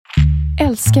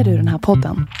Älskar du den här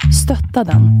podden? Stötta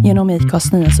den genom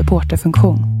IKAs nya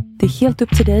supporterfunktion. Det är helt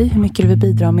upp till dig hur mycket du vill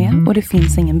bidra med och det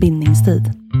finns ingen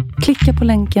bindningstid. Klicka på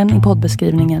länken i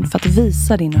poddbeskrivningen för att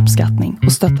visa din uppskattning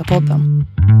och stötta podden.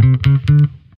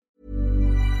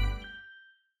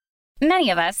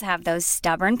 Many of us have those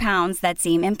stubborn pounds that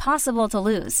seem impossible to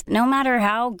lose, no matter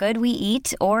how good we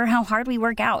eat or how hard we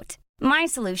work out. My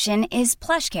solution is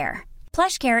PlushCare.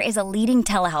 PlushCare is a leading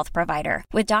telehealth provider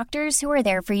with doctors who are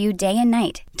there for you day and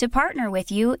night to partner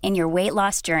with you in your weight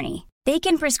loss journey. They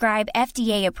can prescribe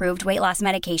FDA-approved weight loss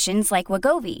medications like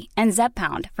Wegovy and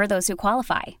Zepbound for those who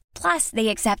qualify. Plus, they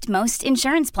accept most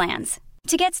insurance plans.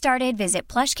 To get started,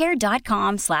 visit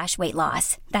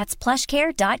plushcare.com/weightloss. That's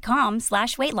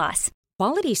plushcare.com/weightloss.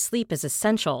 Quality sleep is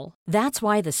essential. That's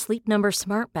why the Sleep Number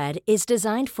Smart Bed is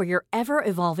designed for your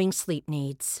ever-evolving sleep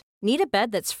needs. Need a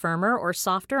bed that's firmer or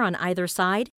softer on either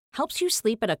side? Helps you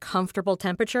sleep at a comfortable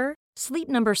temperature? Sleep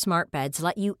Number Smart Beds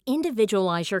let you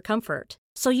individualize your comfort,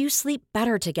 so you sleep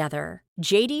better together.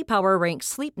 JD Power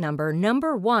ranks Sleep Number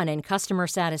 #1 in customer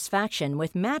satisfaction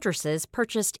with mattresses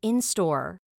purchased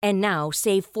in-store. And now,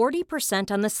 save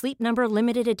 40% on the Sleep Number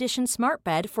Limited Edition Smart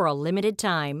Bed for a limited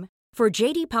time. For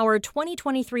JD Power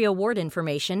 2023 award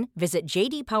information, visit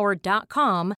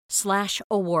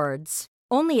jdpower.com/awards.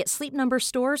 Only at Sleep Number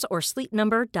stores or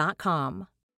sleepnumber.com.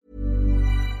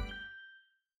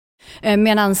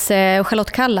 Medans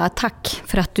Charlotte Kalla, tack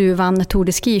för att du vann Tour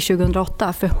de Ski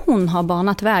 2008. För hon har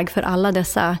banat väg för alla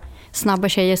dessa snabba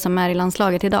tjejer som är i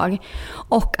landslaget idag.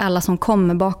 Och alla som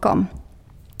kommer bakom.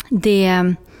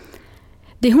 Det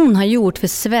hon har gjort för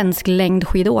svensk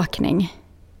längdskidåkning.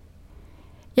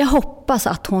 Jag hoppas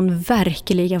att hon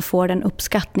verkligen får den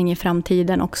uppskattning i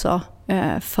framtiden också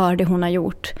för det hon har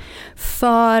gjort.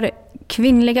 För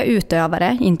kvinnliga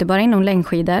utövare, inte bara inom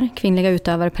längdskidor, kvinnliga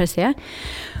utövare per se,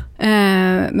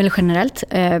 eller generellt,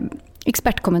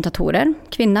 expertkommentatorer,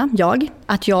 kvinna,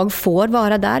 att jag får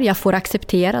vara där, jag får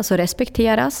accepteras och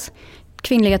respekteras.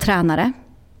 Kvinnliga tränare.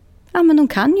 Ja, men de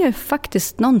kan ju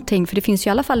faktiskt någonting, för det finns ju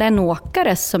i alla fall en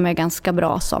åkare som är ganska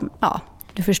bra som, ja,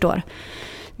 du förstår.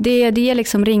 Det är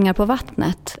liksom ringar på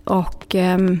vattnet och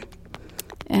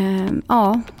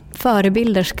ja,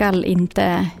 förebilder ska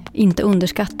inte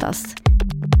underskattas.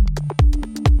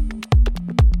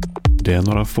 Det är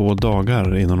några få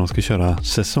dagar innan de ska köra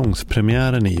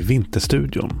säsongspremiären i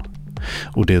Vinterstudion.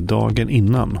 Och det är dagen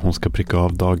innan hon ska pricka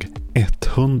av dag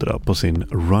 100 på sin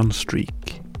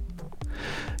runstreak.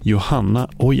 Johanna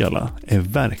Ojala är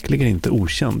verkligen inte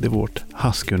okänd i vårt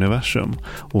Husky-universum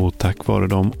och tack vare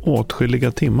de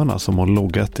åtskilliga timmarna som hon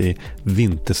loggat i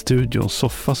Vinterstudions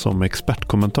soffa som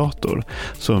expertkommentator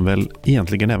så är hon väl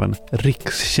egentligen även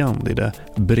rikskänd i det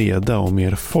breda och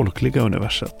mer folkliga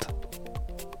universet.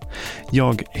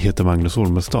 Jag heter Magnus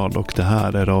Ormestad och det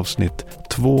här är avsnitt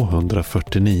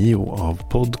 249 av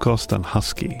podcasten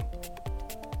Husky.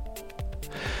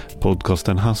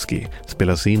 Podcasten Husky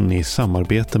spelas in i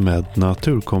samarbete med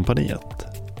Naturkompaniet.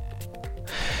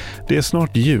 Det är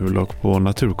snart jul och på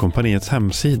Naturkompaniets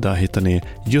hemsida hittar ni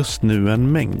just nu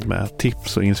en mängd med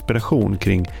tips och inspiration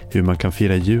kring hur man kan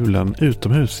fira julen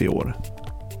utomhus i år.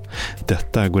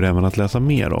 Detta går även att läsa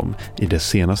mer om i det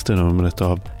senaste numret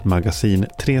av Magasin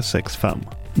 365.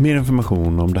 Mer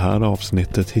information om det här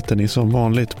avsnittet hittar ni som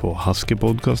vanligt på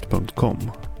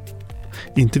huskypodcast.com.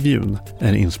 Intervjun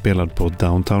är inspelad på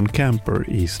Downtown Camper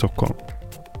i Stockholm.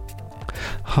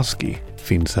 Husky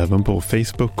finns även på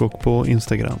Facebook och på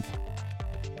Instagram.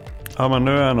 Ja, men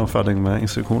nu är jag nog färdig med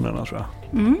instruktionerna, tror jag.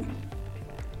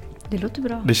 Det låter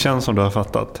bra. Det känns som du har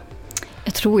fattat.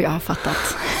 Jag tror jag har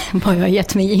fattat vad jag har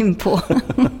gett mig in på.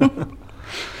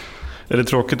 Är det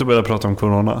tråkigt att börja prata om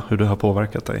corona? Hur det har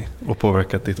påverkat dig och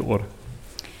påverkat ditt år?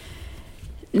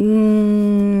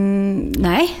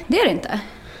 Nej, det är det inte.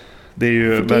 Det är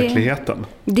ju verkligheten.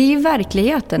 Det är ju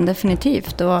verkligheten,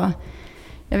 definitivt. Och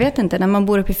jag vet inte, när man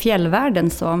bor uppe i fjällvärlden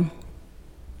så...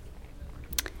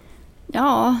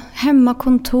 Ja,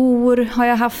 hemmakontor har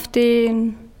jag haft i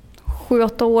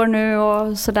 7-8 år nu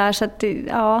och sådär. Så att,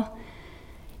 ja...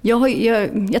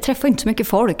 Jag träffar inte så mycket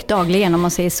folk dagligen, om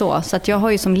man säger så. Så att jag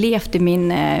har ju som levt i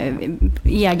min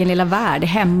egen lilla värld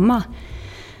hemma.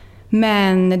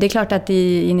 Men det är klart att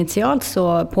initialt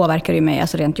så påverkar det mig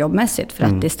alltså rent jobbmässigt. För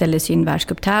att det ställdes in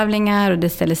världscuptävlingar och det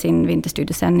ställdes in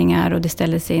vinterstudiesändningar och det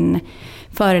ställdes in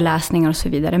föreläsningar och så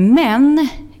vidare. Men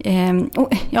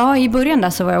i början där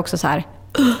så var jag också så här,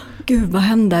 gud vad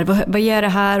händer? Vad är det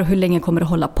här? Och hur länge kommer det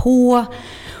hålla på?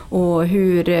 Och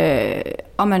hur...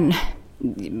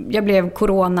 jag blev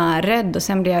coronarädd och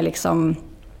sen blev jag liksom...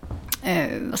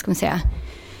 vad ska man säga...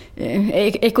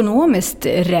 ekonomiskt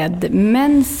rädd.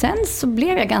 Men sen så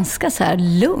blev jag ganska så här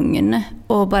lugn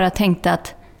och bara tänkte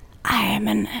att nej,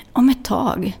 men om ett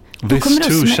tag This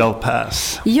too shall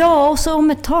pass. Ja, och så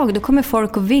om ett tag då kommer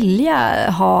folk att vilja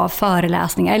ha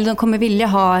föreläsningar, eller de kommer vilja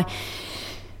ha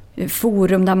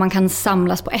forum där man kan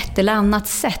samlas på ett eller annat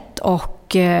sätt, och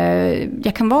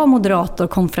jag kan vara moderator,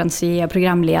 konferencier,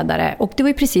 programledare, och det var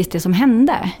ju precis det som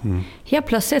hände. Helt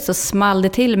plötsligt så small det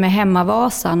till med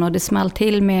Hemmavasan, och det small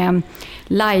till med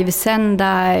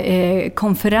livesända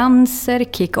konferenser,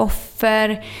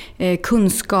 kick-offer,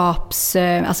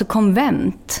 alltså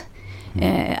konvent,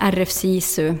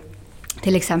 RF-SISU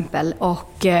till exempel,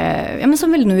 och men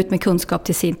som vill nå ut med kunskap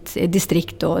till sitt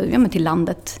distrikt och till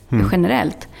landet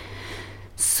generellt.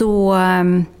 Så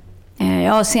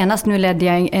senast nu ledde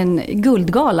jag en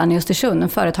guldgalan i Östersund, en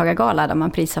företagargala där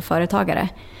man prisar företagare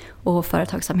och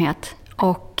företagsamhet.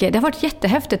 Och det har varit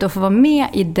jättehäftigt att få vara med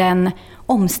i den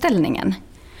omställningen.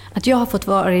 Att jag har fått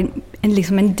vara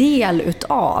en del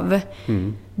utav.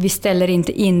 Vi ställer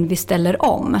inte in, vi ställer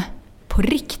om på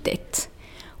riktigt.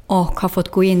 Och har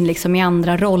fått gå in liksom i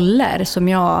andra roller som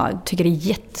jag tycker är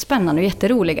jättespännande och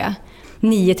jätteroliga.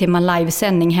 9 timmar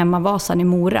livesändning Hemmavasan i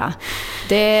Mora.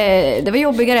 Det var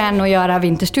jobbigare än att göra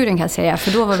Vinterstudien, kan jag säga.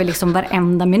 För då var vi liksom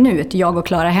varenda minut, jag och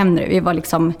Clara Henry, vi var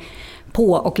liksom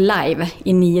på och live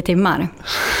i 9 timmar.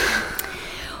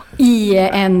 I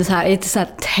ett så här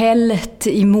tält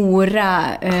i Mora,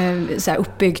 så här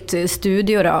uppbyggt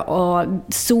studio då, och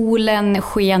solen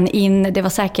sken in. Det var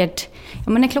säkert,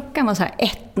 när klockan var så här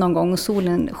 1 någon gång och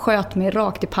solen sköt mig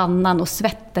rakt i pannan och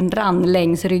svetten rann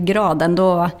längs ryggraden,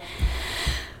 då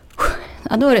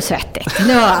är det svettigt.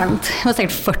 Det var varmt. Det var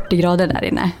säkert 40 grader där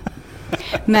inne.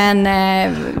 Men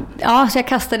så jag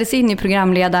kastades in i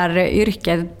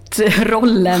programledaryrket,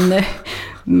 rollen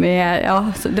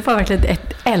så det var verkligen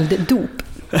ett elddop.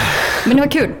 Men det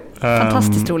var kul.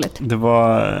 Fantastiskt roligt. Det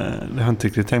har jag inte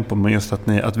riktigt tänkt på, men just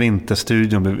att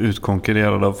Vinterstudion blev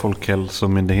utkonkurrerad av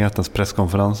Folkhälsomyndighetens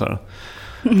presskonferenser.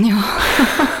 Ja.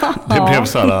 Det blev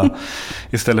så här,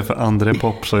 istället för André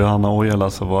Pops och Johanna Ojala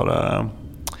så var det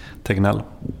Tegnell.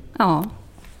 Ja.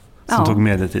 Som tog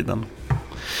medietiden.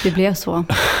 Det blev så.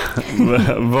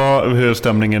 Hur är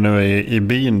stämningen nu i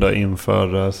byn då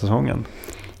inför säsongen?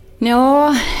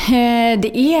 Ja,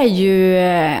 det är ju,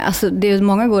 alltså det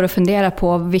många går och funderar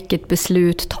på vilket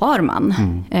beslut tar man.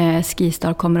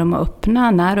 Skistar, kommer de att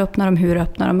öppna? När öppnar de? Hur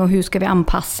öppnar de? Och hur ska vi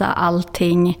anpassa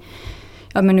allting?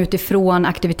 Ja, men utifrån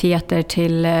aktiviteter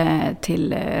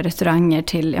till restauranger,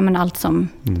 till allt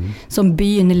som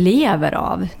byn lever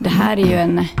av. Det här är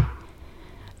ju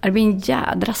det blir en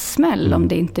jädra smäll om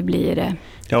det inte blir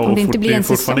om det inte blir en säsong.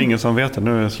 Det är fortfarande ingen som vet det.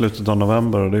 Nu är det slutet av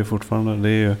november och det är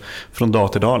ju från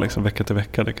dag till dag, liksom, vecka till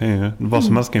vecka. Det kan ju, vad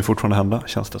som helst kan ju fortfarande hända,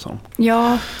 känns det som.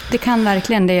 Ja, det kan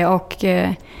verkligen det. Och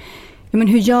men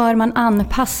hur gör man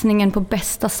anpassningen på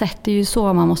bästa sätt? Det är ju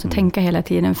så man måste tänka hela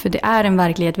tiden. För det är en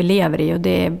verklighet vi lever i, och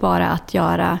det är bara att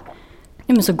göra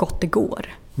så gott det går.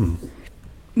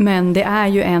 Men det är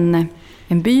ju en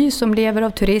by som lever av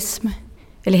turism.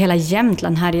 Eller hela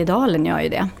Jämtland, Härjedalen gör ju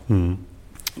det.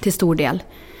 Till stor del.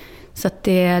 Så att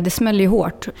det smäller ju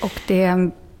hårt. Och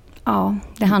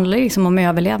det handlar ju liksom om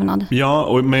överlevnad. Ja,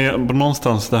 och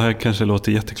någonstans, det här kanske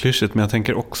låter jätteklyschigt, men jag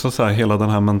tänker också så här, hela den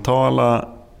här mentala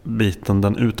biten,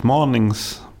 den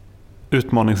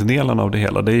utmaningsdelen av det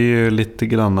hela. Det är ju lite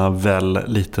granna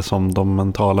lite som de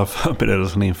mentala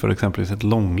förberedelserna inför exempelvis ett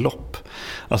långlopp.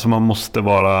 Alltså man måste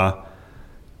vara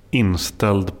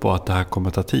inställd på att det här kommer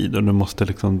ta tid, och du måste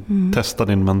liksom testa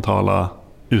din mentala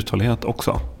uthållighet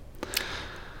också.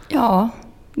 Ja,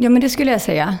 men det skulle jag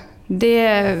säga.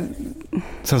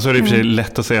 Sen så är det i och för sig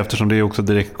lätt att säga, eftersom det är också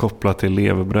direkt kopplat till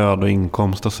levebröd och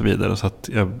inkomst och så vidare. Så att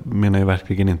jag menar ju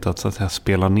verkligen inte att, så att säga,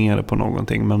 spela ner det på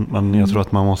någonting. Men jag tror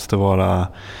att man måste vara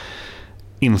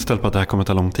inställd på att det här kommer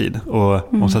ta lång tid.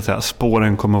 Och så att säga,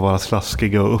 spåren kommer vara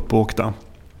slaskiga och uppåkta.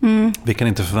 Vi kan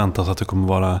inte förvänta oss att det kommer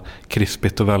vara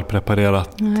krispigt och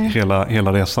välpreparerat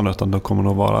hela resan, utan det kommer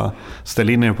nog vara, ställ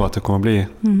in er på att det kommer bli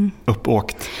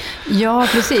uppåkt. Ja,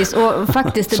 precis. Och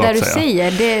faktiskt det där du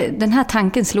säger, den här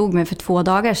tanken slog mig för 2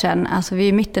 dagar sedan. Alltså vi är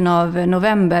i mitten av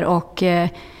november, och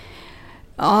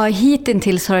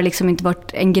hittills har det liksom inte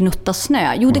varit en gnutta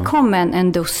snö. Jo, det kom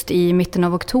en dust i mitten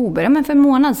av oktober, men för en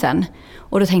månad sedan.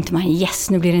 Och då tänkte man, yes,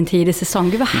 nu blir det en tidig säsong.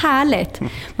 Gud vad härligt.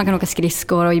 Man kan åka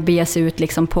skridskor och bege sig ut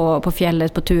liksom på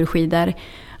fjället, på turskidor.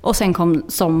 Och sen kom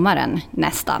sommaren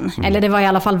nästan. Eller det var i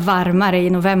alla fall varmare i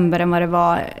november än vad det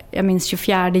var. Jag minns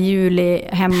 24 juli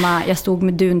hemma. Jag stod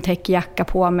med duntäckjacka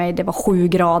på mig. Det var 7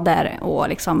 grader och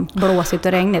liksom blåsigt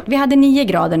och regnigt. Vi hade 9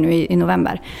 grader nu i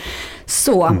november.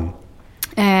 Så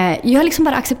Jag har liksom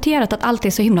bara accepterat att allt är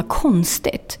så himla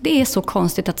konstigt. Det är så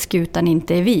konstigt att skutan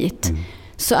inte är vit.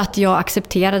 Så att jag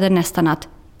accepterade nästan att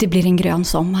det blir en grön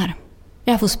sommar.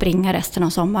 Jag får springa resten av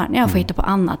sommaren. Jag får hitta på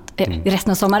annat.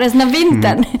 Resten av sommaren, resten av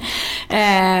vintern.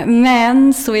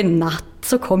 Men så i natt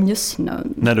så kom ju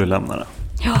snön. När du lämnade?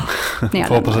 Ja, när jag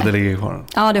får hoppas att det ligger kvar.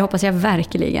 Ja, det hoppas jag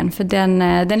verkligen. För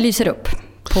den lyser upp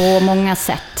på många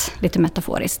sätt. Lite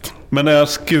metaforiskt. Men är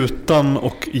skutan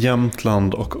och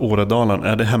Jämtland och Åredalen,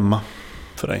 är det hemma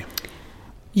för dig?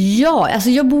 Ja, alltså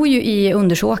jag bor ju i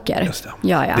Undersåker. Just det.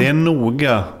 Ja. Det är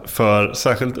noga för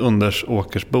särskilt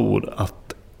Undersåkersbor att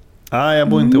jag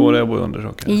bor inte i Åre, jag bor i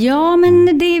Undersåker. Ja,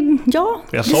 men det... Ja.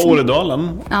 Jag sa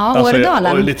Åredalen. Ja,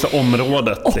 Åredalen. Och lite så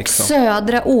området. Och liksom.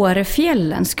 södra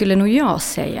Årefjällen skulle nog jag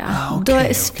säga.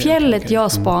 Fjället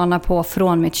jag spanar på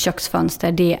från mitt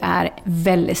köksfönster, det är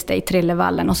Vällestad i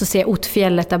Trillevallen. Och så ser jag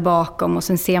Otfjället där bakom och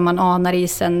sen ser man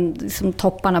Anarisen, liksom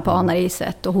topparna på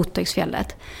Anariset och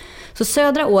Hotöksfjället. Så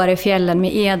södra Årefjällen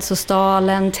med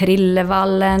Edsåsdalen,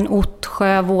 Trillevallen,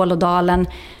 Ottsjö, Vålådalen.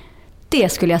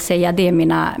 Det skulle jag säga, det är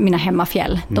mina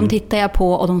hemmafjäll. De tittar jag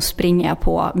på och de springer jag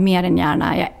på mer än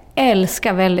gärna. Jag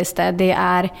älskar Vällestad. Det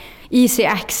är easy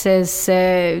access,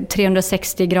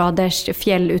 360 graders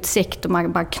fjällutsikt och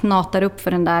man bara knatar upp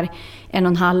för den där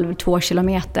 1,5-2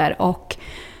 kilometer. Och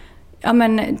ja,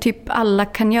 men typ alla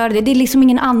kan göra det. Det är liksom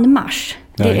ingen anmarsch.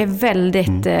 Nej. Det är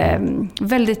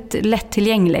väldigt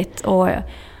lättillgängligt och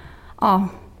ja,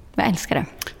 jag älskar det.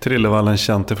 Trillevallen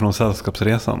känt ifrån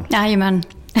Sällskapsresan. Jajamän.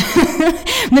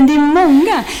 Men det är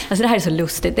många, alltså det här är så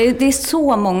lustigt, det är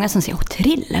så många som säger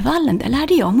Trillevallen, där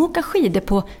lärde jag mig åka skidor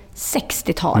på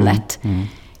 60-talet.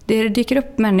 Det dyker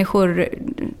upp människor,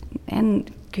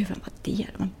 gud vad var det?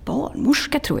 En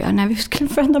barnmorska tror jag, när vi skulle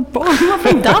föda barn. Hon var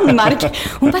från Danmark.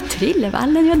 Hon bara,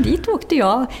 Trillevallen, ja dit åkte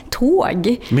jag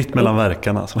tåg. Mitt mellan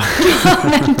verkarna. Så. Ja,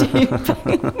 men typ.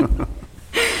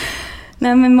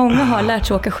 Nej, men många har lärt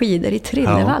sig åka skidor i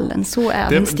Trillevallen. Ja. Så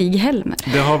även Stig Helmer.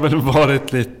 Det har väl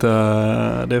varit lite,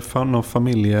 det är för någon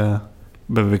familje,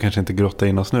 behöver vi kanske inte grotta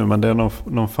in oss nu, men det är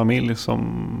någon familj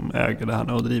som äger det här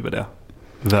nu och driver det.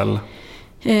 Väl?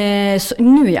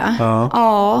 Nu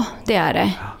ja, det är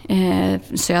det.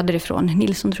 Söderifrån,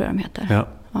 Nilsson tror jag de heter. Ja.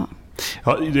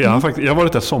 Ja, jag har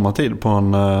varit där sommartid på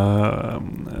en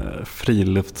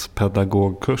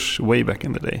friluftspedagogkurs way back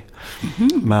in the day.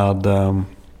 Med...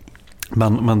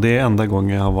 Men det är enda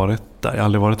gången jag har varit där. Jag har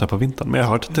aldrig varit där på vintern. Men jag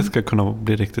har hört att det ska kunna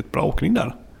bli riktigt bra åkning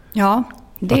där. Ja.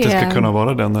 Att det ska kunna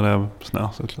vara det när det är snö.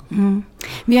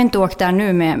 Vi har inte åkt där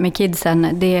nu med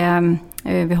kidsen.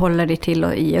 Vi håller det till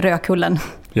i Rökullen.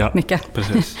 Ja, mycket.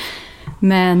 Precis.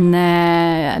 Men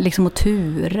liksom att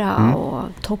tura och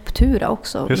topptura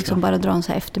också. Liksom bara dra en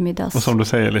så här eftermiddags. Och som du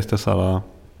säger, lite så här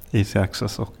easy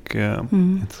access och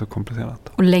inte så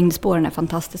komplicerat. Och längdspåren är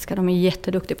fantastiska. De är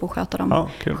jätteduktiga på att sköta dem. Ja,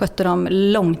 cool. Skötte dem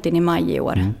långt in i maj i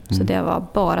år. Så det var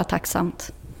bara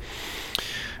tacksamt.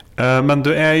 Men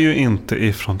du är ju inte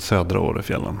ifrån södra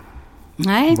Årefjällen.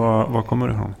 Nej. Var kommer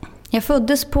du ifrån? Jag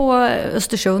föddes på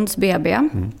Östersunds BB.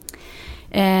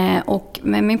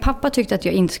 Men min pappa tyckte att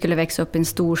jag inte skulle växa upp i en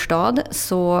storstad.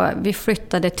 Så vi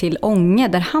flyttade till Ånge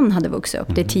där han hade vuxit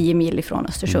upp. Det är 10 mil ifrån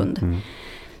Östersund.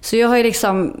 Så jag har ju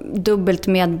liksom dubbelt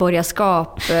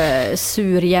medborgarskap,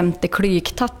 surjämte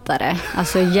klyktattare,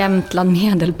 alltså Jämtland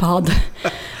Medelpad.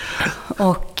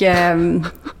 Och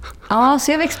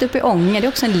så jag växte upp i Ånge, det är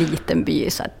också en liten by,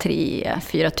 så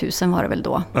 3-4 tusen var det väl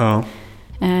då. Ja.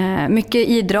 Mycket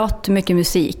idrott, mycket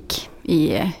musik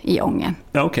i Ånge.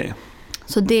 Ja, okej.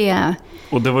 Så det...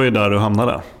 Och det var ju där du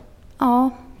hamnade?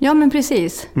 Ja men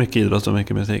precis. Mycket idrott och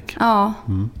mycket musik? Ja.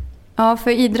 Ja,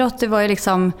 för idrott det var ju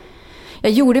liksom...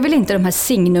 Jag gjorde väl inte de här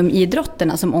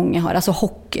signumidrotterna som Ånge har, alltså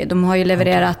hockey. De har ju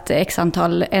levererat x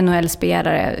antal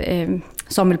NHL-spelare,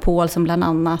 Samuel Paulsson bland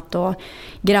annat och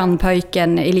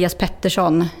grannpöjken Elias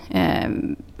Pettersson.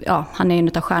 Han är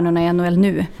en av stjärnorna i NHL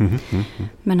nu.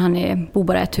 Men han bor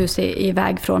bara ett hus i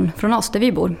väg från oss där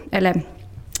vi bor, eller där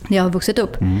jag har vuxit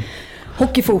upp.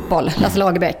 Hockey, fotboll, Lasse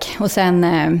Lagerbäck och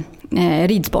sen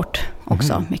ridsport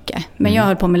också mycket. Men jag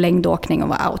höll på med längdåkning och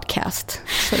var outcast,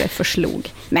 så det förslog.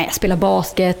 Men jag spelade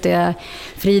basket, jag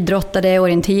friidrottade,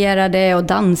 orienterade och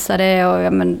dansade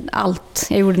och allt.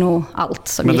 Jag gjorde nog allt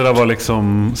som gick. Men det där var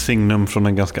liksom signum från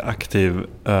en ganska aktiv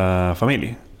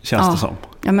familj, känns det som.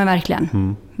 Ja, men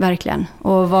verkligen. Verkligen.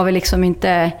 Och var vi liksom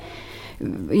inte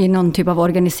i någon typ av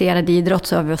organiserad idrott,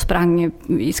 så vi sprang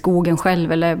i skogen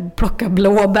själv eller plocka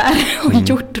blåbär och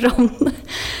hjortron.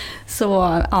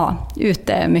 Så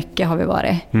ute mycket har vi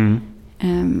varit.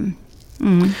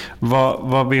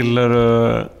 Vad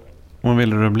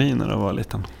ville du bli när du var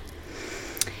liten?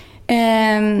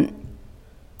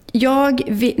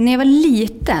 När jag var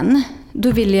liten,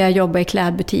 då ville jag jobba i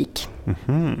klädbutik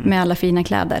med alla fina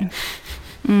kläder.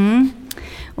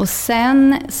 Och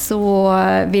sen så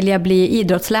ville jag bli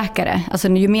idrottsläkare. Alltså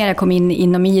ju mer jag kom in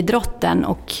inom idrotten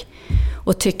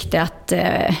och tyckte att...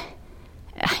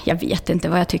 jag vet inte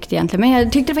vad jag tyckte egentligen, men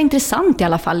jag tyckte det var intressant i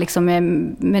alla fall liksom med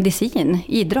medicin,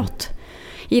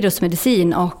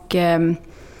 idrottsmedicin och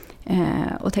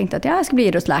tänkte att jag ska bli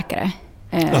idrottsläkare.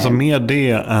 Alltså mer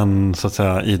det än så att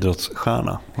säga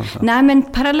idrottsstjärna? Nej, men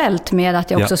parallellt med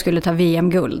att jag också skulle ta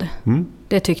VM-guld.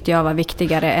 Det tyckte jag var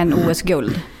viktigare än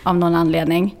OS-guld av någon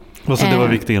anledning. Och så det var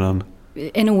viktigare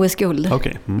än OS-guld.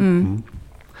 Okej.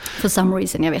 For some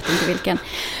reason, jag vet inte vilken.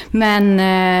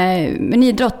 Men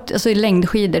idrott, alltså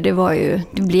längdskidor, det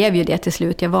blev ju det till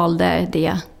slut. Jag valde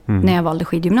det när jag valde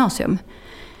skidgymnasium.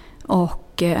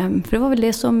 Och för det var väl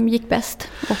det som gick bäst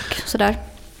och sådär.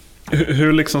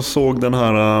 Hur liksom såg den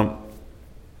här...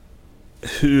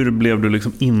 Hur blev du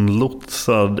liksom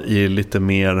inlotsad i lite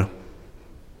mer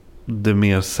det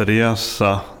mer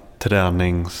seriösa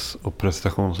tränings- och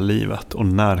prestationslivet? Och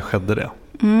när skedde det?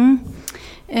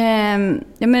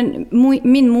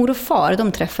 Min mor och far,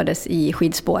 de träffades i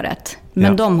skidspåret.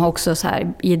 Men de har också så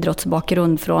här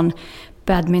idrottsbakgrund från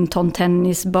badminton,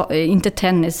 tennis, inte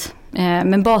tennis,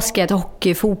 men basket,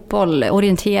 hockey, fotboll,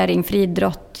 orientering,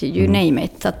 friidrott, you name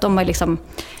it. Så att de var liksom...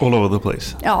 All over the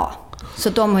place. Ja, så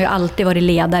de har ju alltid varit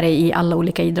ledare i alla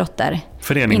olika idrotter.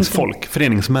 Föreningsfolk,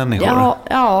 föreningsmänniskor.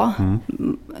 Ja.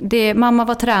 Mamma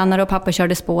var tränare och pappa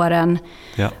körde spåren.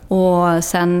 Ja. Och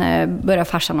sen började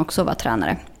farsan också vara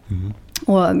tränare.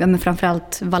 Och men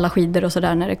framförallt valla skidor och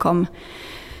sådär när det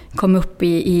kom upp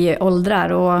i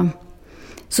åldrar. Och,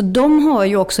 så de har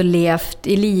ju också levt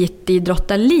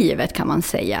elitidrottarlivet kan man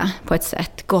säga på ett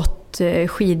sätt. Gått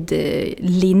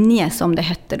skidlinje som det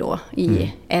hette då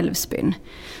i Älvsbyn.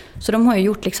 Så de har ju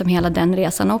gjort liksom hela den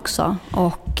resan också.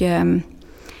 Och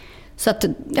så att,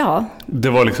 ja. Det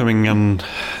var liksom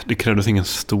det krävdes ingen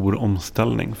stor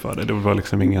omställning för det. Det var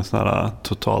liksom ingen sån här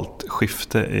totalt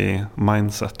skifte i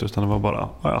mindset, utan det var bara,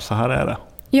 ja, så här är det.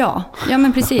 Ja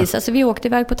men precis. Alltså, vi åkte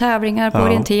iväg på tävlingar, på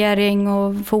orientering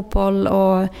och fotboll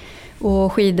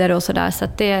och skidor och sådär. Så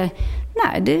att det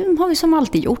har vi som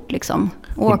alltid gjort liksom.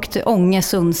 Åkt Ånge,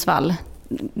 Sundsvall.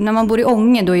 När man bor i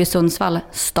Ånge, då är Sundsvall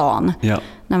stan. Ja.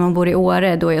 När man bor i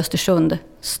Åre, då är Östersund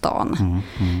stan.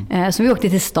 Så vi åkte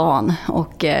till stan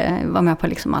och var med på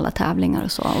liksom alla tävlingar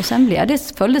och så. Och sen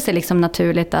följde sig liksom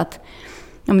naturligt att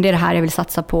det är det här jag vill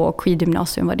satsa på.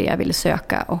 Skidgymnasium var det jag ville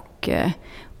söka.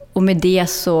 Och med det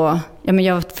så...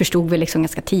 jag förstod väl liksom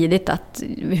ganska tidigt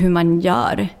hur man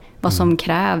gör. Vad som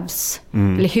krävs.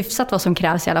 Eller hyfsat vad som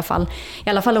krävs i alla fall. I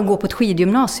alla fall att gå på ett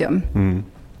skidgymnasium.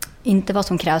 Inte vad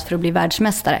som krävs för att bli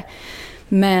världsmästare.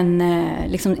 Men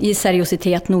liksom i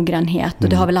seriositet, noggrannhet. Och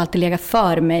det har väl alltid legat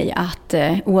för mig att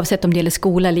oavsett om det gäller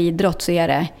skola eller idrott så är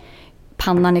det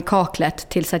pannan i kaklet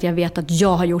tills att jag vet att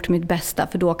jag har gjort mitt bästa.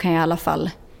 För då kan jag i alla fall...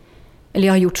 Eller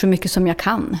jag har gjort så mycket som jag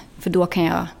kan. För då kan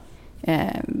jag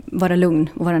vara lugn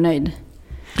och vara nöjd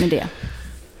med det.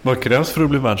 Vad krävs för att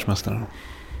bli världsmästare?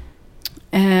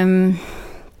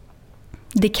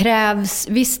 Det krävs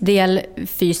viss del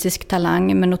fysisk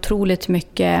talang men otroligt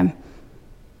mycket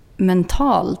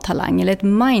mental talang eller ett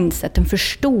mindset, en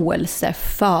förståelse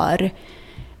för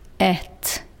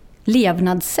ett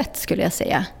levnadssätt skulle jag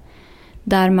säga.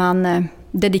 Där man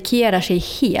dedikerar sig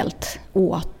helt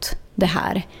åt det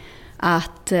här.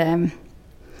 Att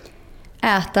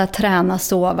äta, träna,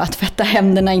 sova, tvätta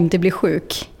händerna, inte bli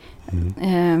sjuk.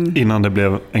 Innan det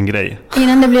blev en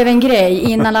grej.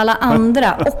 Innan alla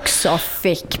andra också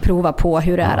fick prova på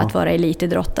hur det är att vara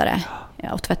elitidrottare.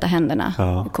 Och tvätta händerna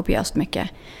kopiöst mycket.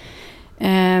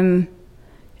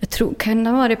 Jag tror, kan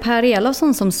det vara Per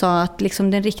Elofsson som sa att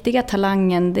liksom den riktiga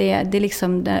talangen det är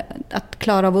liksom att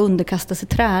klara av att underkasta sig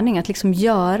träning, att liksom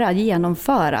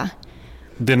genomföra.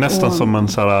 Det är nästan som en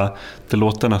så här, det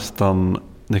låter nästan,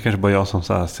 det är kanske bara jag som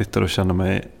så här sitter och känner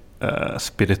mig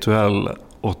spirituell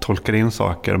och tolkar in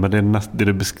saker, men det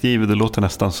du beskriver, det låter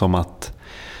nästan som att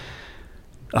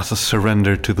alltså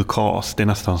surrender to the cause, det är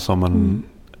nästan som en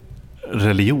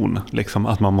religion liksom,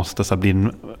 att man måste så här, bli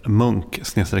en munk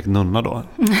 / nunna då.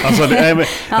 Alltså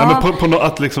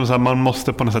att liksom så här, man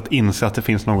måste på något sätt inse att det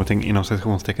finns någonting inom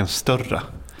citationstecken större.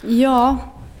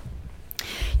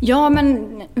 Ja,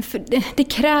 men det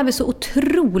kräver så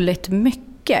otroligt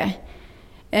mycket.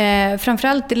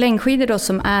 Framförallt i längdskidor då,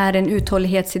 som är en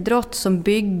uthållighetsidrott som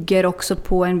bygger också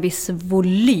på en viss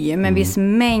volym, en viss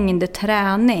mängd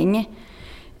träning.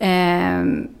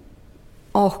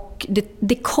 Och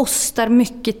det kostar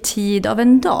mycket tid av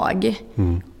en dag.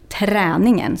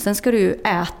 Träningen. Sen ska du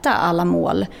äta alla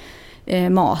mål.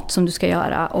 mat som du ska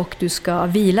göra och du ska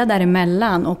vila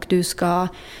däremellan och du ska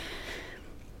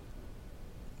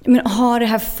ha det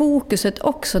här fokuset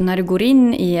också när du går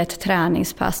in i ett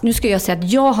träningspass. Nu ska jag säga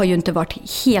att jag har ju inte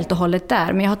varit helt och hållet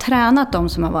där, men jag har tränat de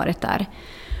som har varit där.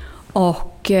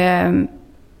 Och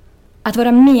att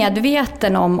vara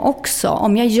medveten om också,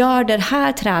 om jag gör det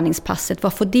här träningspasset,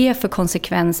 vad får det för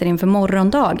konsekvenser inför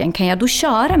morgondagen? Kan jag då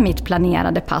köra mitt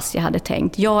planerade pass jag hade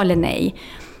tänkt? Ja eller nej?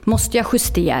 Måste jag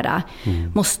justera?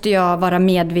 Måste jag vara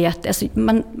medveten? Alltså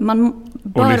man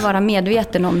bör vara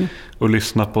medveten om... Och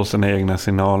lyssna på sina egna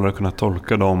signaler och kunna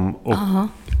tolka dem. Och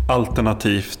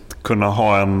alternativt kunna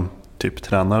ha en typ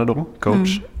tränare då,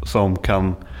 coach, som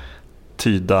kan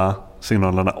tyda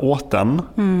signalerna åt den.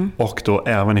 Och då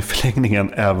även i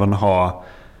förlängningen även ha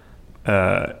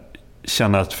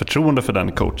känna ett förtroende för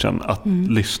den coachen. Att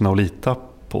lyssna och lita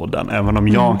på den. Även om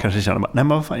jag kanske känner nej men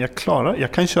vad fan,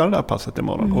 jag kan köra det här passet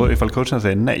imorgon. Och ifall coachen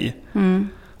säger nej,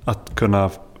 att kunna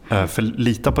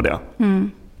lita på det.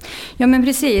 Ja men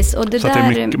precis. Och det så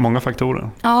där, det är många faktorer.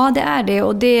 Ja det är det.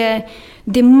 Och det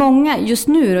är många, just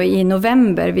nu då, i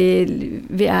november,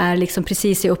 vi är liksom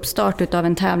precis i uppstart av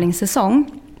en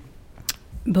tävlingssäsong.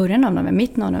 Början av november,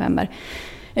 mitten av november.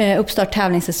 Uppstart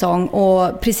tävlingssäsong,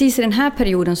 och precis i den här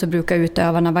perioden så brukar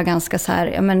utövarna vara ganska så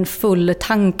här,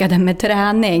 fulltankade med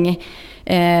träning.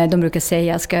 De brukar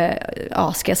säga, ska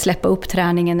jag släppa upp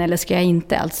träningen eller ska jag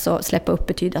inte? Alltså släppa upp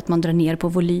betyder att man drar ner på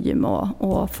volym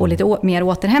och får lite mer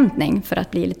återhämtning för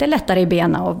att bli lite lättare i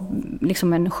benen och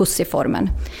liksom en skjuts i formen,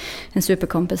 en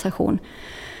superkompensation.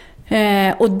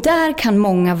 Och där kan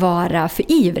många vara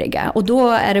för ivriga, och då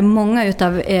är det många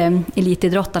utav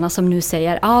elitidrottarna som nu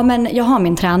säger men jag har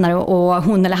min tränare och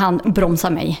hon eller han bromsar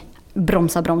mig.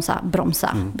 Bromsa.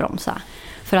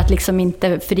 För att liksom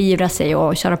inte förivra sig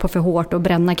och köra på för hårt och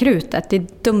bränna krutet. Det är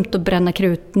dumt att bränna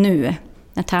krut nu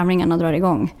när tävlingarna drar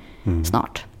igång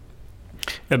snart.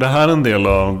 Är det här en del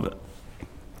av,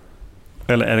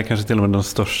 eller är det kanske till och med den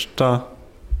största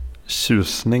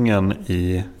tjusningen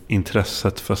i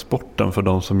intresset för sporten för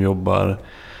de som jobbar,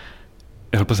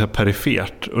 jag höll på att säga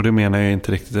perifert, och det menar jag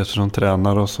inte riktigt, eftersom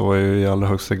tränare och så är ju i allra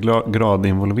högsta grad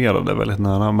involverade väldigt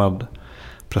nära med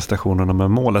prestationerna,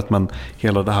 med målet, men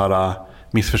hela det här,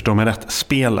 missförstå mig rätt,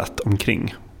 spelet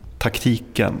omkring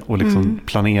taktiken och liksom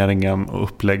planeringen och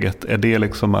upplägget, är det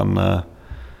liksom en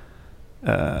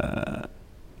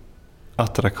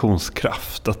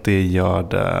attraktionskraft, att det gör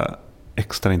det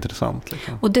extra intressant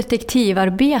liksom. Och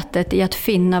detektivarbetet i att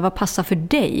finna vad passar för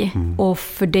dig och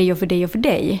för dig och för dig och för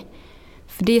dig.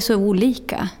 För det är så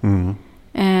olika.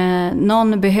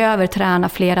 Någon behöver träna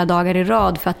flera dagar i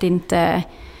rad för att inte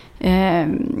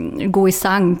gå i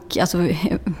sank. Alltså,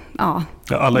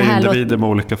 alla individer med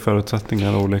olika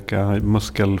förutsättningar, olika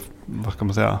vad ska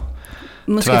man säga?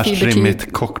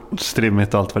 Tvärstrimmigt,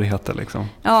 kortstrimmigt, allt vad det heter liksom.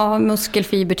 Ja,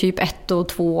 muskelfiber typ 1 och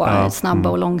 2, snabba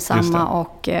och långsamma.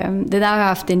 Och det där har jag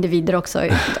haft individer också,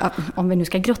 om vi nu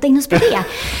ska grotta in oss på det.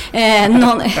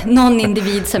 Någon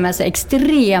individ som är så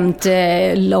extremt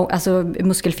alltså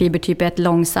muskelfiber typ 1,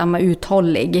 långsamma,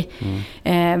 uthållig.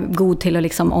 God till att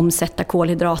liksom omsätta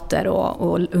kolhydrater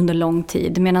och under lång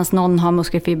tid. Medan någon har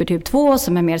muskelfiber typ 2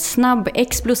 som är mer snabb,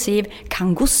 explosiv,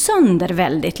 kan gå sönder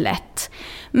väldigt lätt.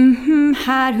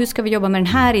 Hur ska vi jobba med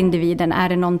den här individen? Är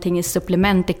det någonting i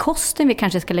supplement i kosten vi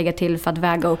kanske ska lägga till för att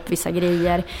väga upp vissa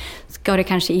grejer? Ska det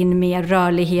kanske in mer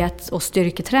rörlighet och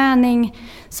styrketräning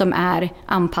som är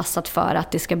anpassat för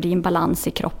att det ska bli en balans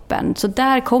i kroppen? Så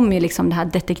där kommer ju liksom det här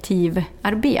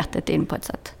detektivarbetet in på ett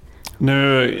sätt.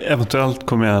 Nu eventuellt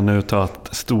kommer jag nu ta ett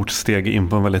stort steg in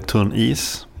på en väldigt tunn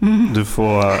is. Du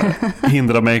får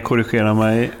hindra mig, korrigera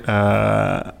mig.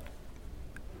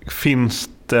 Finns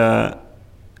det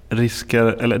risker,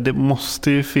 eller det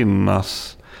måste ju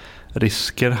finnas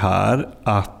risker här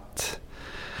att,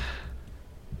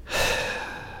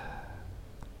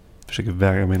 försöker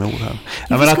väga mina ord här.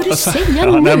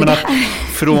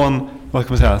 Från, vad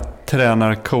kan man säga,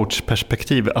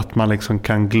 tränar-coach-perspektiv, att man liksom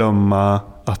kan glömma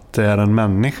att det är en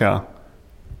människa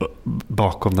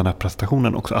bakom den här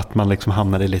prestationen också, att man liksom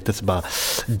hamnar i lite så bara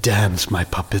dance my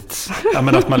puppets.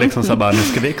 Men att man liksom så bara, nu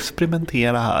ska vi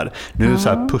experimentera här. Nu så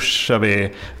här pushar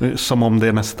vi som om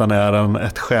det nästan är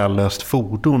ett själlöst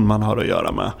fordon man har att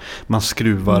göra med. Man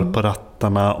skruvar på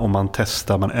rattarna och man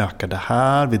testar, man ökar det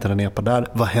här, vi drar ner på där.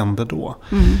 Vad händer då?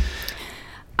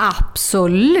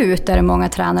 Absolut är det många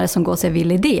tränare som går sig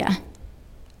vill i det.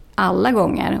 Alla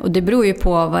gånger. Och det beror ju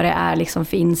på vad det är liksom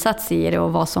för insats i det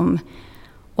och vad som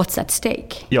what's at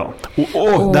stake. Ja,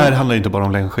 och det här handlar inte bara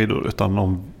om längdskidor utan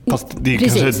om, fast det är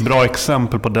kanske ett bra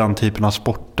exempel på den typen av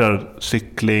sporter,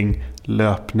 cykling,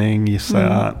 löpning gissar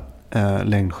jag,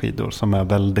 längdskidor som är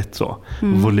väldigt så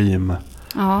volym.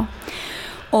 Ja.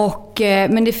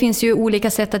 Men det finns ju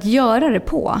olika sätt att göra det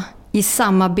på i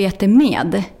samarbete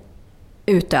med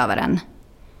utövaren.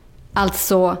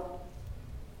 Alltså,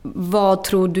 vad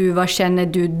tror du, vad känner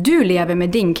du? Du lever med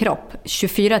din kropp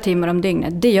 24 timmar om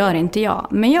dygnet. Det gör inte jag.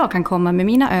 Men jag kan komma med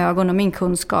mina ögon och min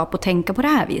kunskap och tänka på det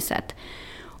här viset.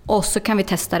 Och så kan vi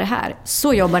testa det här.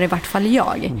 Så jobbar i vart fall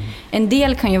jag. En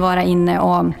del kan ju vara inne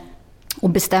och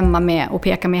bestämma med och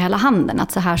peka med hela handen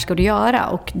att så här ska du göra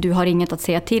och du har inget att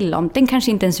säga till om. Den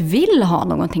kanske inte ens vill ha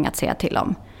någonting att säga till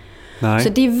om. Nej. Så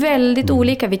det är väldigt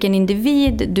olika vilken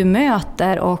individ du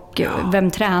möter och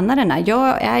vem tränaren är.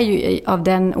 Jag är ju av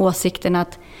den åsikten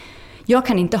att jag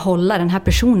kan inte hålla den här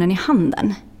personen i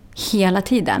handen hela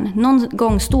tiden. Någon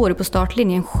gång står du på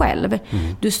startlinjen själv.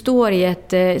 Du står i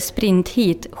ett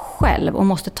sprintheat själv och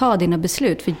måste ta dina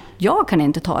beslut. För jag kan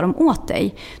inte ta dem åt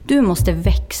dig. Du måste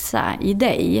växa i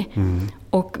dig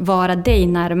och vara dig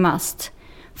närmast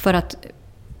för att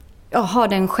ha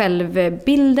den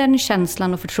självbilden,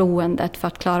 känslan och förtroendet för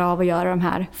att klara av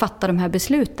att fatta de här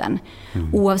besluten.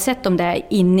 Oavsett om det är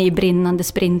inne i brinnande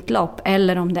sprintlopp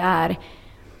eller om det är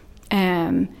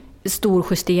stor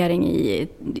justering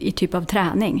i typ av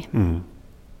träning.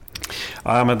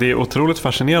 Ja, men det är otroligt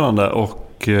fascinerande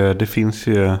och det finns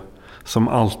ju som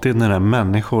alltid när det är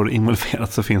människor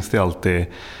involverat så finns det alltid,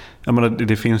 jag menar,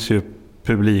 det finns ju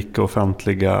publika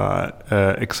offentliga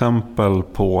exempel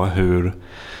på hur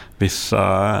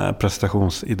vissa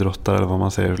prestationsidrottare eller vad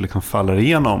man säger liksom faller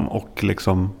igenom och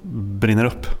liksom brinner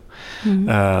upp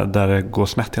där det går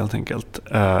snett helt enkelt.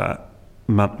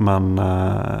 Men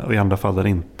och i andra fall där det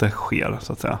inte sker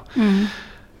så att säga.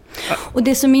 Och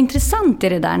det som är intressant är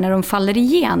det där när de faller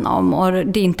igenom och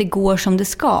det inte går som det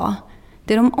ska.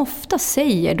 Det de ofta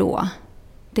säger då,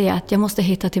 det är att jag måste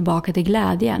hitta tillbaka till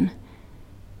glädjen.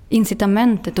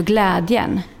 Incitamentet och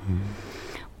glädjen.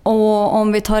 Och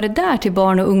om vi tar det där till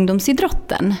barn- och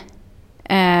ungdomsidrotten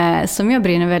som jag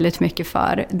brinner väldigt mycket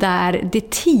för, där det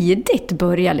tidigt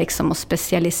börjar liksom att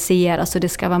specialiseras och det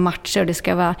ska vara matcher och det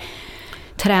ska vara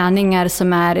träningar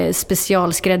som är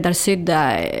specialskräddarsydda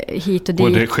hit och dit.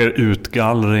 Och det sker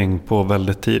utgallring på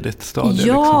väldigt tidigt stadie.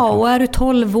 Ja, liksom. Och är du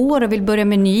 12 år och vill börja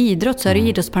med ny idrott så är du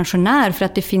idrottspensionär för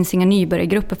att det finns inga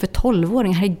nybörjargrupper för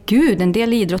 12-åringar. Herregud, en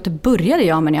del idrotter började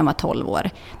jag med när jag var 12 år.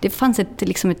 Det fanns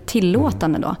ett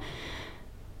tillåtande då.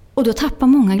 Och då tappar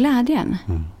många glädjen.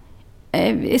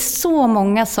 Det är så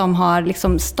många som har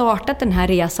liksom startat den här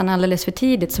resan alldeles för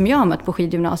tidigt som jag har mött på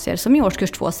skidgymnasier som i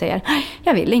årskurs 2 säger,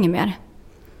 jag vill inget mer.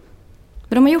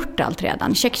 Men de har gjort allt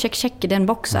redan. Check i den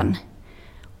boxen.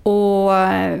 Och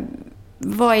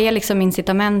vad är liksom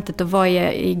incitamentet och vad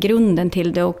är i grunden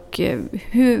till det? Och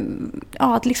hur,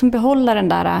 att liksom behålla den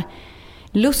där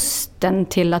lusten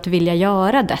till att vilja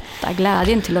göra detta.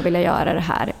 Glädjen till att vilja göra det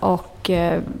här. Och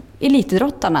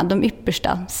elitidrottarna, de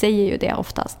yppersta, säger ju det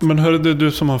oftast. Men hörru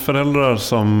du som har föräldrar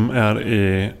som är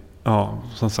i,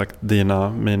 som sagt,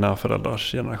 mina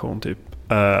föräldrars generation typ.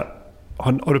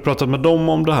 Har du pratat med dem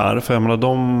om det här? För jag menar,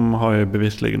 de har ju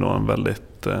bevisligen en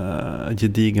väldigt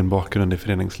gedigen bakgrund i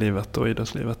föreningslivet och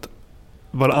idrottslivet.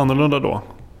 Var det annorlunda då?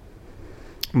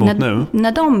 Mot nu?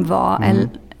 När de var...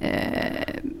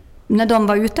 när de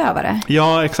var utövare?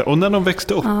 Ja, exakt. Och när de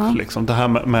växte upp. Liksom, det här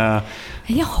med...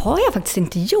 Det har jag faktiskt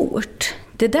inte gjort.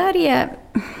 Det där är...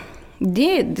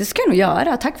 Det ska jag nog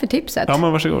göra. Tack för tipset. Ja,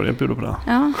 men varsågod. Jag bjuder på det.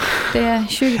 Ja, det är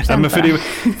 20%. Ja, men för det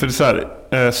är så här,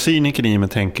 cyniken i mig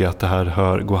tänker att det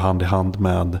här går hand i hand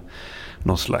med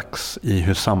någon slags i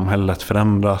hur samhället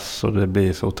förändras och det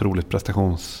blir så otroligt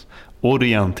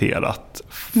prestationsorienterat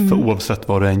för oavsett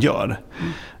vad du än gör.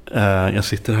 Jag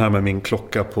sitter här med min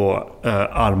klocka på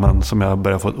armen som jag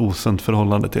börjar få ett osunt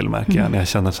förhållande till, märker jag, när jag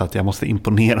känner så att jag måste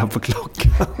imponera på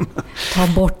klockan. Ta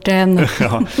bort den.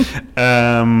 Ja.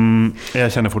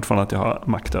 Jag känner fortfarande att jag har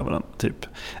makt över den typ.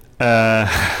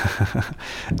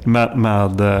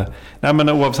 Men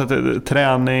oavsett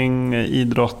träning,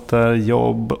 idrotter,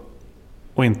 jobb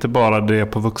och inte bara det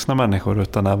på vuxna människor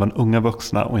utan även unga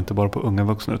vuxna och inte bara på unga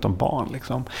vuxna utan barn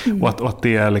liksom. Och att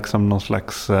det är liksom någon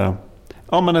slags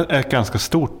men ett ganska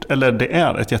stort, eller det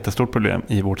är ett jättestort problem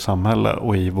i vårt samhälle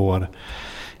och i vår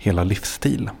hela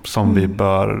livsstil som vi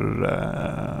bör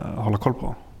hålla koll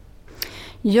på.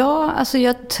 Ja, alltså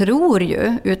jag tror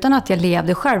ju, utan att jag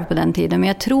levde själv på den tiden, men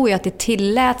jag tror ju att det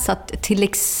tilläts att till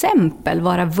exempel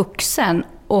vara vuxen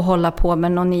och hålla på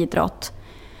med någon idrott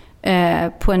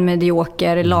på en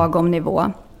medioker lagom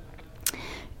nivå.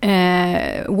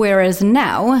 Whereas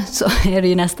now så är det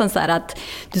ju nästan så här att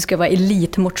du ska vara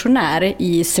elitmotionär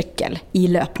i cykel, i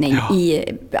löpning, i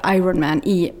Ironman,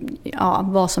 i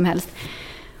vad som helst.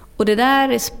 Och det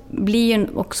där blir ju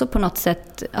också på något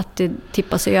sätt att det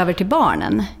tippar sig över till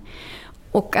barnen.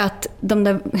 Och att de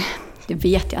där, det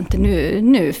vet jag inte,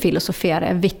 nu filosoferar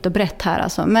jag vitt och brett här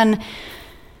alltså. Men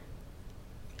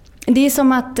det är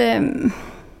som att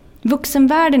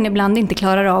vuxenvärlden ibland inte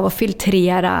klarar av att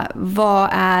filtrera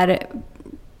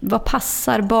vad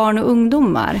passar barn och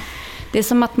ungdomar. Det är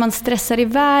som att man stressar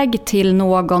iväg till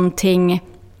någonting.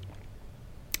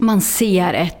 Man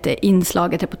ser ett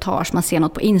inslag, ett reportage, man ser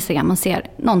något på Instagram, man ser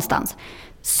någonstans.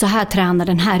 Så här tränar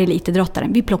den här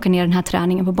elitidrottaren. Vi plockar ner den här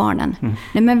träningen på barnen.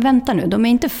 Nej men vänta nu, de är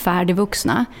inte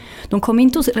färdigvuxna. De kommer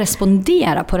inte att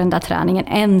respondera på den där träningen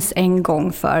ens en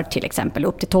gång för till exempel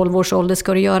upp till 12 års ålder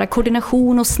ska du göra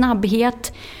koordination och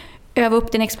snabbhet. Öva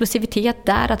upp din explosivitet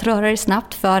där, att röra dig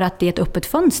snabbt för att det är ett öppet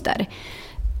fönster.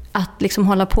 Att liksom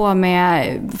hålla på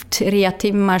med 3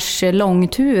 timmars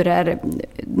långturer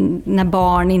när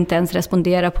barn inte ens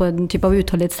responderar på en typ av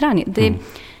uthållighetsträning.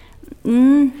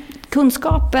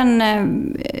 Kunskapen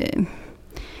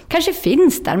kanske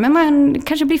finns där, men man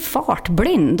kanske blir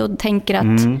fartblind och tänker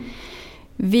att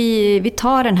vi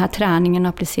tar den här träningen och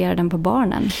applicerar den på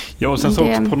barnen. Ja, och sen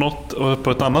så också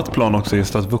på ett annat plan också,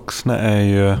 just att vuxna är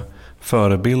ju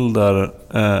förebilder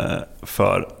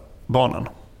för barnen.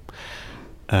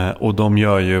 Och de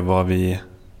gör ju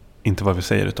inte vad vi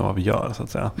säger utan vad vi gör, så att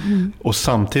säga. Och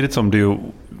samtidigt som det ju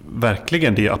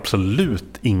verkligen, det är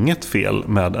absolut inget fel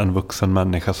med en vuxen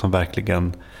människa som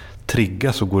verkligen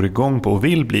triggas och går igång på och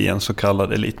vill bli en så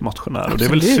kallad elitmotionär. Och det är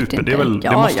väl super,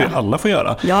 det måste ju alla få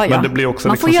göra. Ja. Men det blir också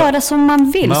man liksom får göra som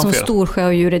man vill, som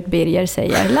Storsjöodjuret Birger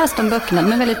säger. Läs de böckerna,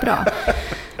 men väldigt bra.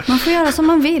 Man får göra som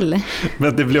man vill.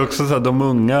 Men det blir också så att de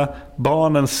unga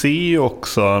barnen ser ju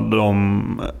också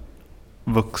de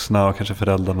vuxna och kanske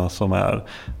föräldrarna som är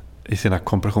i sina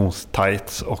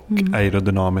kompressionstights och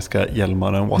aerodynamiska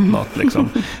hjälmar och whatnot liksom.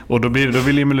 Och då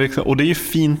vill man liksom, och det är ju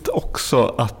fint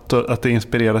också att det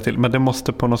inspirerar till, men det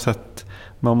måste på något sätt,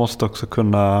 man måste också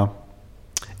kunna,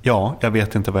 jag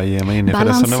vet inte vad jag ger mig in i för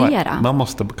balansera. Man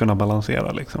måste kunna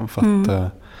balansera liksom för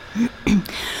att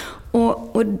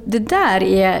Och det där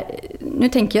är, nu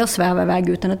tänker jag sväva iväg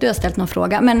utan att du har ställt någon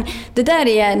fråga, men det där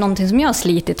är någonting som jag har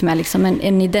slitit med, liksom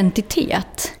en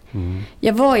identitet.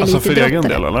 Jag var alltså för egen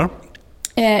del, eller?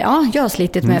 Ja, jag har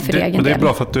slitit med för egen del. Men det är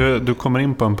bra för att du kommer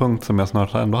in på en punkt som jag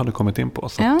snart ändå hade kommit in på.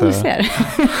 Så du ser.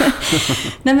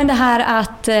 Nej, men det här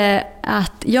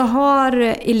att jag har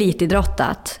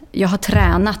elitidrottat, jag har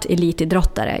tränat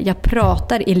elitidrottare, jag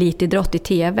pratar elitidrott i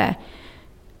tv.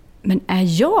 Men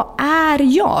är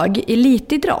jag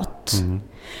elitidrott?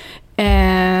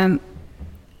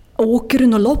 Åker du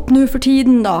något lopp nu för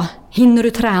tiden då? Hinner du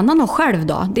träna något själv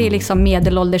då? Det är liksom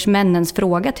medelålders männens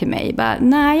fråga till mig.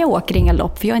 Nej, jag åker inga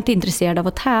lopp för jag är inte intresserad av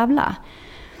att tävla.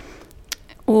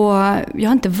 Och jag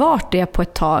har inte varit det på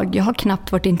ett tag. Jag har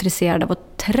knappt varit intresserad av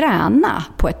att träna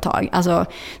på ett tag. Alltså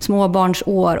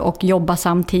småbarnsår och jobba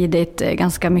samtidigt,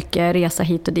 ganska mycket resa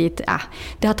hit och dit.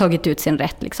 Det har tagit ut sin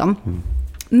rätt liksom.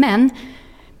 Men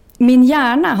min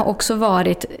hjärna har också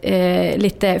varit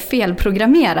lite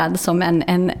felprogrammerad, som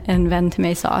en vän till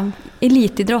mig sa.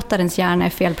 Elitidrottarens hjärna är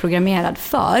felprogrammerad,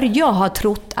 för jag har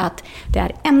trott att det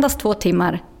är endast 2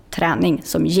 timmar träning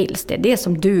som gills. Det är det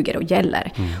som duger och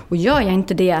gäller. Och gör jag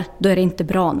inte det, då är det inte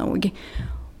bra nog.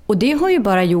 Och det har ju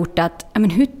bara gjort att,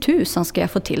 hur tusan ska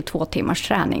jag få till 2 timmars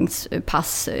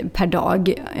träningspass per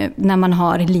dag när man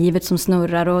har livet som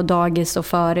snurrar och dagis och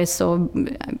föris och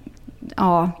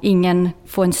ingen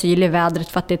får en syl i vädret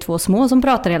för att det är 2 små som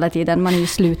pratar hela tiden. Man är ju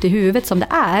slut i huvudet som det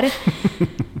är.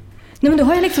 Nej, men då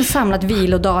har jag liksom samlat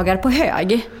vilodagar på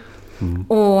hög.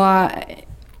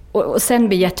 Och sen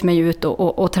begett mig ut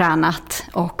och tränat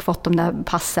och fått de där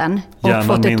passen.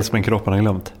 Hjärnan minns men kroppen har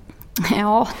glömt.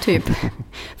 Ja, typ.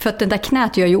 För att det där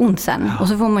knät gör ju ont sen. Och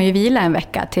så får man ju vila en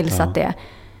vecka tills att det...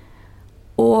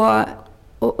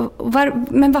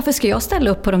 Men varför ska jag ställa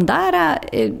upp på de där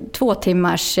 2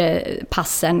 timmars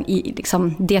passen i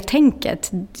liksom det tänket?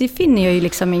 Det finner jag ju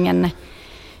liksom ingen...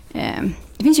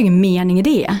 det finns ju ingen mening i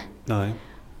det. Nej.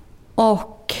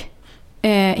 Och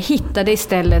hittade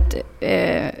istället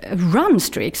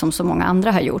runstreak som så många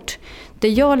andra har gjort. Där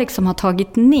jag liksom har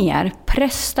tagit ner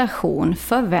prestation,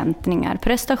 förväntningar,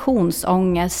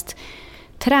 prestationsångest,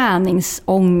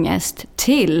 träningsångest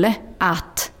till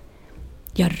att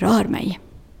jag rör mig.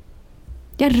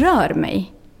 Jag rör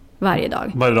mig varje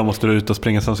dag. Varje dag måste du ut och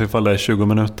springa, sen ifall det är 20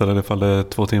 minuter eller ifall det är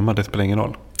 2 timmar, det spelar ingen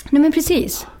roll. Nej, men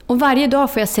precis. Och varje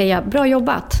dag får jag säga, bra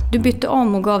jobbat. Du bytte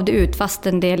om och gav det ut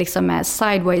fastän det liksom är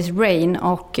sideways rain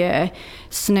och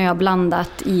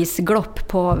snöblandat isglopp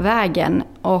på vägen.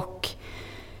 Och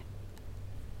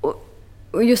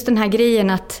just den här grejen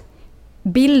att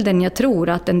bilden jag tror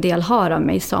att en del har av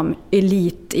mig som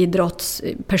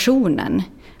elitidrottspersonen.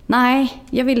 Nej,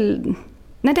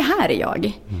 det här är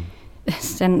jag.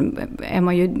 Sen är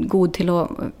man ju god till att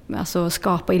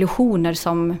skapa illusioner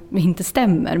som inte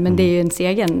stämmer, men det är ju ens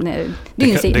egen, det är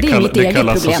mitt eget problem. Det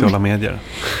kallas sociala medier.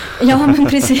 Ja, men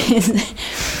precis.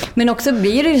 Men också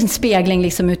blir det en spegling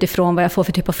liksom utifrån vad jag får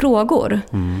för typ av frågor.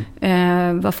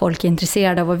 Vad folk är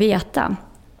intresserade av att veta.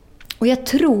 Och jag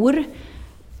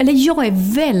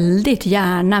är väldigt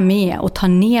gärna med att ta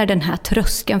ner den här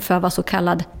tröskeln för vad så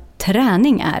kallad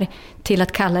träning är, till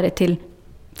att kalla det till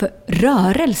för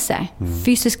rörelse,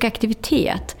 fysisk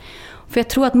aktivitet. För jag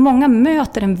tror att många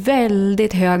möter en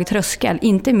väldigt hög tröskel,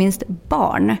 inte minst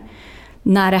barn,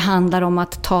 när det handlar om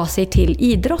att ta sig till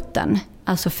idrotten,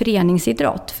 alltså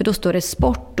föreningsidrott. För då står det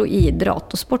sport och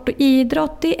idrott. Och sport och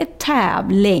idrott, det är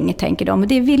tävling, tänker de. Och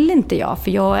det vill inte jag,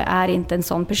 för jag är inte en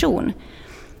sån person.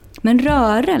 Men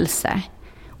rörelse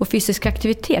och fysisk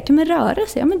aktivitet, men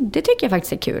det tycker jag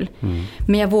faktiskt är kul.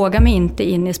 Men jag vågar mig inte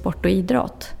in i sport och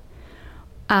idrott.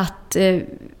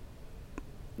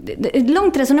 Ett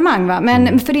långt resonemang, va?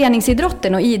 Men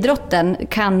föreningsidrotten och idrotten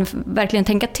kan verkligen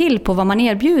tänka till på vad man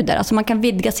erbjuder. Alltså man kan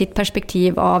vidga sitt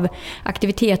perspektiv av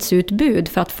aktivitetsutbud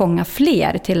för att fånga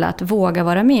fler till att våga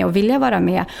vara med och vilja vara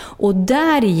med. Och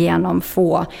därigenom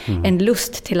få en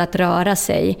lust till att röra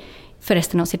sig för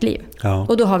resten av sitt liv. Ja.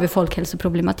 Och då har vi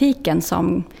folkhälsoproblematiken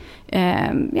som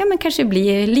men kanske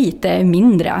blir lite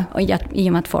mindre i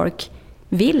och med att folk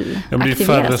vill aktivera sig. Det blir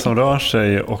färre som rör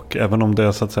sig, och även om det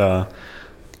är så att säga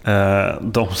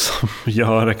de som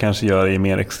gör det kanske gör i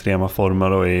mer extrema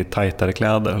former och i tajtare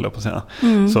kläder, höll jag på att säga.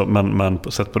 Så, men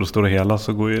sett på det stora hela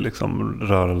så går ju liksom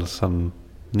rörelsen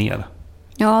ner.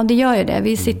 Ja, det gör ju det.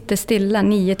 Vi sitter stilla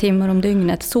 9 timmar om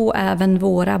dygnet, så även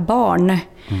våra barn.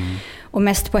 Och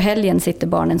mest på helgen sitter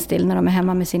barnen still när de är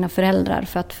hemma med sina föräldrar,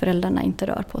 för att föräldrarna inte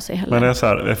rör på sig heller. Men det är så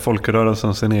här, är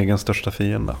folkrörelsen sin egen största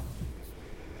fiende?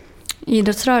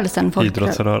 Idrottsrörelsen.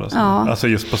 Ja. Alltså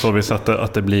just på så vis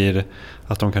att det blir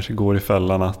att de kanske går i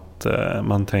fällan att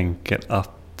man tänker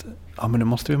att men nu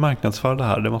måste vi marknadsföra det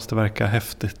här. Det måste verka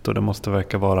häftigt och det måste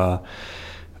verka vara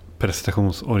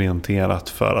prestationsorienterat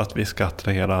för att vi ska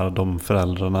attrahera de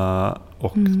föräldrarna,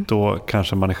 och då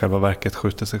kanske man i själva verket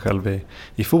skjuter sig själv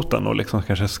i foten och liksom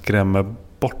kanske skrämmer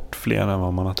bort fler än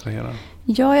vad man attraherar.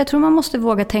 Ja, jag tror man måste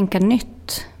våga tänka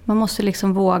nytt. Man måste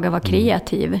liksom våga vara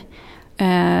kreativ.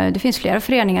 Det finns flera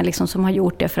föreningar liksom som har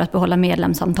gjort det för att behålla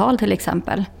medlemsantal till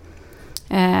exempel.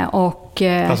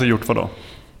 Alltså gjort vad då?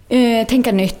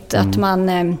 Tänka nytt, att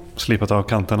man slipat av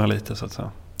kanterna lite så att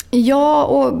säga. Ja,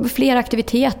 och fler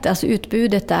aktiviteter, alltså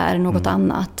utbudet är något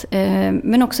annat.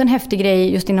 Men också en häftig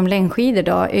grej just inom längdskidor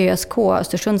då, ÖSK,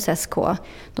 Östersunds SK.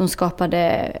 De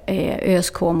skapade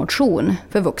ÖSK-motion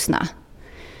för vuxna.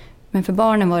 Men för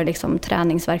barnen var det liksom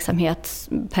träningsverksamhet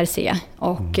per se.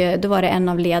 Och då var det en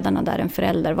av ledarna där, en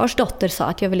förälder vars dotter sa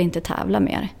att jag vill inte tävla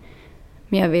mer.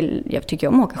 Men jag tycker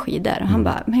om att åka skidor. Han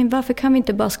bara, men varför kan vi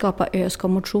inte bara skapa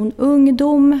ÖSK-motion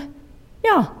ungdom?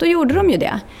 Ja, då gjorde de ju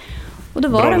det. Och då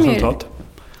var bra de ju, resultat.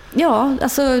 Ja,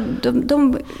 alltså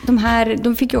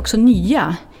de fick ju också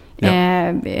nya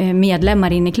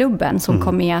medlemmar in i klubben som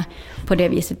kom med på det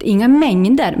viset. Inga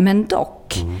mängder, men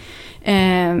dock.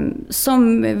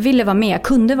 Som ville vara med,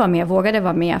 kunde vara med, vågade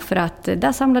vara med, för att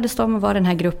där samlades de och var den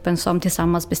här gruppen som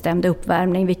tillsammans bestämde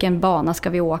uppvärmning, vilken bana ska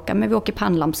vi åka, men vi åker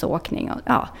pannlampsåkning och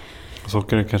ja. Så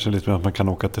åker det kanske lite med att man kan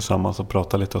åka tillsammans och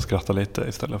prata lite och skratta lite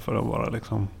istället för att vara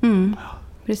liksom...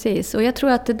 Precis, och jag tror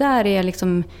att det där är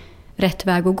liksom rätt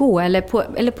väg att gå,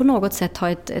 eller på något sätt ha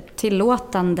ett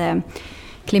tillåtande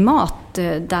klimat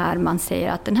där man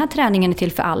säger att den här träningen är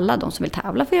till för alla. De som vill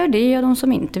tävla får göra det, och de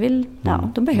som inte vill,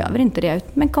 de behöver inte det.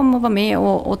 Men kom och vara med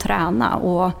och träna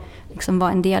och liksom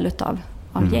vara en del av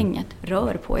gänget.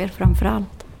 Rör på er framför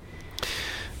allt.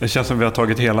 Det känns som vi har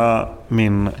tagit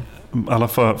alla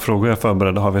frågor jag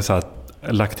förberedde har vi så här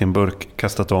lagt i en burk,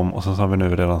 kastat om, och sen har vi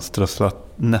nu redan strösslat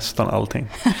nästan allting.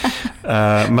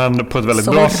 Men på ett väldigt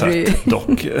bra sätt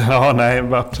dock. Ja,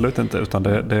 nej, absolut inte, utan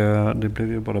det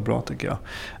blev ju bara bra tycker jag.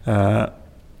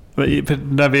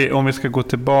 Om vi ska gå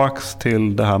tillbaks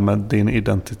till det här med din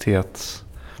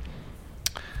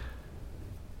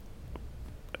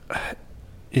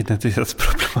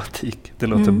identitetsproblematik. Det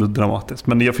låter dramatiskt.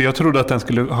 Men jag trodde att den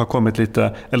skulle ha kommit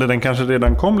lite, eller den kanske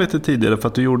redan kom lite tidigare, för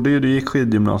att du gick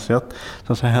skidgymnasiet,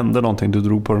 sen så hände någonting, du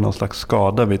drog på någon slags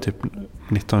skada vid typ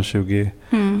 19-20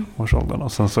 års åldern,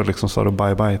 och sen så liksom sa du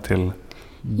bye till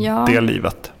det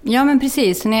livet. Ja, men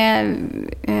precis. När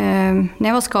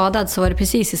jag var skadad så var det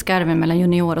precis i skarven mellan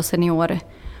junior- och senioråldern.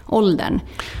 åldern.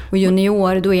 Och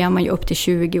junior, då är man ju upp till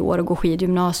 20 år och går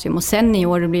skidgymnasium. Och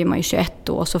senior, då blir man ju 21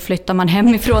 år och så flyttar man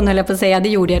hemifrån, eller på att säga. Det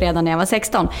gjorde jag redan när jag var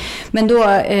 16. Men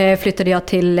då flyttade jag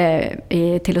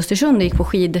till Östersund och gick på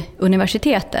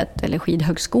skiduniversitetet, eller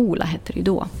skidhögskola hette det ju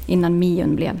då, innan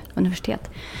Mion blev universitet.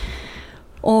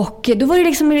 Och då var det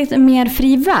liksom lite mer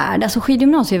fri värld. Alltså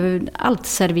skidgymnasiet, allt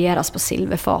serveras på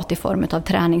silverfat i form av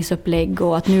träningsupplägg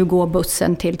och att nu går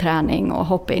bussen till träning och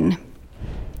hoppa in.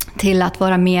 Till att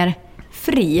vara mer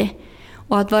fri.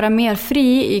 Och att vara mer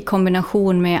fri i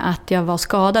kombination med att jag var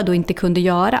skadad och inte kunde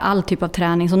göra all typ av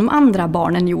träning som de andra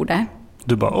barnen gjorde.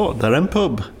 Du bara, där är en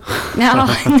pub. Ja,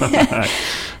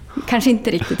 kanske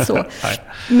inte riktigt så.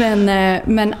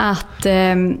 Men att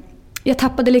jag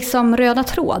tappade liksom röda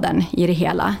tråden i det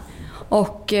hela.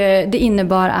 Och det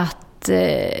innebar att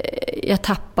jag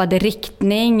tappade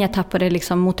riktning, jag tappade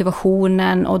liksom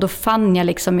motivationen, och då fann jag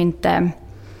liksom inte...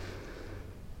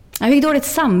 Jag fick dåligt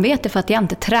samvete för att jag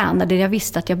inte tränade det jag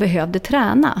visste att jag behövde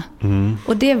träna. Mm.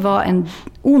 Och det var en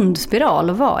ond spiral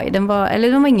att vara i. Den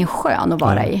var ingen skön att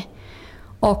vara i.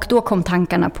 Och då kom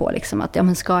tankarna på liksom att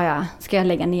ska jag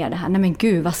lägga ner det här? Nej men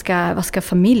gud, vad ska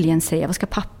familjen säga? Vad ska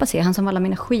pappa säga? Han som alla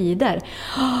mina skidor.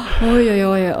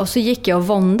 Oj. Och så gick jag och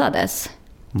våndades.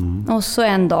 Mm. Och så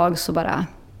en dag så bara,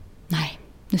 nej,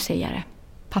 nu säger jag det.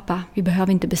 Pappa, vi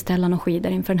behöver inte beställa några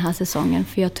skidor inför den här säsongen.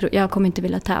 För jag kommer inte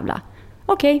vilja tävla.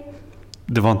 Okej.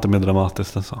 Det var inte mer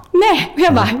dramatiskt än så? Nej,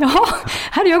 jag bara,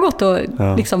 här har jag gått och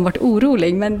liksom varit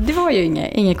orolig. Men det var ju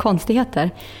inga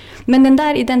konstigheter. Men den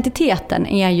där identiteten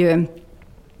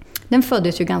den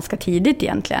föddes ju ganska tidigt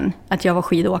egentligen. Att jag var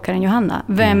skidåkaren Johanna.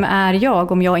 Vem är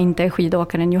jag om jag inte är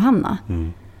skidåkaren Johanna?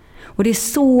 Mm. Och det är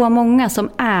så många som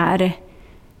är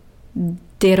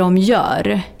det de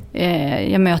gör.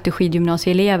 Jag möter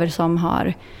skidgymnasieelever som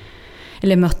har,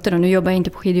 eller mötte dem, nu jobbar jag inte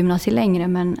på skidgymnasie längre,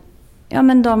 men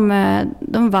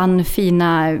de vann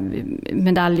fina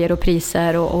medaljer och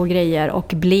priser och grejer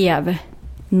och blev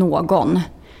någon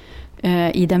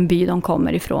i den by de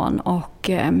kommer ifrån, och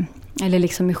eller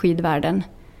liksom i skidvärlden.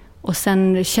 Och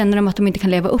sen känner de att de inte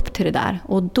kan leva upp till det där,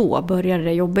 och då börjar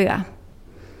det jobbiga.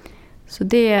 Så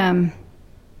det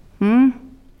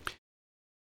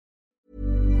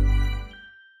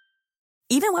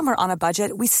Even when we're on a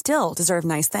budget, we still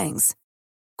deserve nice things.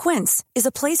 Quince is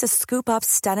a place to scoop up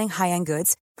stunning high-end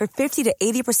goods for 50 to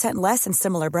 80% less than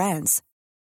similar brands.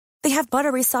 They have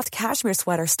buttery soft cashmere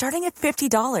sweaters starting at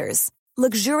 $50,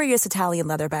 luxurious Italian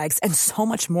leather bags, and so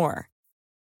much more.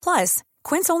 Plus,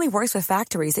 Quince only works with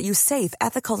factories that use safe,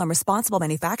 ethical, and responsible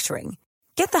manufacturing.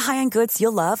 Get the high-end goods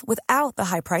you'll love without the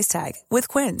high price tag with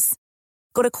Quince.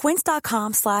 Go to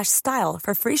quince.com/style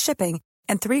for free shipping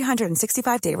and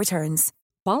 365-day returns.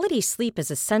 Quality sleep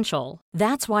is essential.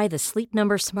 That's why the Sleep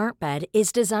Number Smart Bed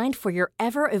is designed for your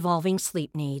ever-evolving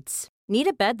sleep needs. Need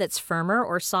a bed that's firmer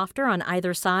or softer on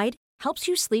either side? Helps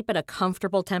you sleep at a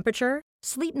comfortable temperature?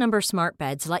 Sleep Number Smart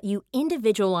Beds let you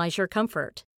individualize your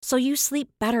comfort, so you sleep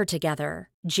better together.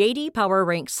 JD Power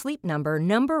ranks Sleep Number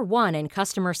 #1 in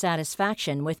customer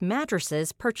satisfaction with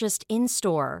mattresses purchased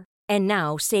in-store. And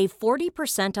now save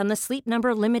 40% on the Sleep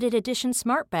Number Limited Edition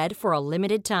Smart Bed for a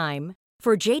limited time.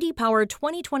 For JD Power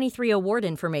 2023 award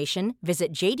information,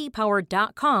 visit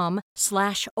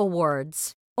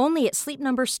jdpower.com/awards. Only at Sleep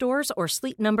Number stores or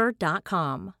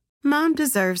sleepnumber.com. Mom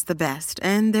deserves the best,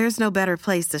 and there's no better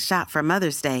place to shop for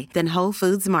Mother's Day than Whole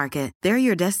Foods Market. They're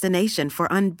your destination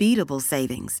for unbeatable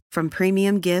savings, from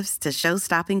premium gifts to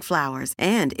show-stopping flowers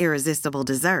and irresistible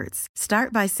desserts.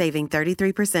 Start by saving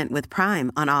 33% with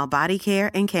Prime on all body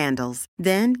care and candles.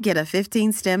 Then get a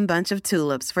 15-stem bunch of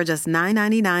tulips for just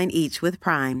 $9.99 each with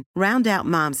Prime. Round out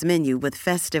Mom's menu with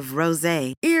festive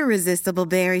rosé, irresistible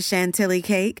berry chantilly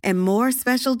cake, and more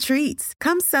special treats.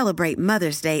 Come celebrate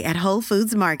Mother's Day at Whole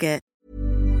Foods Market.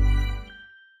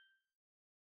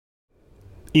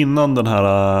 Innan den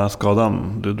här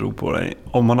skadan du drog på dig,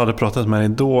 om man hade pratat med dig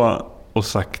då och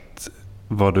sagt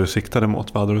vad du siktade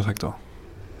mot, vad hade du sagt då?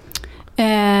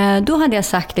 Då hade jag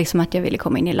sagt liksom att jag ville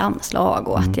komma in i landslag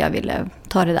och att jag ville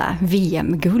ta det där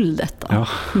VM-guldet då. Ja.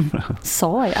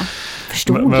 Sa jag.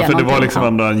 Förstod jag. Men för det var liksom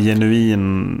ändå en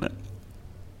genuin...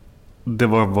 Det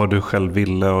var vad du själv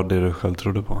ville och det du själv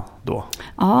trodde på då?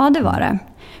 Ja, det var det.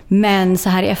 Men så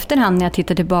här i efterhand när jag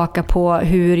tittar tillbaka på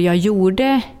hur jag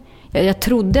gjorde... Jag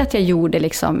trodde att jag gjorde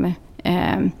liksom,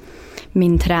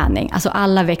 min träning. Alltså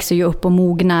alla växer ju upp och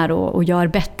mognar och gör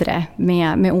bättre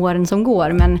med åren som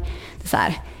går. Men det är så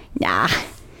här,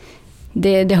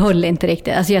 det höll inte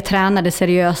riktigt. Alltså jag tränade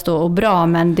seriöst och bra,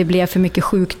 men det blev för mycket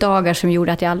sjukdagar som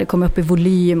gjorde att jag aldrig kom upp i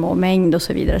volym och mängd och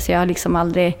så vidare. Så jag har liksom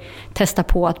aldrig testat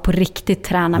på att på riktigt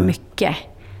träna mycket.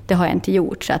 det har jag inte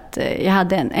gjort. Så att jag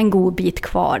hade en god bit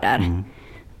kvar där.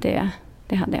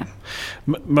 Det hade jag.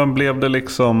 Men blev det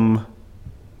liksom...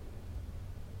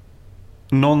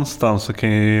 Någonstans så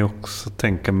kan jag ju också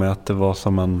tänka mig att det var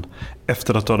som en...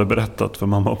 Efter att du hade berättat för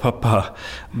mamma och pappa,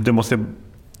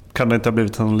 kan det inte ha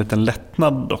blivit en liten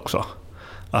lättnad också?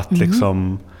 Att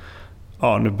liksom,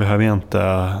 nu behöver jag inte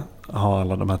ha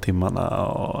alla de här timmarna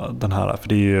och den här. För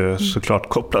det är ju såklart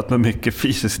kopplat med mycket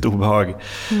fysiskt obehag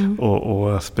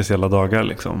och speciella dagar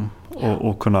liksom.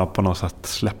 Och kunna på något sätt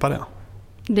släppa det.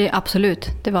 Det är absolut,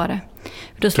 det var det.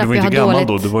 Då för du var inte gammal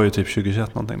då, du var ju typ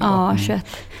 2021 någonting. Ja, 21.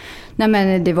 Nej,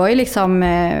 men det var ju liksom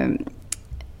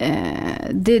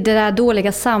det där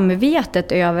dåliga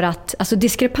samvetet över att, alltså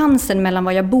diskrepansen mellan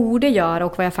vad jag borde göra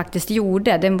och vad jag faktiskt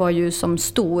gjorde, den var ju som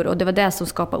stor, och det var det som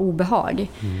skapade obehag.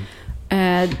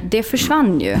 Det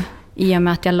försvann ju i och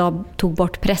med att jag tog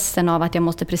bort pressen av att jag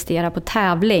måste prestera på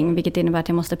tävling, vilket innebär att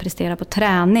jag måste prestera på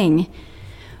träning,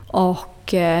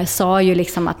 och sa ju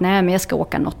liksom att nej, men jag ska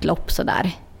åka något lopp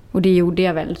sådär. Och det gjorde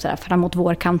jag väl sådär framåt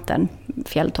vårkanten,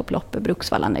 fjälltopplopp i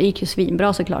Bruksvallarna. Det gick ju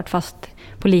svinbra såklart, fast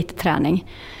på lite träning.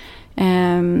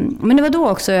 Men det var då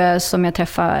också som jag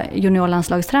träffade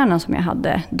juniorlandslagstränaren som jag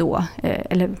hade då,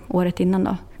 eller året innan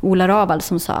då, Ola Ravald,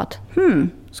 som sa att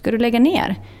ska du lägga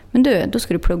ner? Men då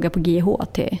ska du plugga på GH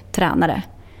till tränare.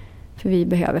 För vi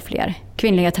behöver fler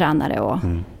kvinnliga tränare. Och,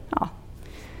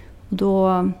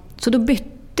 så då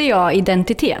bytte jag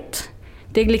identitet.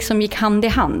 Det liksom gick hand i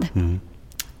hand.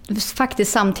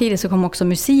 Faktiskt samtidigt så kom också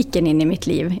musiken in i mitt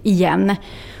liv igen.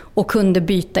 Och kunde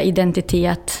byta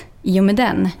identitet i och med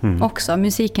den också.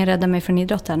 Musiken räddade mig från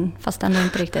idrotten, fast ändå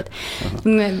inte riktigt.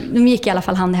 De gick i alla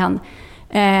fall hand i hand.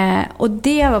 Och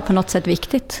det var på något sätt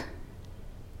viktigt.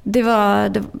 Det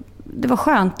var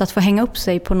skönt att få hänga upp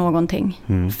sig på någonting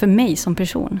för mig som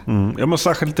person. Ja, men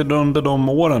särskilt under de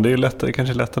åren. Det är lättare,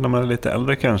 kanske lättare när man är lite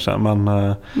äldre kanske. Men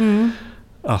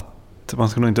att man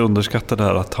ska nog inte underskatta det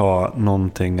här att ha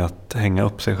någonting att hänga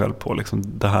upp sig själv på. Liksom,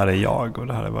 det här är jag och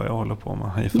det här är vad jag håller på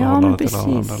med i förhållande till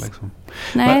alla andra. Liksom.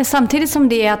 Nej, samtidigt som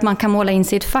det är att man kan måla in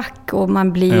sig i ett fack och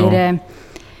man blir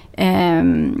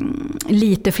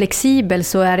lite flexibel,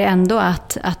 så är det ändå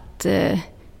att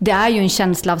det är ju en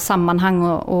känsla av sammanhang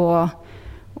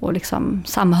och liksom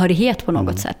samhörighet på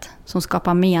något sätt som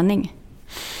skapar mening.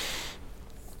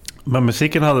 Men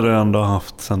musiken hade du ändå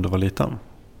haft sedan du var liten?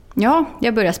 Ja,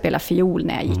 jag började spela fiol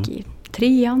när jag gick i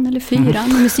 3:an eller 4:an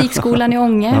i musikskolan i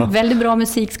Ånge. Väldigt bra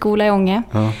musikskola i Ånge.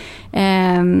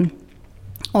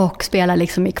 Och spelade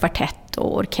liksom i kvartett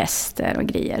och orkester och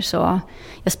grejer. Så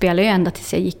jag spelade ju ända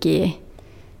tills jag gick i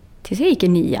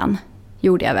 9:an.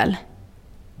 Gjorde jag väl.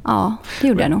 Ja, det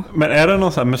gjorde jag nog. Men är det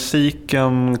någon sån här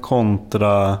musiken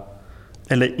kontra,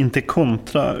 eller inte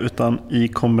kontra, utan i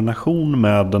kombination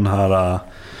med den här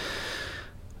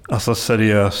alltså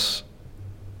seriös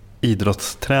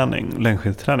idrottsträning,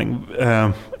 längdskidträning,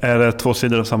 är det två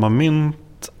sidor av samma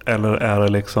mynt, eller är det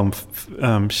liksom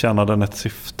tjänar den ett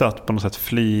syfte att på något sätt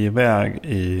fly iväg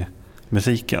i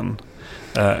musiken?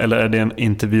 Eller är det en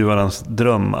intervjuarens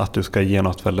dröm att du ska ge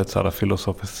något väldigt så här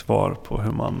filosofiskt svar på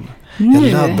hur man jag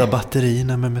laddar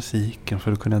batterierna med musiken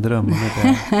för att kunna drömma med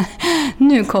det?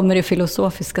 Nu kommer det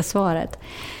filosofiska svaret.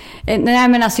 Nej,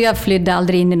 men alltså jag flydde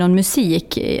aldrig in i någon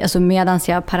musik, alltså medans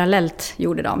jag parallellt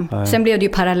gjorde dem. Nej. Sen blev det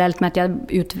ju parallellt med att jag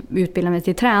utbildade mig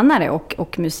till tränare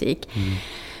och musik.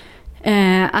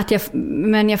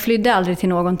 Men jag flydde aldrig till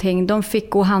någonting. De fick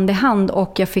gå hand i hand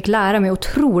och jag fick lära mig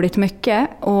otroligt mycket.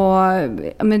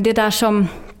 Men det där som...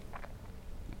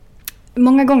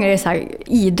 Många gånger är det så här,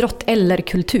 idrott eller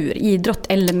kultur, idrott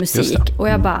eller musik. Och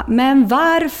jag bara, men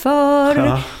varför?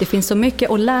 Ja. Det finns så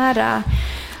mycket att lära.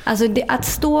 Alltså att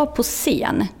stå på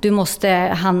scen, du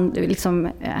måste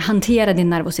hantera din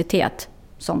nervositet,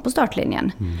 som på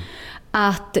startlinjen.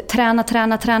 Att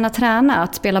träna,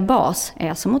 att spela bas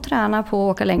är som att träna på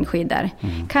att åka längdskidor.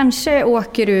 Kanske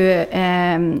åker du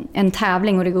en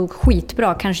tävling och det går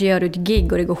skitbra. Kanske gör du ett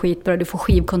gig och det går skitbra. Du får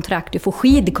skivkontrakt, du får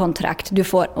skidkontrakt, du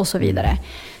får och så vidare.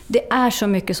 Det är så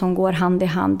mycket som går hand i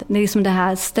hand. Det är liksom det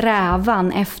här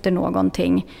strävan efter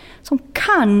någonting som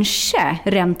kanske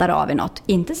räntar av i något.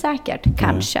 Inte säkert,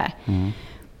 kanske.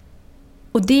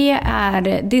 Och det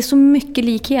är så mycket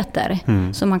likheter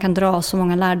som man kan dra så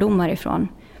många lärdomar ifrån.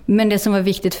 Men det som var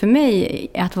viktigt för mig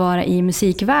att vara i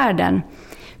musikvärlden,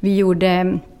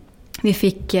 vi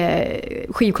fick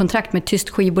skivkontrakt med ett tyskt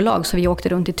skivbolag, så vi åkte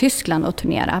runt i Tyskland och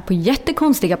turnerade på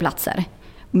jättekonstiga platser.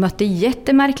 Mötte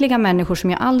jättemärkliga människor som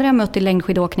jag aldrig har mött i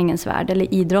längdskidåkningens värld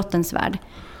eller idrottens värld.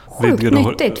 Sjukt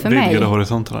nyttigt för mig. Vidgade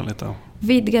horisonterna lite.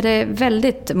 Vidgade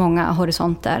väldigt många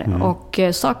horisonter och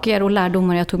saker och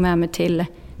lärdomar jag tog med mig till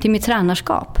mitt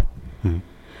tränarskap.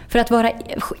 För att vara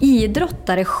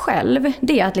idrottare själv,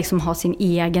 det är att liksom ha sin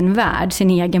egen värld, sin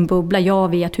egen bubbla. Jag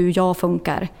vet hur jag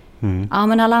funkar. Ja,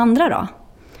 men alla andra då?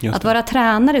 Att vara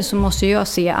tränare så måste jag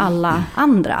se alla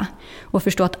andra och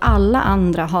förstå att alla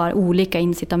andra har olika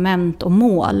incitament och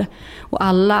mål. Och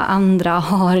alla andra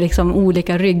har liksom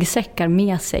olika ryggsäckar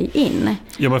med sig in.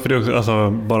 Ja, men för det också,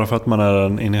 alltså, bara för att man är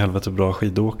en in i helvete bra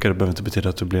skidåkare behöver inte betyda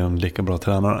att du blir en lika bra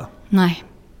tränare. Nej,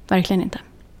 verkligen inte.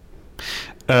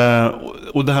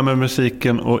 Och det här med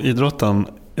musiken och idrotten,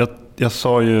 jag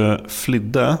sa ju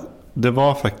flydde. Det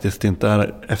var faktiskt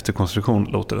inte efterkonstruktion,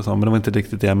 låter det som. Men det var inte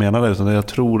riktigt det jag menade. Utan jag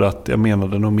tror att jag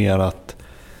menade nog mer att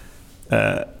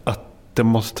det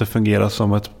måste fungera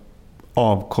som ett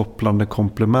avkopplande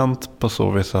komplement på så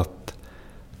vis att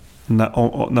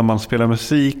när man spelar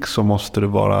musik så måste det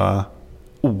vara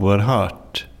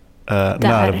oerhört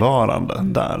närvarande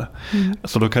där.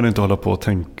 Så då kan du inte hålla på och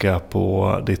tänka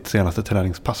på ditt senaste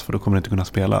träningspass, för då kommer du inte kunna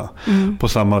spela. På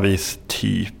samma vis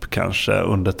typ kanske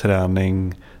under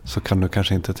träning så kan du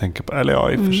kanske inte tänka på, eller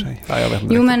ja, i och för sig. Ja, jag vet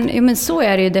inte. Jo, men så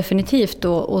är det ju definitivt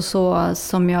då, och så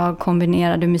som jag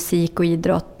kombinerade musik och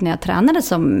idrott när jag tränade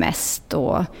som mest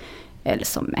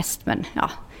men ja.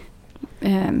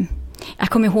 Jag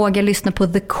kommer ihåg, jag lyssnade på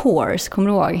The Course, kommer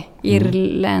du ihåg?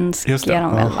 Irländska är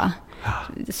de väl, va?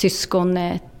 Syskon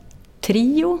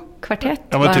trio, kvartett.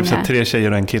 Ja, men typ så 3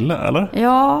 tjejer och en kille, eller?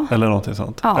 Ja. Eller någonting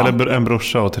sånt. Ja. Eller en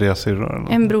brorsa och 3 syrror.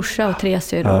 En brorsa och 3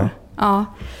 syrror. Ja.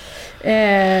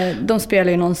 De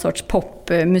spelar ju någon sorts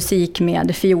popmusik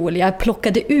med fiol. Jag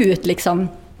plockade ut liksom,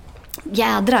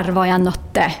 jädrar vad jag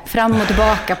nötte fram och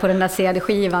tillbaka på den där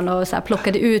CD-skivan och så här,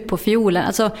 plockade ut på fiolen.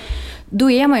 Alltså,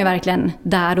 då är man ju verkligen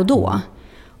där och då.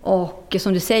 Och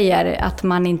som du säger, att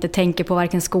man inte tänker på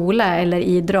varken skola eller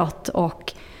idrott.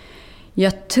 Och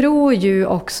jag tror ju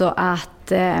också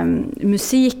att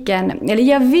musiken, eller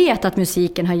jag vet att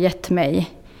musiken har gett mig,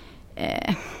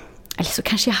 eller så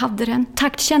kanske jag hade den,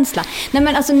 taktkänsla. Nej,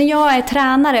 men alltså när jag är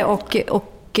tränare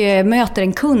och möter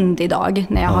en kund idag,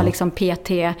 när jag har liksom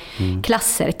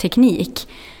PT-klasser, teknik,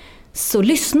 så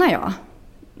lyssnar jag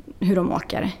hur de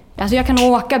åker. Alltså jag kan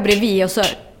åka bredvid och så,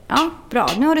 ja, bra,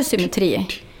 nu har du symmetri.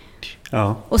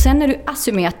 Ja. Och sen är du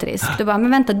asymmetrisk. Du bara,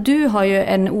 men vänta, du har ju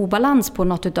en obalans på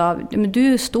något utav, men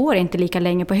du står inte lika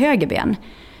länge på höger ben.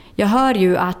 Jag hör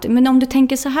ju att, men om du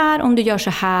tänker så här, om du gör så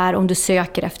här, om du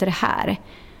söker efter det här.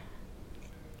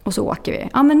 Och så åker vi.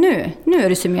 Ja, men nu är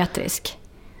du symmetrisk.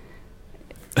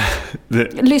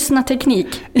 Lyssna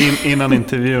teknik. Innan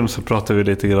intervjun så pratade vi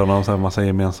lite grann om så här massa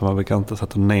gemensamma bekanta, så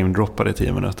att namedroppade i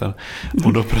 10 minuter.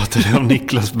 Och då pratade vi om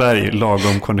Niklas Berg,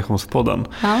 lagom konditionspodden.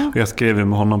 Ja. Och jag skrev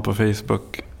med honom på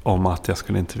Facebook om att jag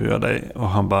skulle intervjua dig. Och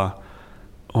han bara,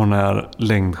 hon är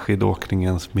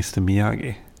längdskidåkningens Mr.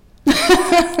 Miyagi.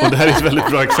 Och det här är ett väldigt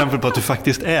bra exempel på att du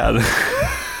faktiskt är.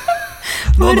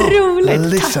 Vad roligt,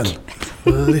 listen.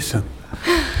 Listen.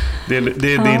 Det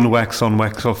är din wax on,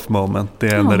 wax off moment. Det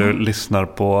är när du lyssnar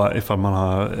på ifall man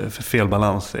har fel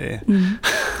balans i.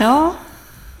 Ja,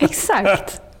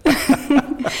 exakt. Nej,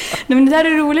 men det där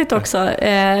är roligt också.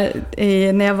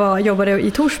 När jag jobbade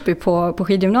i Torsby på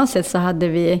skidgymnasiet så hade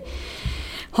vi,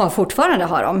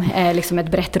 har de liksom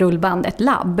ett brett rullband, ett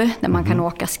labb där man kan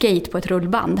åka skate på ett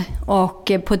rullband.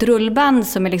 Och på ett rullband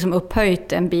som är liksom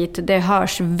upphöjt en bit, det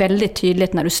hörs väldigt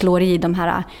tydligt när du slår i de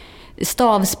här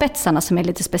stavspetsarna som är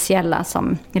lite speciella,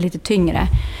 som är lite tyngre.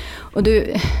 Och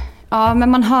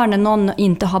men man hör när någon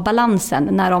inte har balansen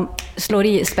när de slår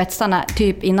i spetsarna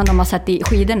typ innan de har satt i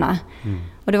skidorna.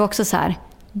 Och det var också så här,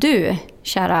 du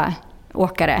kära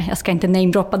åkare, jag ska inte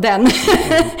namedroppa den.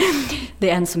 Det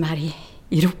är en som är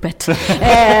i ropet.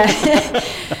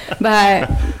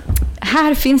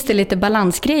 Här finns det lite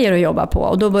balansgrejer att jobba på.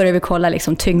 Och då börjar vi kolla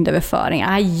liksom tyngdöverföring.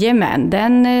 Jajamän,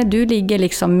 du ligger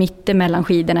liksom mitt emellan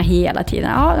skidorna hela tiden.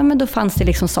 Ja, men då fanns det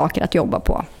liksom saker att jobba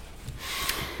på.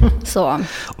 Så.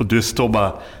 Och du står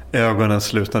bara, ögonen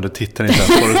slutna, du tittar inte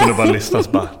ens på det, utan du bara lyssnar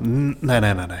bara,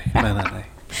 nej.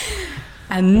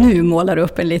 Nu målar du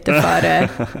upp en lite för...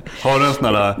 Har du en sån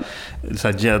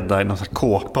här jedi, någon sån här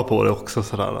kåpa på det också?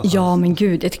 Sådär, alltså? Ja, men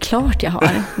gud, det är klart jag har.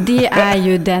 Det är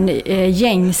ju den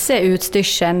gängse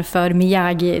utstyrseln för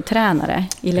Miyagi-tränare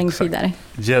i längdskidor.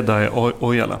 Jedi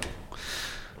Ojala.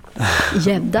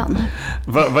 Gäddan.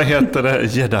 Vad heter det?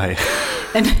 Jedi.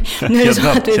 Nu är det så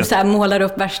att du så här målar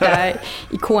upp värsta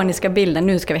ikoniska bilden.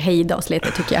 Nu ska vi hejda oss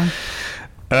lite, tycker jag.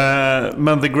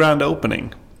 Men The Grand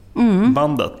Opening,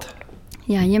 bandet.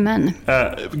 Jajamän.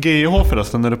 GIH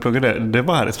förresten, när du pluggade, det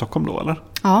var här i Stockholm då, eller?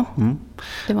 Ja,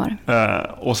 det var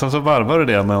det. Och sen så varvade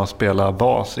det med att spela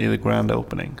bas i The Grand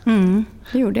Opening.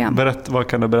 Det gjorde jag. Vad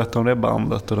kan du berätta om det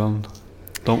bandet och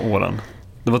de åren?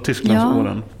 Det var Tysklands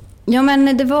åren. Ja,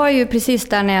 men det var ju precis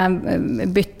där när jag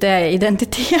bytte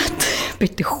identitet,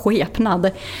 bytte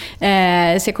skepnad.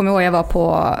 Så jag kommer ihåg att jag var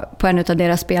på en av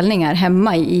deras spelningar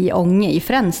hemma i Ånge i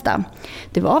Fränsta.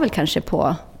 Det var väl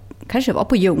kanske var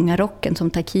på Ljungarocken som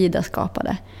Takida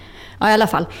skapade. Ja, i alla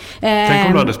fall. Tänk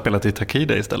om du hade spelat i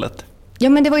Takida istället. Ja,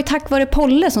 men det var ju tack vare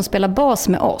Polle som spelar bas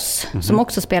med oss, som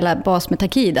också spelar bas med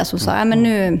Takida, som sa, men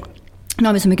nu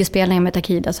har vi så mycket spelningar med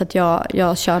Takida så att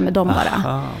jag kör med dem bara.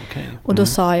 Aha, okay. Och då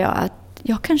sa jag att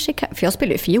jag kanske kan, för jag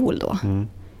spelade ju fiol då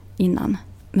innan.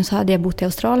 Men så hade jag bott i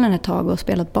Australien ett tag och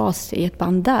spelat bas i ett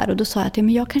band där. Och då sa jag att men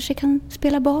jag kanske kan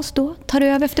spela bas då. Tar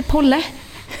över efter Polle.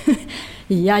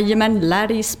 Jajamän, lär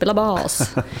dig spela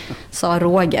bas, sa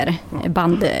Roger,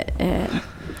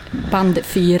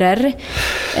 bandfyrer.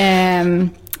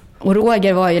 Och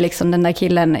Roger var ju liksom den där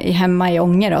killen hemma i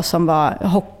Ånge då, som var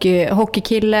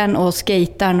hockeykillen och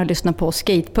skataren och lyssnade på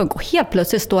skatepunk. Och helt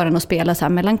plötsligt står han och spelar så här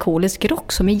melankolisk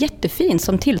rock som är jättefin,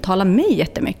 som tilltalar mig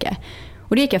jättemycket.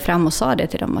 Och då gick jag fram och sa det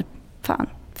till dem att fan,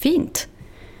 fint.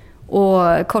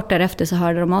 Och kort därefter så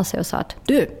hörde de av sig och sa att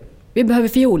du, vi behöver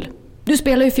fiol. Du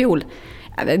spelar ju fiol.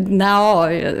 Jag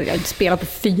har spelat på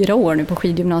 4 år nu på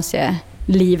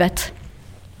skidgymnasielivet.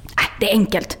 Det är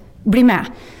enkelt, bli med.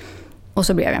 Och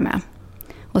så blev jag med.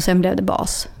 Och sen blev det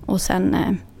bas. Och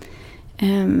sen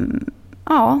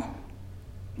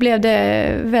blev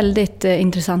det väldigt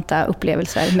intressanta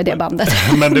upplevelser med det bandet.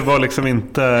 Men det var liksom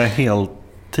inte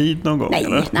heltid någon gång? Nej,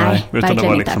 eller? Nej, utan det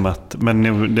var liksom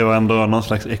men det var ändå någon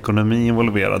slags ekonomi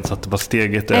involverad, så att det var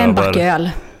steget över. En backöl.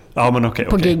 Ja, men okej.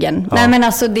 På giggen. Ja. Nej, men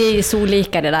alltså det är så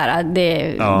lika det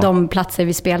där. De platser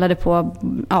vi spelade på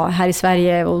här i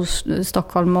Sverige och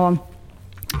Stockholm och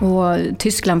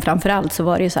Tyskland framförallt, så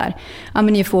var det ju så här, men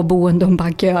ni får boende och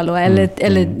backöl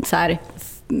eller så här,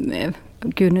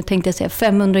 gud, nu tänkte jag säga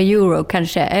 500 euro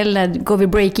kanske, eller går vi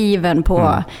break-even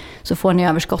på så får ni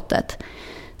överskottet.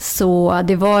 Så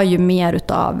det var ju mer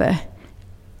utav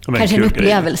kanske en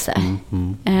upplevelse.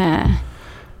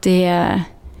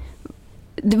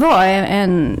 Det var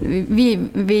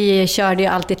vi körde ju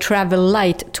alltid Travel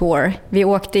Light Tour. Vi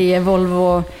åkte i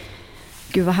Volvo,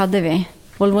 gud vad hade vi?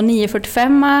 Volvo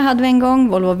 945 hade vi en gång,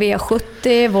 Volvo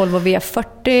V70, Volvo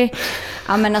V40.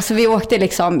 Ja, men alltså vi åkte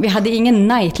liksom, vi hade ingen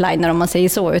nightliner om man säger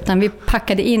så, utan vi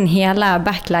packade in hela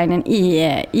backlinen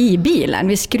i bilen.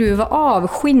 Vi skruvade av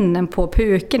skinnen på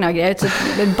pukorna och grejer, så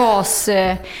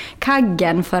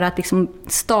baskaggen för att liksom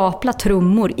stapla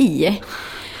trummor i.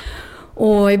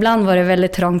 Och ibland var det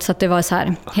väldigt trångt, så att det var så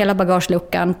här, hela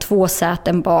bagageluckan, 2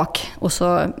 säten bak och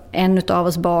så en utav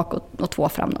oss bak och 2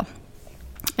 fram då.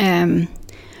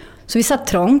 Så vi satt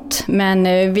trångt, men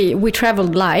we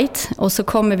traveled light. Och så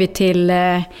kommer vi till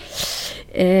en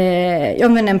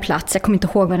plats, jag kommer inte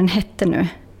ihåg vad den hette nu.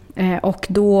 Och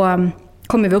då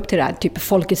kommer vi upp till det här typ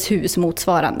Folkets hus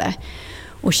motsvarande.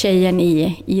 Och tjejen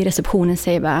i receptionen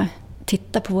säger bara,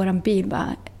 titta på våran bil, bara,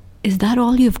 is that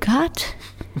all you've got?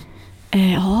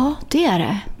 Ja, det är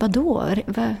det. Vadå?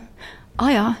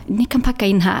 Ja, ni kan packa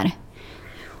in här.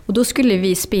 Och då skulle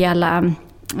vi spela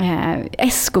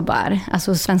Escobar,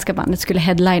 alltså svenska bandet, skulle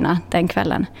headlina den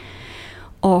kvällen.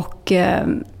 Och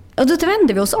då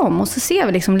vänder vi oss om och så ser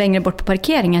vi liksom längre bort på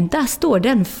parkeringen, där står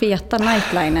den feta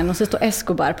nightlinen och så står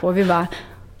Escobar på, och vi bara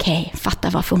okej, fatta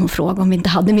varför hon frågade om vi inte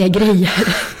hade mer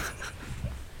grejer.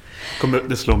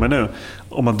 Det slår mig nu,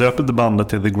 om man döper det bandet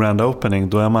till The Grand Opening,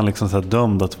 då är man liksom så här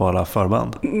dömd att vara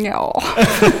förband. Ja.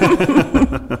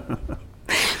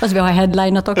 Fast vi har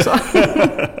headlinat också.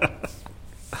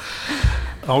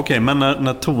 Okej, men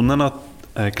när tonerna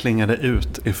klingade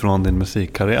ut ifrån din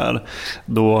musikkarriär,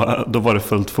 då var det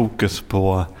fullt fokus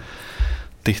på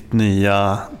din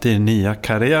nya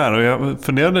karriär. Och jag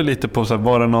funderade lite på, så här,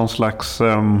 var det någon slags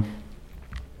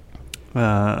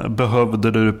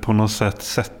behövde du på något sätt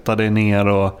sätta dig ner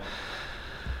och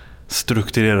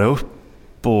strukturera upp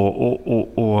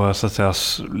och så att säga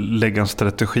lägga en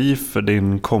strategi för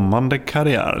din kommande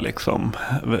karriär liksom,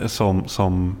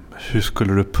 som hur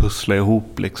skulle du pussla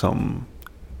ihop liksom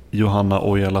Johanna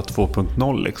Ojala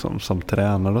 2.0 liksom, som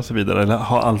tränare och så vidare, eller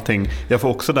har allting, jag får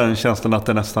också den känslan att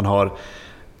det nästan har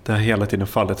hela tiden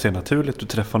fallit sig naturligt. Du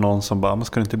träffar någon som bara, man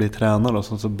ska inte bli tränare, och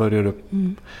så börjar du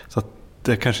så att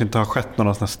det kanske inte har skett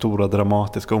några sådana stora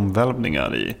dramatiska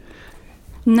omvälvningar i.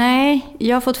 Nej,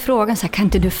 jag har fått frågan så här, kan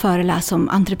inte du föreläsa om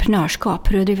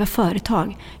entreprenörskap, hur du driver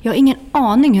företag? Jag har ingen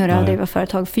aning hur jag driver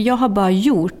företag, för jag har bara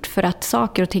gjort för att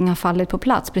saker och ting har fallit på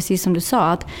plats. Precis som du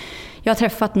sa, att jag har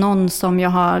träffat någon som jag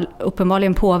har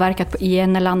uppenbarligen påverkat i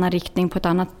en eller annan riktning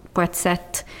på ett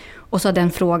sätt. Och så har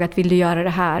den frågat, vill du göra det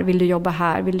här? Vill du jobba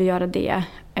här? Vill du göra det?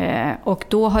 Och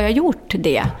då har jag gjort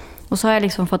det. Och så har jag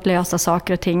liksom fått lösa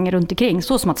saker och ting runt omkring,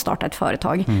 så som att starta ett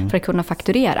företag för att kunna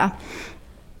fakturera.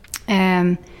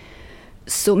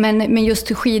 Men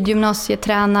just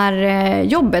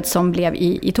skidgymnasietränarjobbet som blev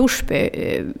i Torsby,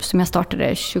 som jag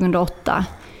startade 2008,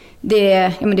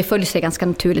 det följde sig ganska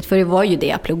naturligt, för det var ju det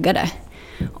jag pluggade.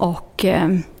 Och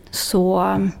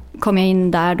så kom jag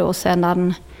in där då,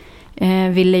 sedan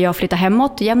ville jag flytta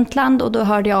hemåt till Jämtland, och då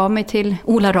hörde jag av mig till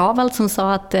Ola Ravald som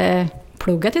sa att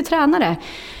plugga till tränare.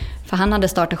 För han hade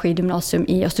startat skidgymnasium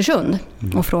i Östersund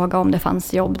och frågade om det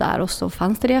fanns jobb där, och så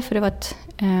fanns det, för det var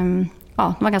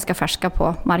de var ganska färska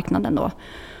på marknaden då.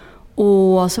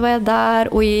 Och så var jag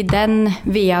där, och i den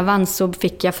vevan så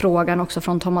fick jag frågan också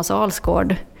från Thomas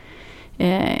Alsgaard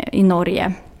i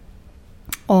Norge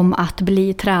om att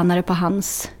bli tränare på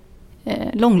hans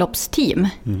långloppsteam.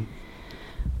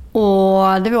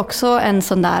 Och det var också en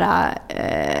sån där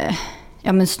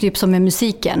typ som med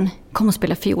musiken, kom och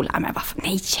spela fiol. Men varför?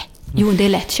 Nej, jo det är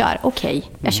lätt, kör. Okej,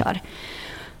 jag kör.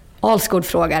 Alsgaard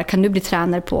frågar, kan du bli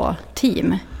tränare på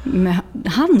team? Med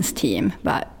hans team?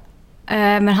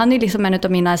 Men han är liksom en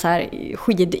av mina så här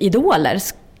skididoler.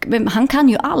 Han kan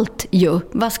ju allt ju.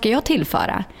 Vad ska jag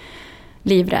tillföra?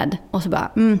 Livrädd. Och så bara,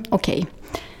 okej.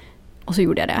 Och så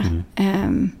gjorde jag det.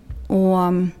 Och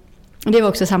det var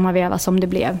också samma veva som det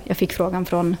blev. Jag fick frågan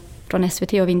från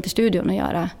SVT och Vinterstudion att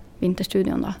göra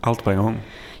Vinterstudion då. Allt på en gång?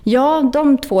 Ja,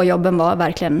 de 2 jobben var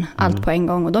verkligen allt på en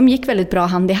gång. Och de gick väldigt bra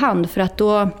hand i hand, för att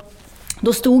då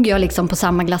stod jag liksom på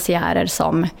samma glaciärer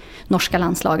som norska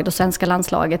landslaget och svenska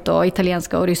landslaget och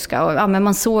italienska och ryska. Och, men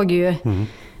man såg ju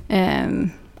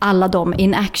alla dem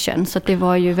in action, så att det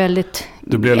var ju väldigt.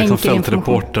 Du blev liksom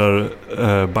fältreporter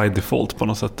by default på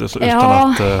något sätt.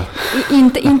 Utan att,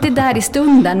 inte där i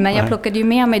stunden, men jag plockade ju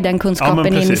med mig den kunskapen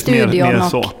in i studion. Mer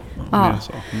så.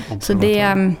 Så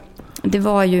det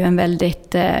var ju en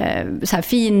väldigt så här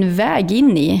fin väg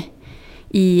in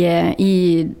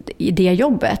i det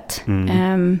jobbet.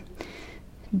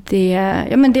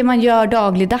 Det man gör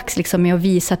dagligdags liksom, med att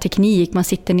visa teknik. Man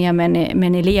sitter ner med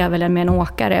en elev eller med en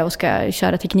åkare och ska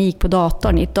köra teknik på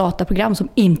datorn i ett dataprogram som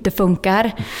inte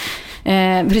funkar.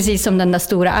 Precis som den där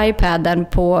stora iPaden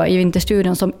i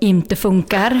Vinterstudion som inte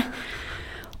funkar.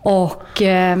 Och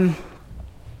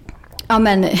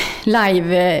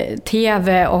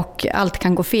live-tv och allt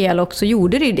kan gå fel, och så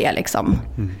gjorde det ju det liksom.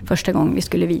 Första gången vi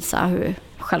skulle visa hur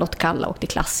Charlotte Kalla åkte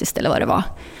klassiskt eller vad det var.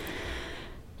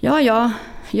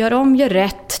 Gör om, gör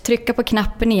rätt, trycka på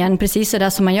knappen igen, precis så där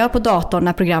som man gör på datorn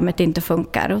när programmet inte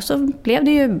funkar. Och så blev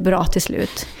det ju bra till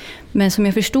slut. Men som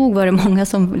jag förstod var det många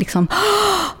som liksom,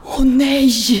 åh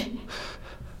nej!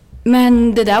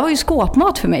 Men det där var ju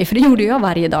skåpmat för mig, för det gjorde jag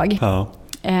varje dag. Ja.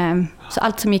 Så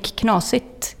allt som gick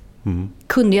knasigt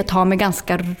kunde jag ta med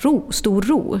ganska stor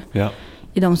ro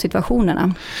i de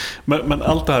situationerna. Men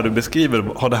allt det här du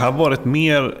beskriver, har det här varit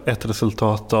mer ett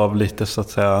resultat av lite så att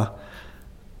säga,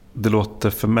 det låter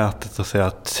förmätet att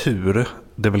säga tur,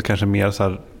 det är väl kanske mer så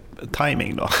här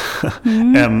timing då,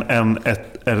 än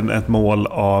ett mål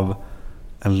av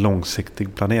en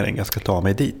långsiktig planering, jag ska ta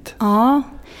mig dit? Ja,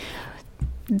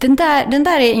 den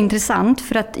där är intressant,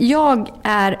 för att jag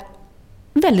är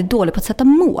väldigt dålig på att sätta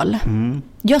mål.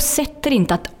 Jag sätter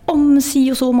inte att om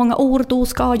si och så många år då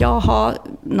ska jag ha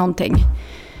någonting.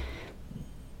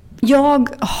 Jag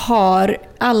har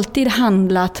alltid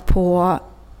handlat på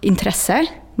intresse,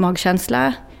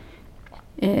 magkänsla,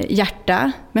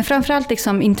 hjärta, men framförallt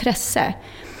liksom intresse.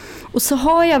 Och så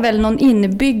har jag väl någon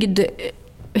inbyggd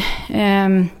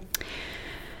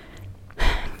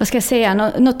vad ska jag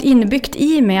säga, något inbyggt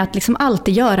i mig att liksom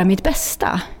alltid göra mitt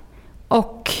bästa.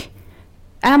 Och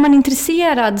är man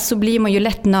intresserad så blir man ju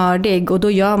lätt nördig, och då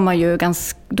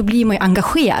blir man ju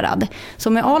engagerad.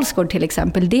 Som med Alsgaard till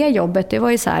exempel, det jobbet, det var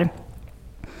ju så här.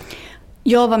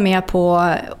 Jag var med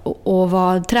på och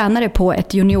var tränare på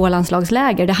ett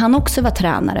juniorlandslagsläger där han också var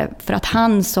tränare, för att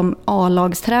han som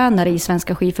A-lagstränare i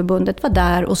Svenska skidförbundet var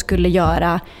där och skulle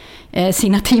göra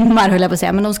sina timmar, höll jag på att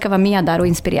säga, men de ska vara med där och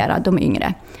inspirera de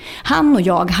yngre. Han och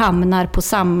jag hamnar på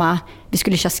samma, vi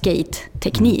skulle köra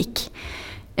skate-teknik.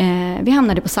 Vi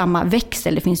hamnade på samma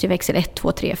växel, det finns ju växel 1,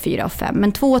 2, 3, 4 och 5,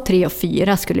 men 2, 3 och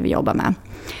 4 skulle vi jobba med.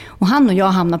 Och han och jag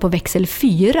hamnade på växel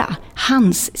 4,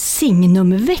 hans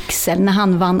signumväxel, när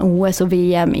han vann OS och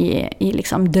VM i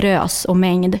liksom drös och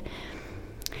mängd.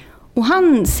 Och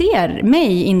han ser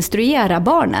mig instruera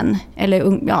barnen,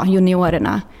 eller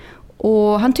juniorerna.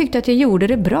 Och han tyckte att jag gjorde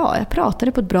det bra. Jag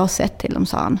pratade på ett bra sätt till dem,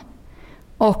 sa han.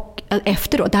 Och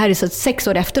efteråt, det här är så 6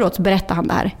 år efteråt, så berättade han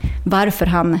det här. Varför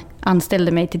han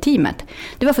anställde mig till teamet.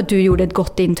 Det var för att du gjorde ett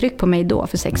gott intryck på mig då,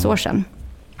 för 6 år sedan.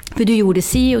 För du gjorde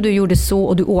si och du gjorde så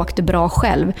och du åkte bra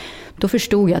själv. Då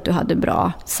förstod jag att du hade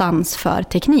bra sans för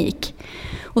teknik.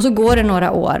 Och så går det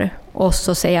några år och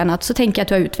så säger han att så tänker jag att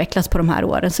du har utvecklats på de här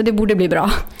åren så det borde bli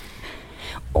bra.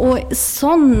 Och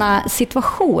sådana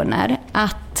situationer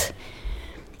att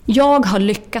jag har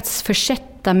lyckats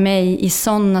försätta mig i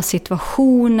sådana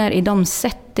situationer, i de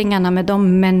settingarna med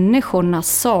de människorna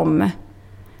som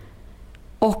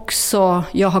också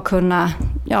jag har kunnat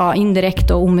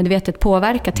indirekt och omedvetet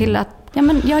påverka till att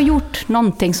jag har gjort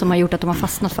någonting som har gjort att de har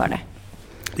fastnat för det.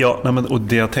 Ja, och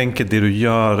det jag tänker, det du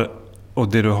gör och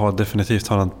det du har definitivt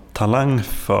har en talang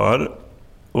för,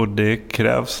 och det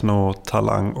krävs nog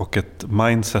talang och ett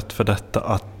mindset för detta,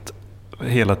 att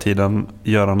hela tiden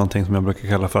göra någonting som jag brukar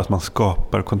kalla för att man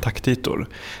skapar kontaktytor.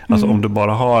 Alltså om du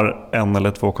bara har 1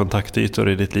 eller 2 kontaktytor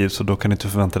i ditt liv, så då kan du inte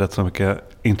förvänta dig att så mycket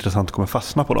intressant kommer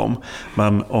fastna på dem.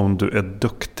 Men om du är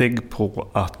duktig på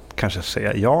att kanske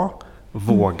säga ja,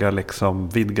 våga liksom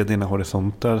vidga dina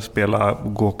horisonter,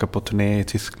 gå åka på turné i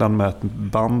Tyskland med ett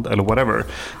band eller whatever,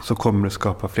 så kommer du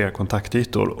skapa fler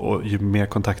kontaktytor, och ju mer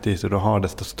kontaktytor du har,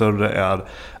 desto större är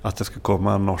att det ska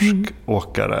komma en norsk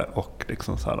åkare och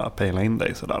liksom så här pejla in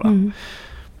dig sådär.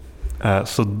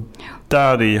 Så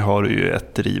där i har du ju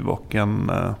ett driv och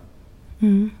en...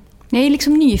 Jag är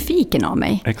liksom nyfiken av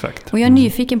mig. Exakt. Och jag är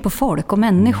nyfiken på folk och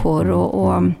människor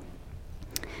och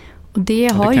det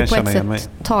har ju på ett sätt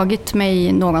tagit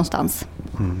mig någonstans.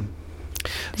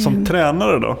 Som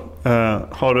tränare då,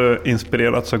 har du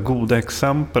inspirerats av goda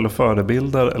exempel och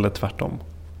förebilder eller tvärtom?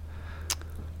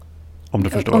 Om du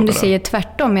förstår. Om du säger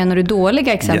tvärtom, menar du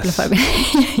dåliga exempel och förebilder?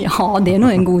 Ja, det är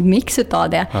nog en god mix av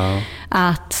det.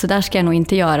 Att så där ska jag nog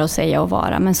inte göra och säga och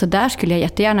vara, men så där skulle jag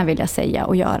jättegärna vilja säga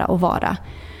och göra och vara.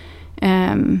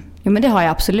 Jo, men det har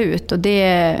jag absolut, och det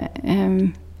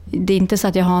är inte så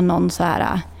att jag har någon så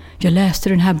här... Jag läste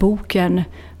den här boken,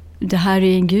 det här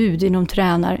är en gud inom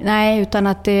tränare. Nej, utan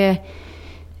att det...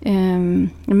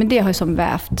 men det har ju som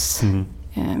vävts.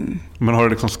 Men har du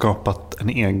liksom skapat en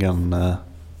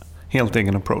helt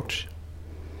egen approach?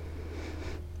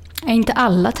 Är inte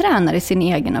alla tränare sin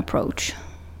egen approach?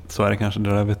 Så är det kanske, det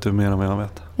där vet du mer än vad jag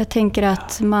vet. Jag tänker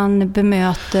att man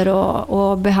bemöter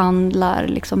och behandlar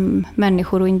liksom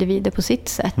människor och individer på sitt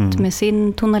sätt. Med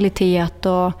sin tonalitet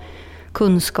och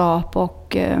kunskap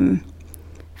och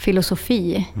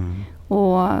filosofi.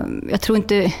 Och jag tror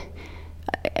inte...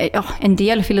 en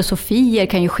del filosofier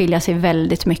kan ju skilja sig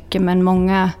väldigt mycket, men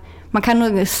många... Man kan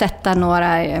nog sätta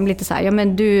några lite så här,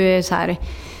 men du är så här,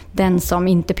 den som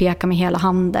inte pekar med hela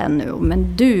handen nu,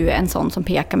 men du är en sån som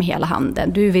pekar med hela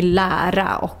handen. Du vill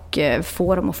lära och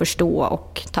få dem att förstå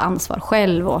och ta ansvar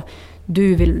själv, och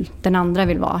den andra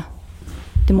vill vara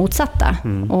det motsatta.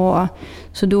 Och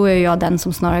så då är jag den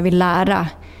som snarare vill lära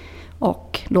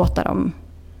och låta dem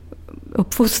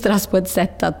uppfostras på ett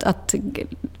sätt att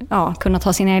kunna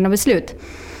ta sina egna beslut.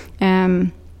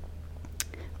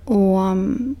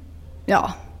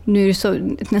 Nu är det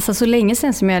så, nästan så länge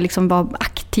sedan som jag liksom var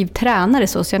aktiv tränare,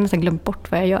 så jag har nästan glömt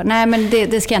bort vad jag gör. Nej, men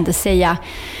det ska jag inte säga.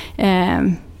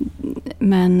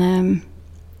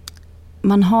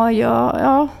 Man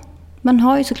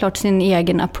har ju såklart sin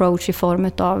egen approach i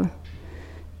form av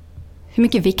hur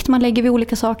mycket vikt man lägger vid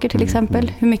olika saker till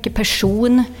exempel. Hur mycket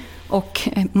person och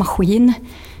maskin.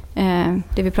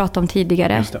 Det vi pratade om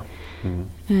tidigare. Just det.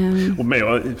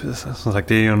 Som sagt,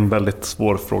 det är ju en väldigt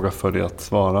svår fråga för dig att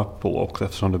svara på också,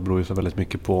 eftersom det beror ju så väldigt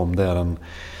mycket på om det är en,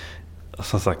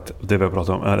 som sagt, det vi har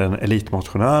pratat om, är det en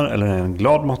elitmotionär eller är det en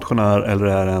glad motionär eller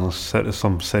är det en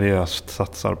som seriöst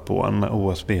satsar på en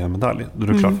OS-VM-medalj. Då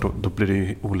är det klart, då blir det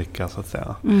ju olika så att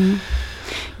säga.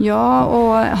 Ja,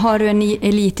 och har du en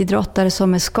elitidrottare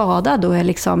som är skadad och är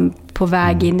liksom på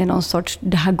väg in i någon sorts,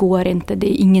 det här går inte,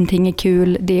 ingenting är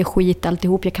kul, det är skit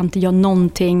alltihop, jag kan inte göra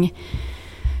någonting.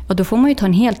 Och då får man ju ta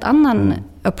en helt annan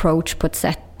approach på ett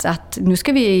sätt, att nu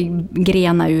ska vi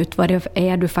grena ut vad det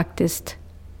är du faktiskt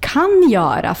kan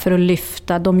göra för att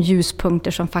lyfta de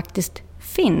ljuspunkter som faktiskt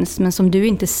finns, men som du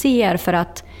inte ser för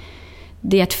att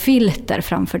det är ett filter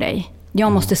framför dig.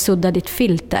 Jag måste sudda ditt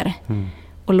filter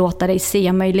och låta dig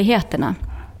se möjligheterna.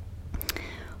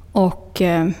 Och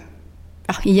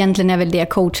egentligen är väl det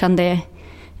coachande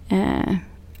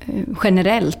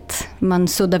generellt. Man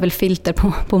suddar väl filter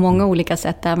på många olika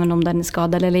sätt, även om den är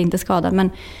skadad eller inte skadad. Men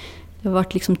det har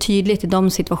varit liksom tydligt i de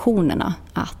situationerna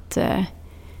att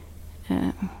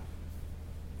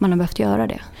man har behövt göra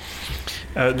det.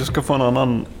 Du ska få en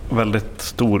annan väldigt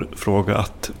stor fråga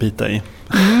att bita i.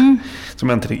 Som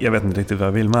jag vet inte riktigt vad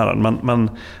jag vill med den. Men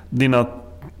dina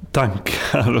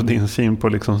tankar och din syn på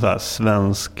liksom så här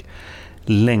svensk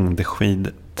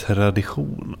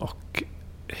längdskidtradition och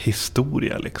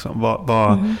historia. Liksom.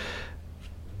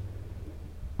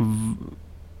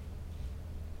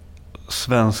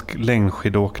 svensk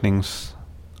längdskidåknings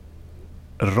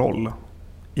roll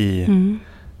i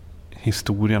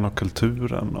historien och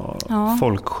kulturen och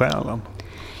folksjälen?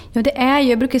 Ja, det är ju,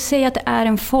 jag brukar säga att det är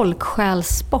en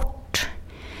folksjälssport.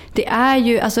 Det är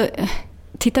ju, alltså,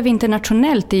 tittar vi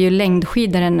internationellt är ju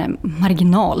längdskidor en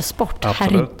marginalsport.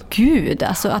 Absolut. Herregud,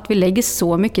 alltså att vi lägger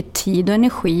så mycket tid och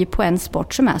energi på en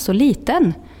sport som är så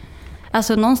liten.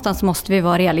 Alltså någonstans måste vi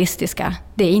vara realistiska.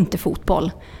 Det är inte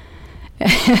fotboll.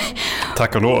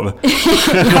 Tack och lov.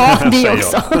 Ja, det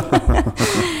också.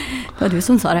 Det var du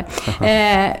som sa det.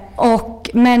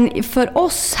 Men för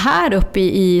oss här uppe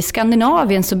i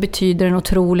Skandinavien så betyder den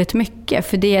otroligt mycket.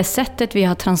 För det är sättet vi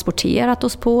har transporterat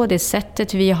oss på, det är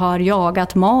sättet vi har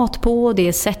jagat mat på, det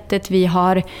är sättet vi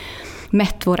har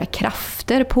mätt våra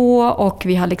krafter på, och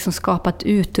vi har liksom skapat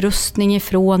utrustning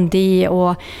ifrån det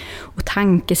och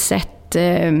tankesätt.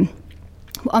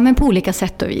 Ja, men på olika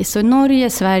sätt och vis. Så i Norge,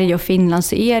 Sverige och Finland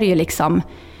så är det ju liksom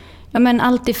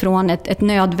allt ifrån ett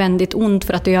nödvändigt ont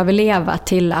för att överleva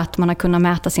till att man har kunnat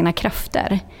mäta sina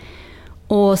krafter.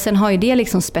 Och sen har ju det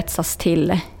liksom spetsats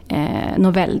till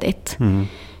något väldigt.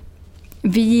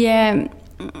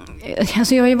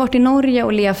 Jag har ju varit i Norge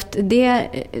och levt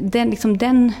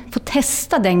får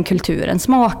testa den kulturen,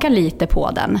 smaka lite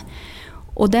på den.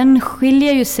 Och den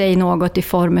skiljer ju sig något i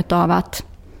form av att,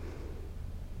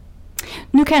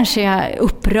 nu kanske jag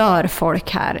upprör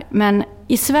folk här, men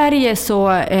i Sverige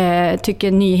så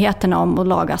tycker nyheterna om att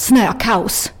laga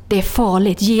snökaos. Det är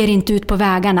farligt, ge er inte ut på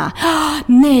vägarna.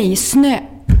 Nej, snö.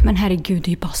 Men herregud, det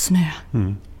är ju bara snö.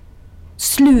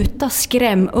 Sluta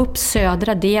skräm upp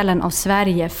södra delen av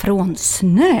Sverige från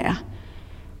snö.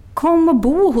 Kom och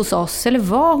bo hos oss eller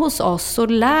var hos oss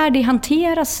och lär dig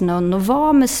hantera snön och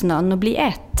vara med snön och bli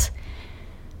ett.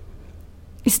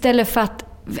 Istället för att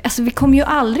vi kommer ju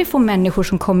aldrig få människor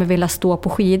som kommer vilja stå på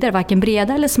skidor, varken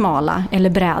breda eller smala eller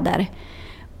brädor,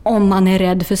 om man är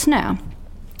rädd för snö.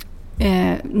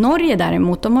 Norge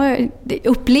däremot,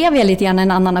 upplever jag lite grann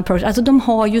en annan approach. Alltså de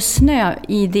har ju snö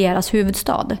i deras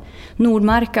huvudstad.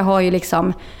 Nordmarka har ju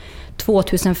liksom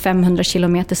 2500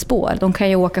 kilometer spår. De kan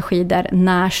ju åka skidor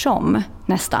när som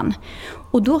nästan.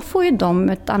 Och då får ju de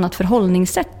ett annat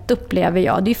förhållningssätt, upplever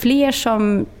jag. Det är fler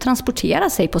som transporterar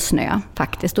sig på snö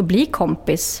faktiskt och blir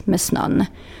kompis med snön.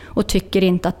 Och tycker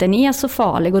inte att den är så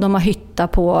farlig, och de har hytta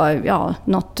på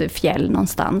något fjäll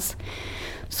någonstans.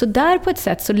 Så där på ett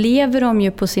sätt så lever de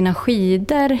ju på sina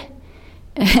skidor.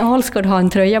 Alsgaard har en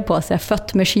tröja på sig,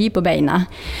 fött med ski på benen.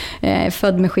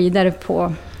 Född med skidorna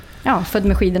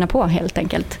på helt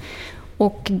enkelt.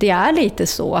 Och det är lite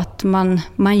så att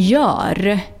man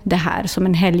gör det här som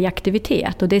en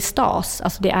helgaktivitet, och det är stas.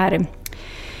 Alltså det är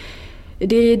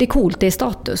coolt, det är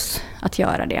status att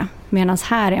göra det. Medan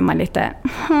här är man lite,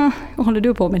 håller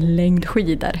du på med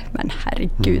längdskidor? Men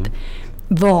herregud.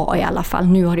 Var i alla fall,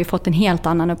 nu har det fått en helt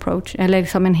annan approach, eller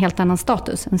liksom en helt annan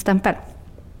status, en stämpel.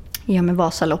 I och med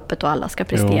Vasaloppet och alla ska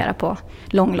prestera på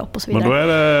långlopp och så vidare. Men då är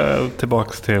det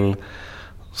tillbaks till, då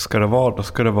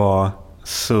ska det vara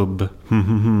sub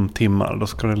timmar, då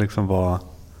ska det liksom vara,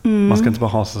 man ska inte bara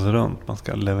hasa sig runt, man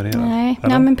ska leverera. Nej,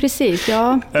 men precis,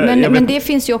 ja. Men det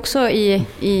finns ju också i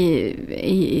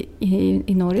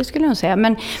Norge, skulle jag säga.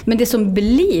 Men det som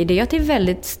blir, det är att det är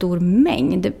väldigt stor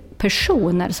mängd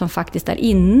personer som faktiskt är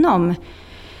inom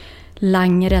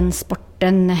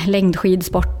langrensporten,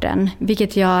 längdskidsporten,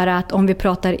 vilket gör att om vi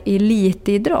pratar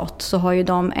elitidrott så har ju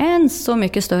de en så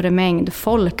mycket större mängd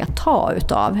folk att ta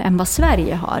utav än vad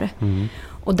Sverige har.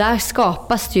 Och där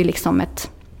skapas det ju liksom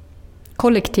ett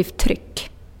kollektivt tryck.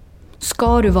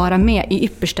 Ska du vara med i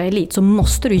yppersta elit så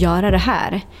måste du göra det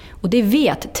här. Och det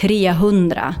vet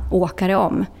 300 åkare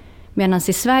om. Medan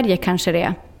i Sverige kanske det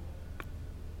är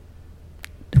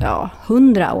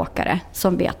 100 åkare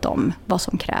som vet om vad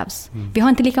som krävs. Vi har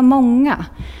inte lika många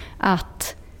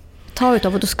att ta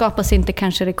utav, och då skapas inte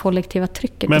kanske det kollektiva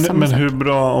trycket på samma sätt. Men hur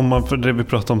bra, om man, för det vi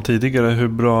pratade om tidigare, hur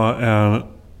bra är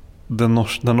den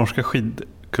norska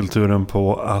skidkulturen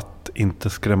på att inte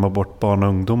skrämma bort barn och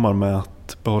ungdomar med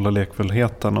att behålla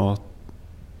lekfullheten?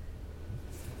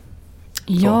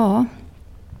 Ja,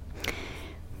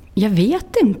 jag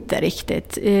vet inte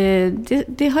riktigt.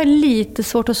 Det har lite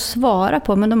svårt att svara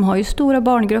på, men de har ju stora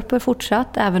barngrupper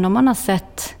fortsatt, även om man har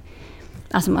sett,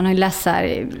 alltså man har ju läst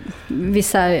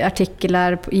vissa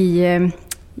artiklar på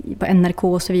NRK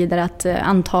och så vidare, att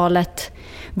antalet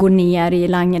går ner i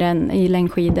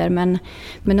längdskidor, men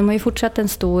de har ju fortsatt en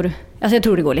stor, alltså jag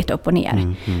tror det går lite upp och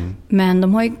ner. Men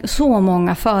de har ju så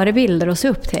många förebilder att se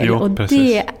upp till. Jo, och precis.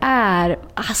 Det är,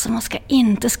 alltså man ska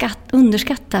inte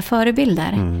underskatta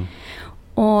förebilder.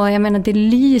 Och jag menar, det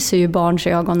lyser ju barns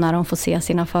ögon när de får se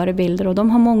sina förebilder. Och de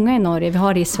har många i Norge. Vi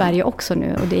har det i Sverige också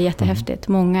nu. Och det är jättehäftigt.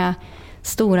 Många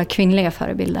stora kvinnliga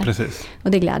förebilder. Precis.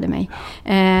 Och det gläder mig.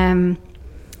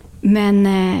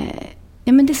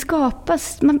 Men det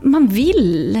skapas... Man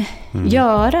vill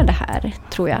göra det här,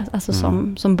 tror jag. Alltså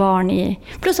som barn i...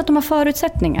 Plus att de har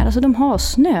förutsättningar. Alltså de har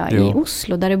snö i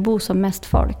Oslo där det bor som mest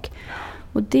folk.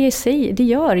 Och det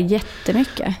gör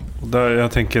jättemycket.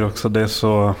 Jag tänker också det är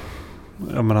så...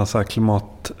 Jag menar så här,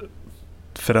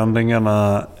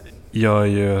 klimatförändringarna gör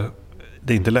ju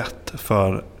det är inte lätt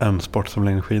för en sport som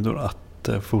längdskidor att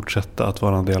fortsätta att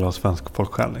vara en del av svensk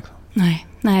folksjäl. Liksom.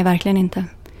 Nej, verkligen inte.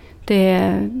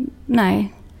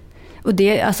 Nej. Och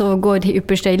det, alltså går till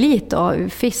yppersta elit och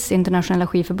FIS, internationella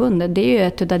skidförbundet, det är ju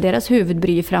ett av deras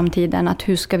huvudbry i framtiden, att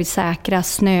hur ska vi säkra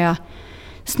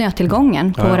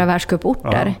snötillgången på våra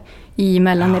världscuporter i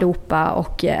Mellaneuropa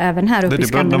och även här uppe i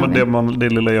Skandinavien. Det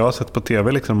lilla jag har sett på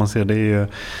tv, liksom, man ser det är ju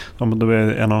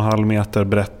 1,5 meter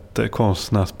brett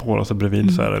konstnässpår och så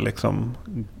bredvid så är det liksom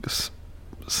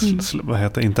vad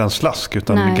heter, inte en slask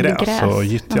utan gräs och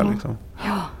gyttja. Liksom.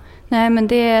 Ja. Nej, men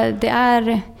det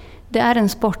är en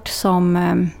sport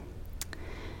som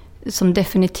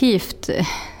definitivt,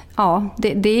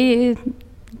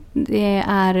 det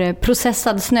är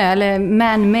processad snö eller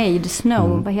man-made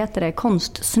snow, vad heter det?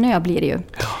 Konstsnö blir det ju.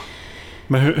 Ja.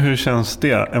 Men hur känns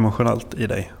det emotionellt i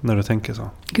dig när du tänker så?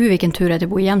 Gud, vilken tur att jag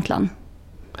bor i Jämtland.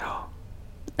 Ja.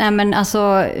 Nej, men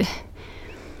alltså...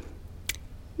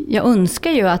 Jag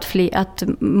önskar ju att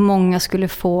många skulle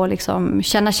få liksom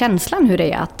känna känslan hur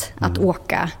det är att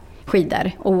åka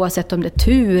skidor. Oavsett om det är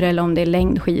tur eller om det är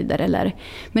längdskidor.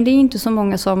 Men det är inte så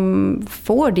många som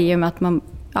får det i och med att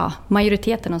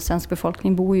majoriteten av svensk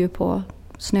befolkning bor ju på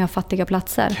snöfattiga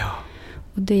platser. Ja.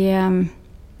 Och det...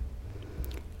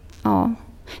 Ja.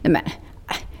 Men,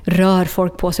 rör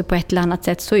folk på sig på ett eller annat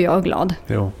sätt så är jag glad.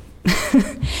 Jo.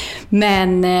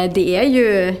 Men det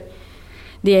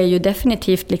är ju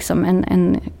definitivt liksom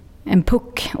en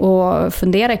puck att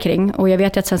fundera kring. Och jag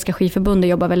vet att Svenska skidförbundet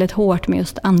jobbar väldigt hårt med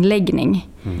just anläggning.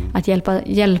 Att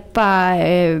hjälpa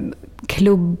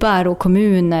klubbar och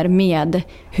kommuner med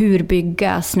hur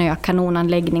bygga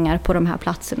snökanonanläggningar på de här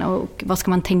platserna och vad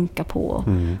ska man tänka på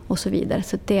och så vidare.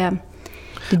 Så det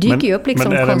dyker ju upp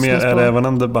liksom. Men är det även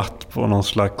en debatt på någon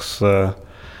slags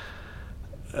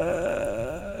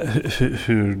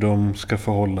hur de ska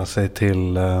förhålla sig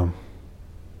till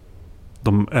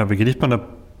de övergripande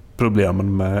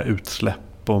problemen med utsläpp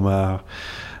och med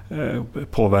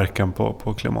påverkan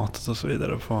på klimatet och så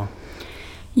vidare?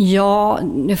 Ja,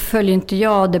 nu följer inte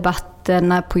jag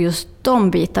debatterna på just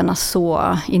de bitarna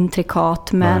så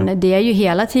intrikat, men det är ju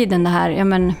hela tiden det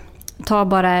här, ta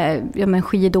bara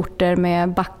skidorter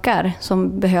med backar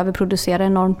som behöver producera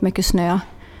enormt mycket snö.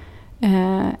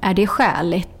 Är det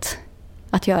skäligt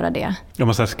att göra det? Jag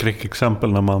måste säga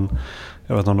skräckexempel när man,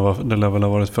 jag vet inte om det lär väl ha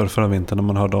varit förra vintern, när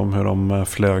man hörde om hur de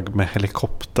flög med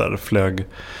helikopter, flög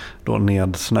då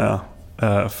ned snö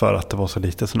för att det var så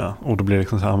lite snö. Och då blir det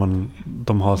liksom så här,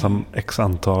 de har som x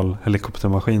antal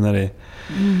helikoptermaskiner i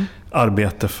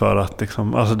arbete för att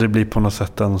liksom, alltså det blir på något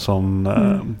sätt en sån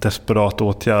desperat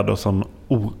åtgärd och sån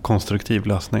okonstruktiv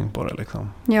lösning på det liksom.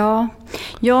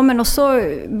 Ja, men också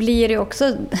blir det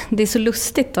också, det är så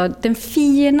lustigt då, den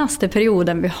finaste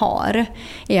perioden vi har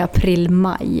är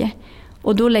april-maj.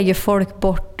 Och då lägger folk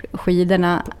bort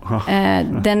skidorna.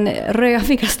 Den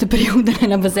rövigaste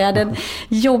perioden, den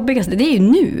jobbigaste, det är ju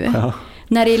nu. Ja.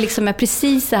 När det liksom är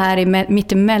precis så här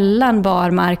mitt emellan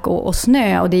barmark och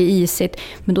snö och det är isigt.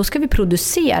 Men då ska vi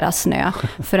producera snö.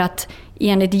 För att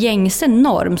enligt gängse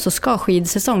norm så ska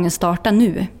skidsäsongen starta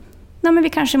nu. Nej, men vi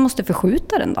kanske måste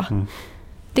förskjuta den då.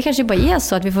 Det kanske bara är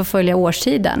så att vi får följa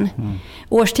årstiden.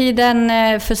 Årstiden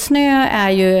för snö är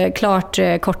ju klart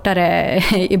kortare.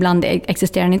 Ibland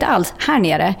existerar den inte alls här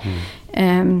nere.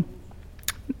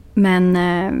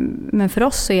 Men för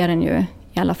oss så är den ju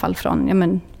i alla fall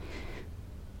från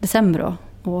december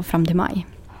och fram till maj.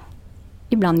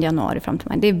 Ibland januari fram till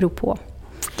maj. Det beror på.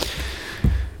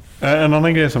 En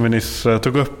annan grej som vi nyss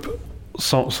tog upp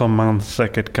som man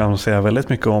säkert kan säga väldigt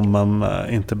mycket om, men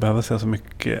inte behöver säga så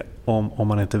mycket om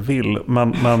man inte vill.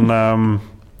 Men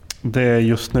det är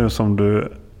just nu som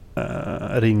du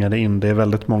ringade in, det är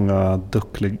väldigt många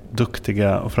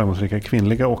duktiga och framgångsrika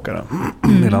kvinnliga åkare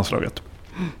i landslaget.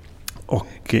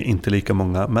 Och inte lika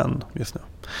många män just nu.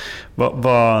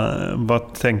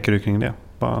 Vad tänker du kring det?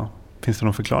 Finns det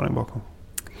någon förklaring bakom?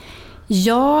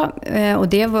 Ja, och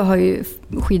det har ju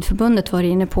skidförbundet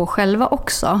varit inne på själva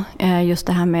också. Just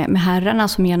det här med herrarna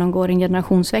som genomgår en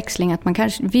generationsväxling. Att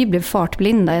vi blev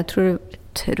fartblinda. Jag tror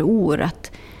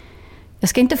att jag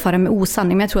ska inte föra med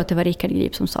osanning, men jag tror att det var Rickard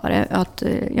Grip som sa det. Att,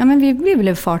 ja, men vi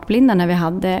blev fartblinda när vi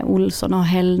hade Olsson och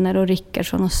Hellner och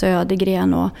Rickardsson och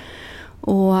Södergren.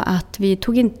 Och att vi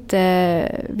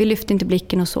lyfte inte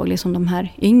blicken och såg liksom de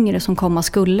här yngre som komma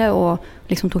skulle och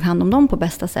liksom tog hand om dem på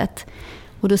bästa sätt.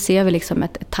 Och då ser vi liksom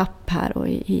ett tapp här och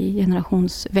i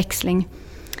generationsväxling.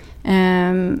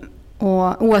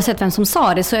 Och oavsett vem som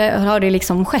sa det så har det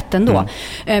liksom skett ändå.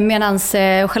 Medan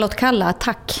Charlotte Kalla,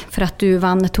 tack för att du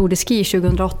vann Tour de Ski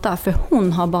 2008. För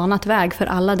hon har banat väg för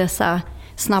alla dessa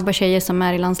snabba tjejer som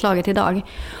är i landslaget idag.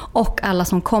 Och alla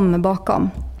som kommer bakom.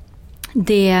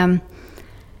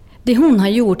 Det hon har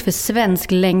gjort för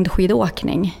svensk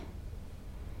längdskidåkning.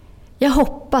 Jag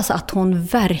hoppas att hon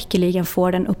verkligen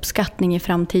får den uppskattning i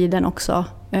framtiden också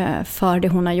för det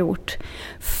hon har gjort.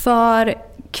 För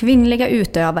kvinnliga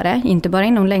utövare, inte bara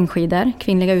inom längdskidor,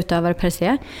 kvinnliga utövare per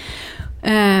se,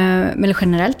 eller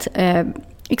generellt,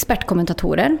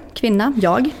 expertkommentatorer, kvinna,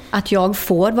 att jag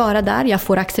får vara där, jag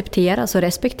får accepteras och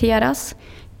respekteras.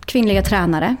 Kvinnliga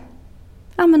tränare,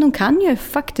 ja men de kan ju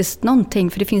faktiskt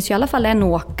någonting, för det finns ju i alla fall en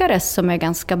åkare som är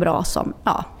ganska bra som,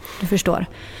 ja, du förstår.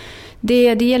 Det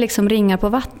är liksom ringar på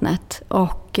vattnet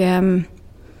och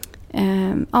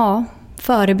ja,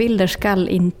 förebilder ska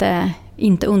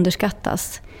inte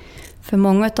underskattas. För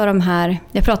många av de här,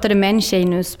 jag pratade med en tjej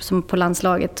nu som på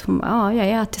landslaget, jag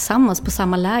är tillsammans på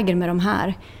samma läger med de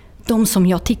här. De som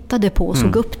jag tittade på och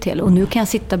såg upp till, och nu kan jag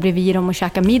sitta bredvid dem och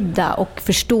käka middag och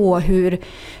förstå hur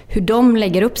de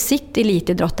lägger upp sitt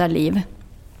elitidrottarliv.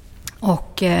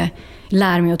 Och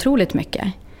lär mig otroligt mycket.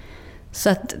 Så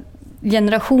att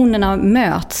generationerna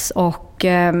möts och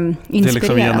inspireras. Det är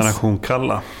liksom generation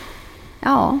Kalla.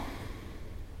 Ja.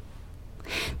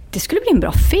 Det skulle bli en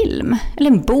bra film.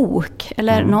 Eller en bok.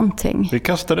 Eller någonting. Vi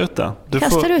kastar ut det. Du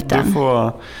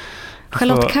får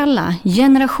Charlotte Kalla.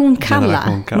 Generation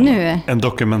Kalla. Nu.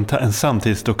 En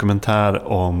samtidsdokumentär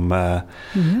om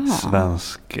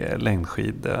svensk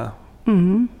längdskid.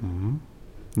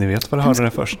 Ni vet vad det hörde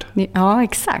det först. Ja,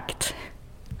 exakt.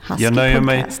 Jag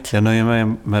nöjer mig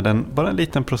med bara en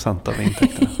liten procent av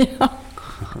intäkterna. Ja.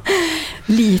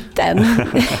 Liten.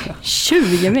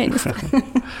 20 minst.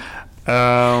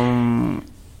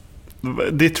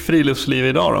 Ditt friluftsliv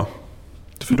idag då?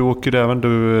 För du åker även,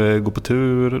 du går på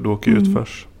tur, du åker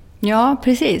utförs. Ja,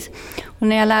 precis. Och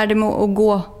när jag lärde mig att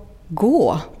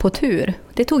gå på tur,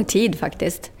 det tog tid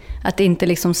faktiskt. Att inte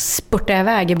liksom spurta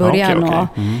iväg i början och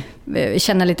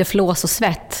känna lite flås och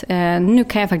svett. Nu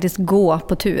kan jag faktiskt gå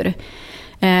på tur.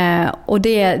 Och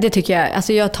det tycker jag,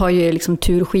 alltså jag tar ju liksom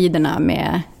turskidorna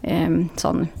med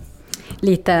sån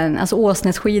liten, alltså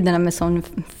Åsnässkidorna med sån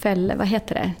fälle, vad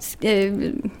heter det?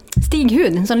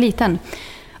 Stighud, en sån liten.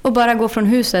 Och bara gå från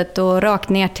huset och rakt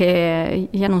ner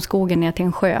genom skogen ner till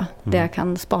en sjö där jag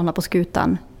kan spana på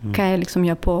skutan. Kan jag liksom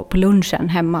göra på lunchen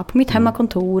hemma, på mitt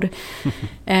hemmakontor.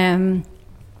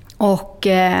 Och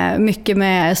mycket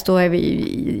med står vi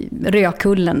i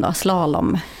Rökullen då,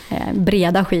 slalom,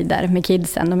 breda skidor med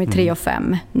kidsen, de är 3 och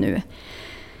 5 nu.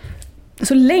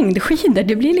 Så längdskidor,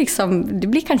 det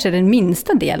blir kanske den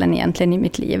minsta delen egentligen i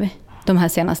mitt liv de här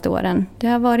senaste åren. Det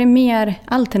har varit mer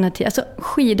alternativ, alltså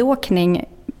skidåkning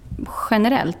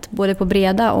generellt, både på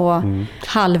breda och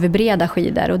halvbreda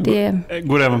skidor. Och det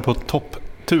går även på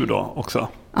topptur då också?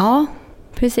 Ja,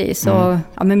 precis.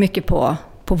 Och men mycket på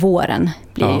våren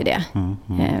blir ju det.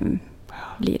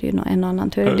 Blir det ju en annan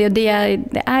tur. Det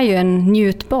är ju en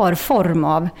njutbar form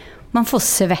av, man får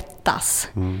svettas.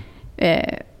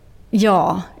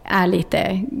 Jag är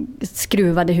lite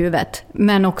skruvad i huvudet,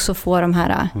 men också få de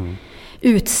här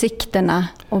utsikterna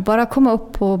och bara komma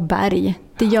upp på berg.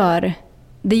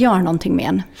 Det gör någonting med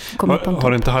en. Har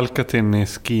du inte halkat in i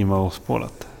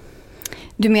Skima-spåret?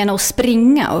 Du menar att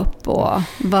springa upp och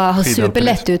ha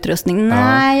superlätt utrustning?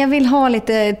 Nej, jag vill ha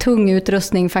lite tung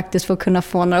utrustning faktiskt för att kunna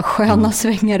få några sköna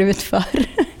svängar utför.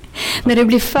 När det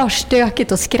blir för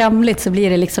stökigt och skramligt så blir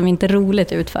det liksom inte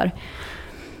roligt utför.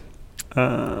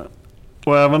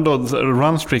 Och även då,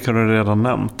 Runstreak har du redan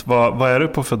nämnt. Vad är du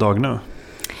på för dag nu?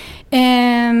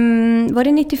 Var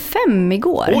det 95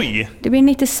 igår? Oj! Det blir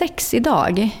 96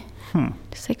 idag.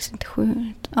 96,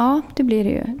 97. Ja, det blir det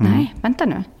ju. Nej, vänta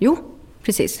nu. Jo,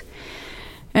 precis.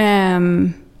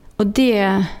 Och det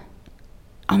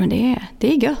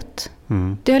är gött.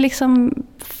 Det är liksom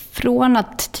från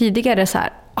att tidigare så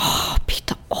här,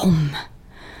 byta om.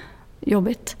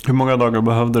 Jobbigt. Hur många dagar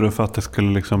behövde du för att det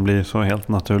skulle liksom bli så helt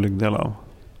naturlig del av?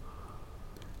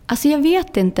 Alltså jag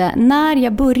vet inte. När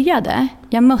jag började,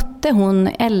 jag mötte hon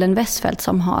Ellen Westfeldt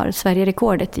som har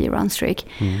Sverige-rekordet i Runstreak.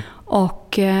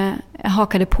 Och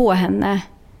hakade på henne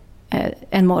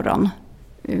en morgon.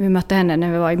 Vi mötte henne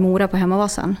när vi var i Mora på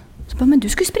Hemmavasan. Så bara, men du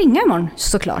ska ju springa imorgon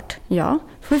såklart. Ja,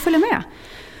 får vi följa med?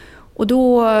 Och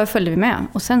då följde vi med.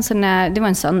 Och sen så när det var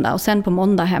en söndag och sen på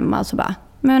måndag hemma så bara,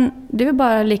 men det är väl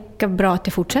bara lika bra att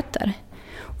det fortsätter.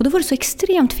 Och då var det så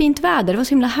extremt fint väder. Det var så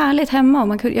himla härligt hemma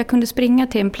och jag kunde springa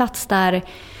till en plats där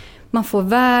man får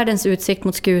världens utsikt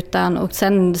mot skutan och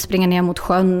sen springa ner mot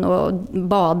sjön och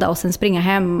bada och sen springa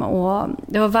hem. Och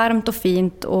det var varmt och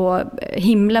fint och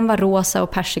himlen var rosa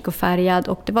och persikofärgad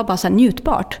och det var bara så här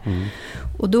njutbart.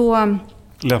 Och då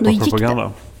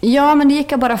löparpropaganda. Ja, men det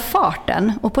gick av bara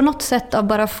farten. Och på något sätt av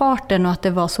bara farten och att det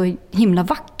var så himla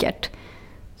vackert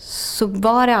så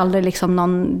var det aldrig liksom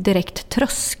någon direkt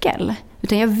tröskel.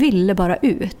 Utan jag ville bara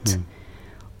ut.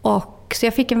 Och så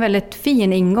jag fick en väldigt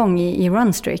fin ingång i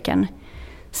runstreaken.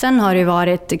 Sen har det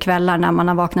varit kvällar när man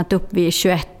har vaknat upp vid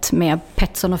 21 med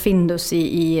Petson och Findus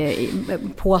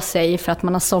på sig för att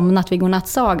man har somnat vid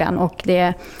godnattsagan och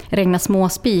det regnar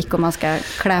småspik och man ska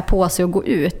klä på sig och gå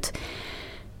ut.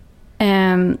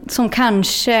 Som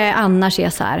kanske annars är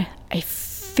så här,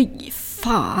 fy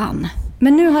fan.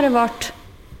 Men nu har det varit,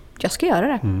 jag ska göra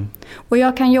det. Och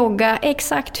jag kan jogga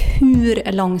exakt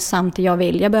hur långsamt jag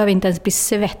vill. Jag behöver inte ens bli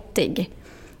svettig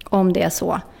om det är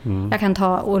så. Jag kan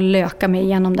ta och löka mig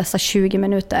igenom dessa 20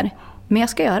 minuter. Men jag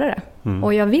ska göra det.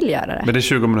 Och jag vill göra det. Men det är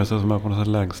 20 minuter som är på något sätt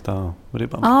lägsta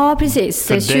ribban? Ja, precis.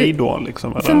 För dig då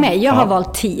liksom? Eller? För mig, jag har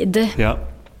valt tid. Ja.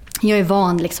 Jag är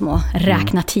van liksom att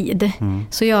räkna tid.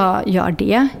 Så jag gör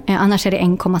det. Annars är det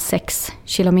 1,6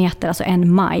 kilometer, alltså 1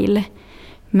 mile.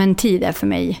 Men tid är för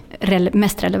mig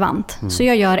mest relevant. Så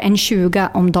jag gör en 20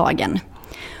 om dagen.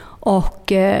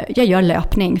 Och jag gör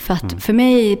löpning för att för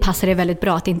mig passar det väldigt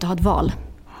bra att inte ha ett val.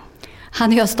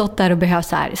 Hade jag stått där och behövt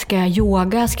så här, ska jag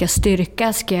yoga, ska jag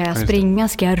styrka, ska jag springa,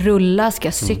 ska jag rulla, ska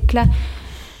jag cykla?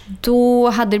 Då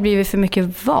hade det blivit för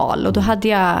mycket val och då hade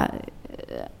jag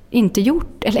inte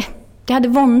gjort, eller det hade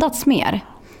våndats mer.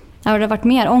 Det hade varit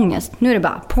mer ångest. Nu är det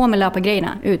bara på med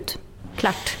löpargrejerna, ut,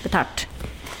 klart, betart.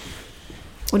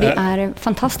 Och det är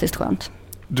fantastiskt skönt.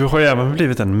 Du har ju även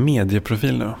blivit en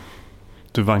medieprofil nu.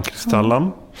 Du vann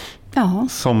Kristallen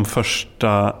som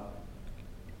första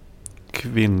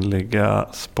kvinnliga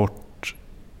sport.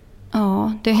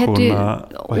 Ja, det hette ju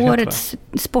årets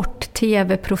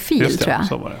sport-tv-profil tror jag.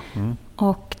 Så var det.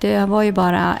 Och det var ju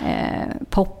bara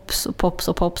Pops och Pops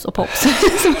och Pops och Pops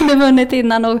som hade vunnit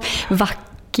innan. Och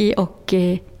Vacki och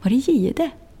var det Gide?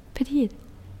 Peter Gide?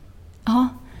 Ja,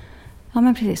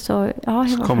 men precis. Så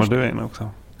kommer du in också.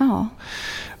 Ja.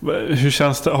 Hur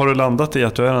känns det? Har du landat i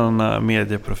att du är en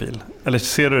medieprofil? Eller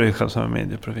ser du dig själv som en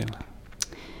medieprofil?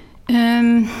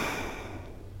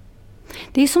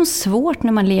 Det är så svårt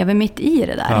när man lever mitt i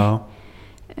det där. Ja.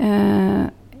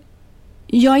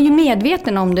 Jag är ju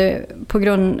medveten om det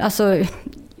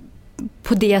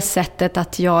på det sättet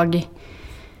att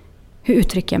hur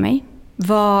uttrycker jag mig?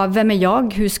 Vem är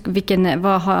jag?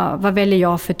 Vad väljer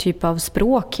jag för typ av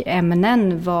språk,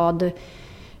 ämnen?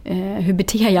 Hur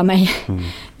beter jag mig?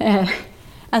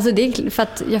 Alltså det är för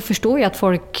att jag förstår ju att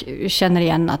folk känner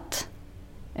igen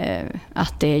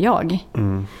att det är jag.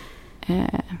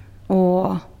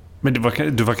 Men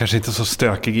du var kanske inte så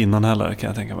stökig innan heller, kan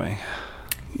jag tänka mig.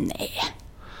 Nej,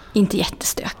 inte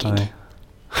jättestökig. Nej.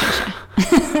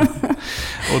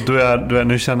 Och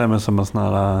nu känner jag mig som en sån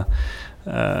här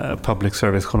public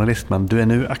service journalist, men du är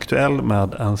nu aktuell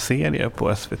med en serie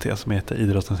på SVT som heter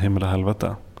Idrottens himmel och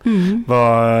helvete.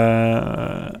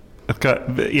 Jag ska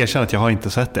erkänna att jag har inte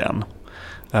sett det än.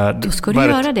 Då ska du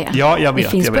göra det. Ja, jag vet. Det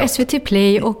finns på SVT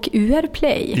Play och UR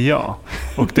Play. Ja,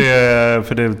 och det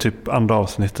är typ andra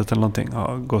avsnittet eller någonting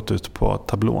har gått ut på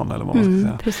tablån eller vad man ska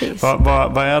säga. Precis.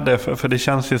 Vad är det? För det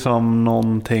känns ju som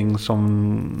någonting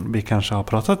som vi kanske har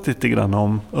pratat lite grann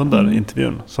om under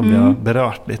intervjun. Som vi har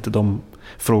berört lite, de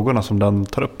frågorna som den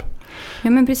tar upp. Ja,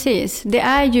 men precis. Det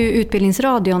är ju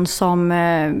Utbildningsradion som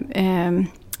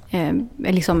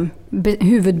liksom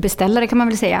huvudbeställare kan man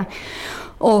väl säga.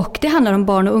 Och det handlar om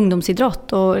barn- och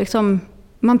ungdomsidrott och liksom,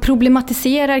 man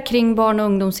problematiserar kring barn- och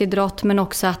ungdomsidrott men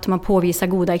också att man påvisar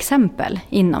goda exempel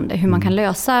inom det. Hur man kan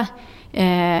lösa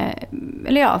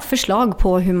förslag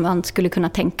på hur man skulle kunna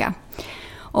tänka.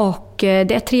 Och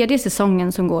det är 3:e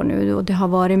säsongen som går nu och det har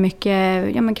varit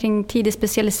mycket kring tidig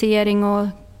specialisering och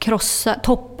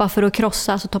toppa för att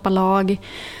krossa, alltså toppa lag.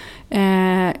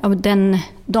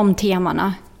 De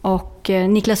temana. Och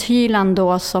Niklas Hyland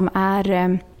då som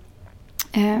är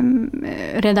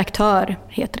redaktör,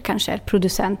 heter kanske,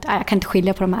 producent. Jag kan inte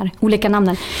skilja på de här olika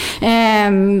namnen.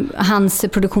 Hans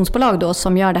produktionsbolag då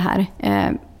som gör det här.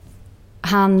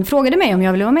 Han frågade mig om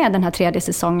jag ville vara med den här 3:e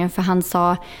säsongen för han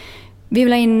sa vi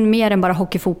vill ha in mer än bara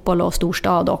hockey, fotboll och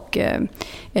storstad och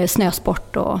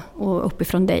snösport och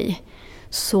uppifrån dig.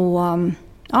 Så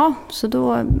Ja, så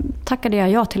då tackade jag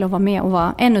ja till att vara med och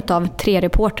vara en av 3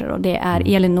 reporter. Och det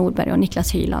är Elin Nordberg och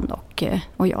Niklas Hyland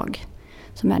och jag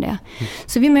som är det.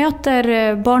 Så vi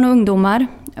möter barn och ungdomar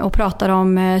och pratar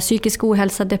om psykisk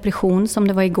ohälsa, depression som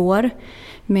det var igår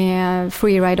med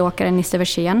freeride-åkaren Nisse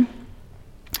Versén,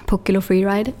 Puckel och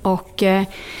freeride och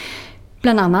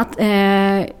bland annat.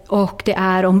 Och det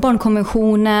är om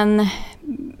barnkonventionen,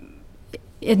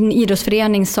 en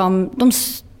idrottsförening som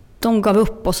de gav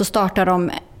upp och så startade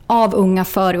de av unga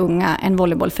för unga en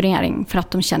volleybollförening för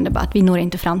att de kände bara att vi når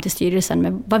inte fram till styrelsen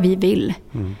med vad vi vill.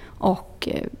 Och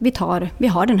vi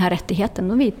har den här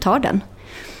rättigheten och vi tar den.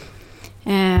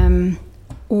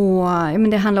 Men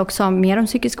det handlar också mer om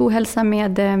psykisk ohälsa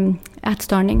med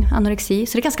ätstörning, anorexi.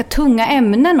 Så det är ganska tunga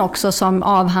ämnen också som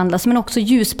avhandlas, men också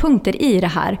ljuspunkter i det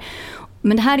här.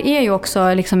 Men det här är ju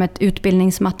också liksom ett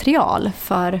utbildningsmaterial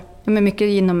för mycket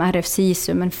inom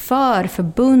RF-SISU, men för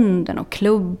förbunden och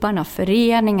klubbarna,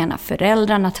 föreningarna,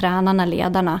 föräldrarna, tränarna,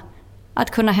 ledarna.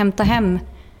 Att kunna hämta hem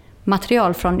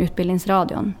material från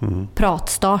utbildningsradion,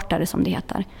 pratstartare som det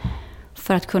heter,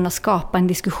 för att kunna skapa en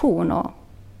diskussion och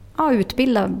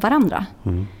utbilda varandra.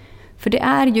 För det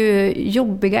är ju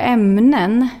jobbiga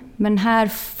ämnen, men här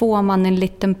får man en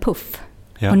liten puff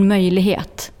och en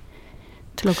möjlighet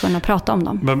till att kunna prata om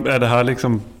dem. Men är det här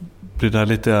liksom, blir det här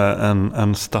lite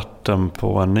en starten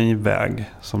på en ny väg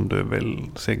som du vill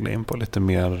segla in på? Lite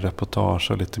mer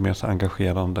reportage och lite mer så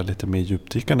engagerande, lite mer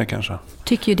djupdykande kanske?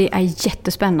 Tycker ju det är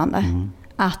jättespännande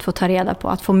att få ta reda på,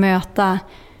 att få möta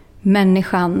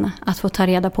människan, att få ta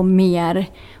reda på mer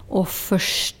och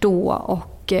förstå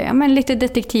och lite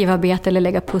detektivarbete eller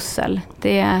lägga pussel.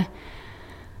 Det är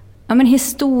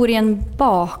historien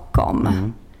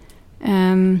bakom.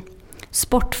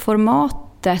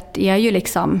 Sportformatet är ju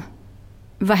liksom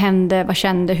vad hände, vad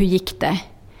kände, hur gick det?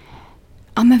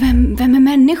 Ja, men vem är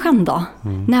människan då?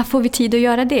 När får vi tid att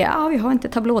göra det? Ja, vi har inte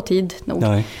tablåtid nog.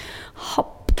 Nej.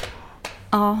 Hopp.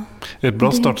 Ja. Ett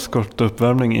bra startskott och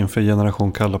uppvärmning inför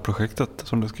Generation Kalla-projektet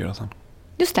som du ska göra sen.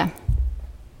 Just det.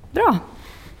 Bra.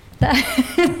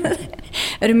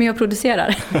 Är du med och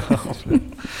producerar?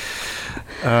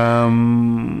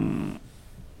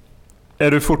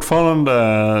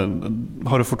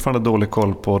 Har du fortfarande dålig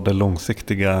koll på det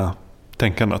långsiktiga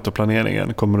tänkandet och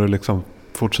planeringen? Kommer du liksom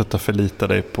fortsätta förlita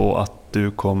dig på att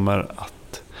du kommer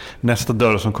att nästa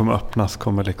dörr som kommer öppnas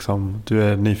kommer liksom, du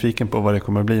är nyfiken på vad det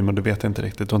kommer bli, men du vet inte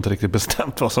riktigt, du har inte riktigt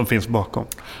bestämt vad som finns bakom?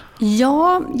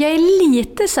 Ja, jag är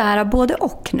lite så här både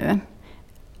och nu.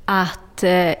 Att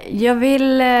jag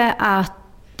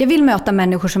vill möta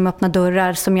människor som öppnar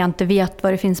dörrar som jag inte vet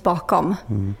vad det finns bakom.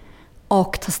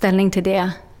 Och ta ställning till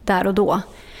det där och då.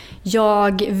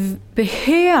 Jag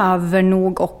behöver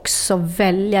nog också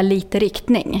välja lite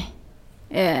riktning.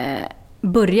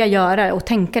 Börja göra och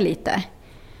tänka lite.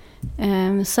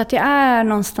 Så att jag är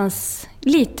någonstans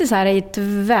lite så här i ett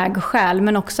vägskäl,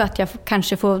 men också att jag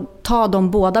kanske får ta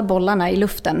de båda bollarna i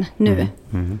luften nu.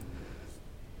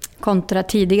 Kontra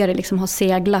tidigare liksom ha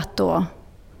seglat och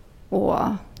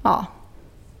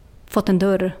fått en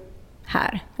dörr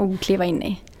här och kliva in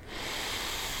i.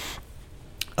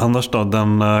 Annars då,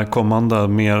 den kommande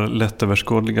mer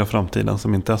lättöverskådliga framtiden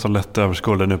som inte är så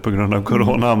lättöverskådlig nu på grund av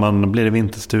corona, men blir det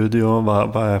vinterstudio?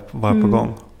 Vad är på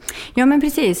gång? Ja, men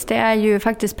precis. Det är ju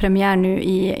faktiskt premiär nu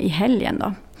i helgen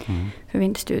då för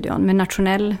vinterstudion med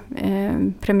nationell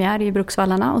premiär i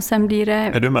Bruksvallarna, och sen blir det...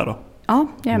 Är du med då? Ja,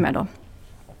 jag är med då.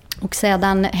 Och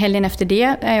sedan helgen efter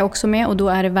det är jag också med, och då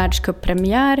är det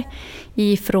världscuppremiär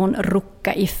ifrån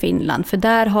Ruka i Finland. För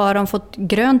där har de fått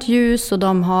grönt ljus och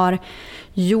de har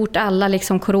gjort alla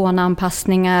liksom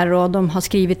coronaanpassningar, och de har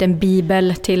skrivit en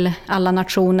bibel till alla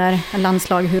nationer,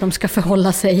 landslag, hur de ska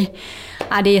förhålla sig.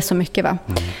 Ja, det är så mycket va.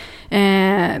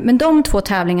 Men de 2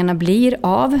 tävlingarna blir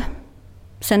av.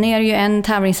 Sen är det ju en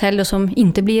tävlingshelg som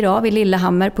inte blir av i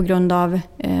Lillehammer på grund av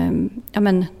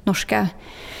norska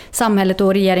samhället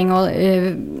och regering och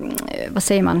vad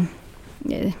säger man,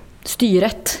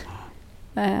 styret.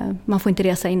 Man får inte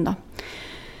resa in då.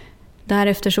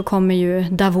 Därefter så kommer ju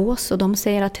Davos och de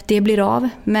säger att det blir av,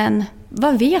 men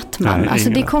vad vet man? Nej, alltså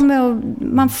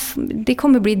det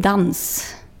kommer bli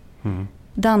dans.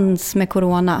 Dans med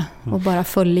corona och bara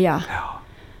följa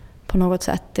på något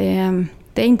sätt.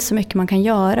 Det är inte så mycket man kan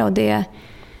göra, och det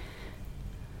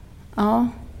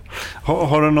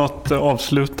Har du något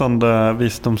avslutande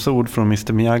visdomsord från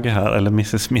Mr. Miyagi här, eller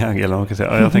Mrs. Miyagi eller vad man kan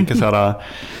säga? Jag tänker så här,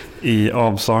 i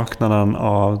avsaknaden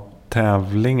av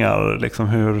tävlingar, liksom,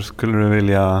 hur skulle du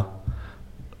vilja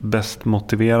bäst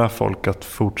motivera folk att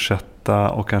fortsätta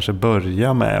och kanske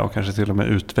börja med och kanske till och med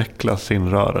utveckla sin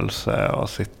rörelse och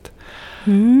sitt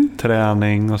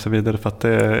träning och så vidare. För att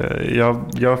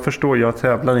jag förstår, jag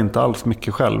tävlar inte alls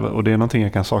mycket själv och det är någonting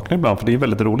jag kan sakna ibland, för det är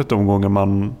väldigt roligt de gånger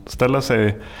man ställer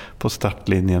sig på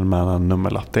startlinjen med en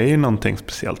nummerlapp. Det är ju någonting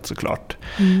speciellt såklart.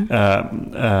 Det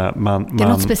är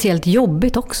något speciellt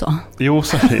jobbigt också. Jo,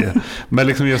 så är det. Men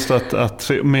liksom just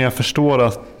men jag förstår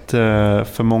att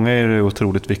för många är det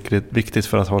otroligt viktigt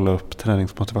för att hålla upp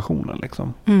träningsmotivationen.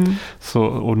 Liksom. Så,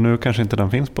 och nu kanske inte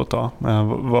den finns på ett tag.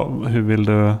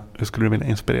 Hur skulle du vilja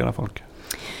inspirera folk?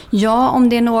 Ja, om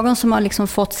det är någon som har liksom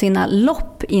fått sina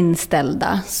lopp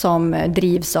inställda som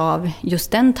drivs av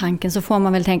just den tanken, så får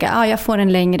man väl tänka jag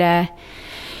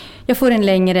får en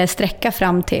längre sträcka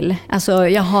fram till. Alltså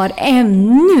jag har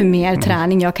ännu mer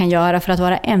träning jag kan göra för att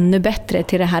vara ännu bättre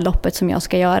till det här loppet som jag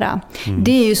ska göra.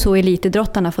 Det är ju så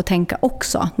elitidrottarna får tänka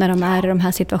också när de är i de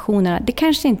här situationerna. Det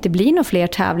kanske inte blir några fler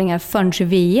tävlingar förrän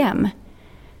VM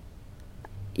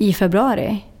i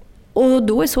februari. Och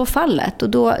då är så fallet. Och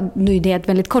då nu är det ett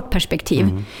väldigt kort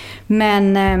perspektiv.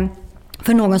 Men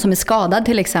för någon som är skadad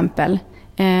till exempel,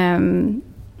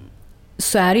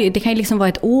 så är det kan ju liksom vara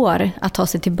ett år att ta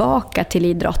sig tillbaka till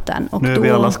idrotten. Och nu är vi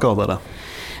alla skadade.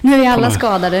 Nu är vi alla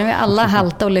skadade. Nu är vi alla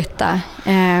halta och lytta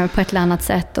på ett eller annat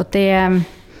sätt. Och det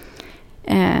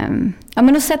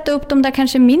men att sätta upp de där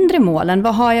kanske mindre målen.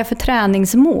 Vad har jag för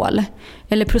träningsmål?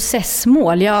 Eller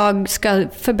processmål? Jag ska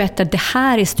förbättra det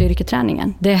här i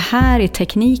styrketräningen. Det här i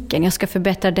tekniken. Jag ska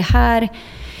förbättra det här.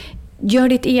 Gör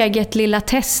ditt eget lilla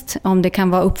test. Om det kan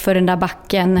vara upp för den där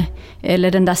backen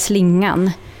eller den där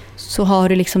slingan. Så har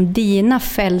du liksom dina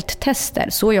fälttester.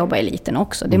 Så jobbar eliten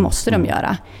också. Det måste de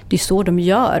göra. Det är så de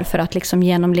gör för att liksom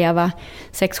genomleva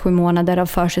 6-7 månader av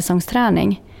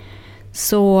försäsongsträning.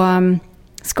 Så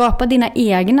skapa dina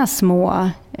egna små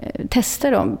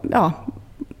tester.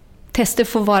 Tester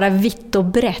får vara vitt och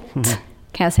brett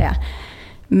kan jag säga.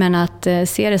 Men att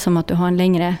se det som att du har en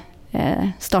längre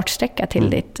startsträcka till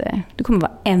ditt. Du kommer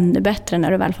vara ännu bättre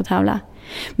när du väl får tävla.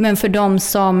 Men för de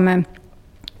som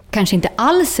kanske inte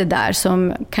alls är där,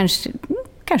 som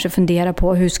kanske funderar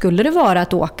på hur skulle det vara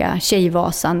att åka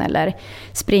Tjejvasan eller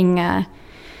springa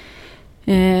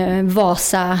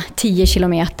Vasa 10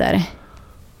 kilometer.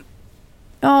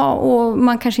 Ja, och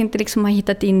man kanske inte liksom har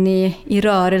hittat in i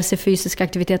rörelse, fysisk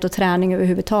aktivitet och träning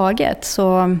överhuvudtaget.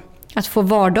 Så att få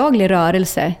vardaglig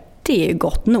rörelse, det är ju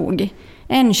gott nog.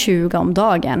 1,20 om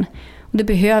dagen. Och det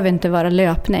behöver inte vara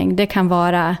löpning. Det kan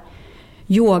vara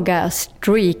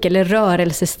yoga-streak eller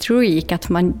rörelse-streak. Att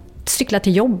man cyklar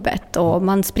till jobbet och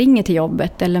man springer till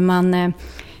jobbet. Eller man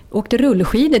åkte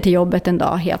rullskidor till jobbet en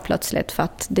dag helt plötsligt för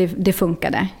att det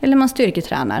funkade. Eller man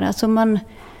styrketränar. Alltså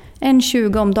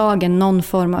 1,20 om dagen, någon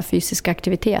form av fysisk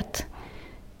aktivitet.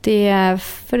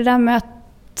 För det där med att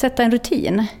sätta en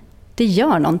rutin, det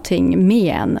gör någonting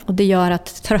med en. Och det gör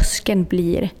att tröskeln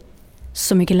blir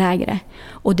så mycket lägre.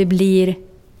 Och det blir,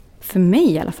 för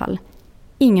mig i alla fall,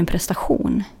 ingen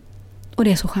prestation. Och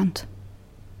det är så skönt.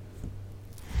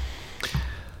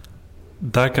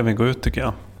 Där kan vi gå ut tycker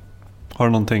jag. Har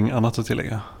du någonting annat att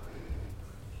tillägga?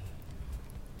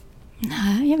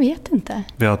 Nej, jag vet inte.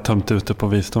 Vi har tömt ute på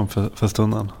visdom för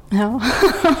stunden. Ja.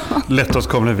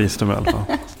 Lättåtkomlig visdom i alla fall.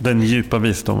 Den djupa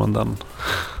visdomen,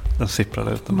 den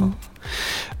sipprade ut ändå.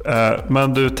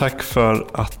 Men du, tack för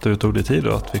att du tog dig tid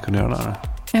och att vi kunde göra det här.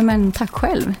 Ja, men tack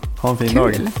själv. Ha en fin Kul.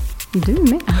 dag.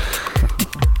 Du med.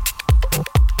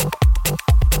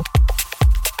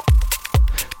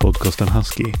 Podcasten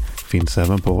Husky finns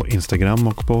även på Instagram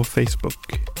och på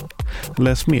Facebook.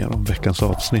 Läs mer om veckans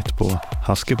avsnitt på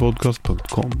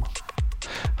huskypodcast.com.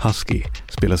 Husky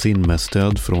spelas in med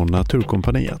stöd från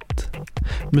Naturkompaniet.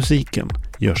 Musiken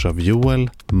görs av Joel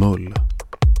Mull.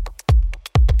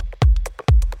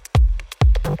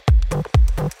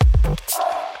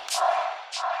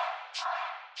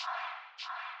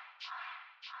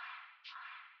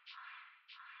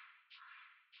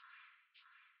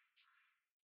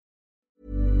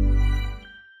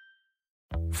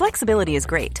 Flexibility is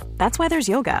great. That's why there's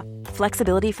yoga.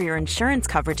 Flexibility for your insurance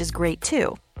coverage is great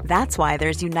too. That's why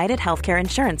there's United Healthcare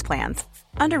Insurance Plans.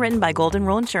 Underwritten by Golden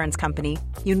Rule Insurance Company,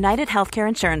 United Healthcare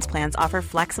Insurance Plans offer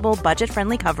flexible,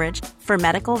 budget-friendly coverage for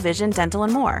medical, vision, dental,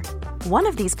 and more. One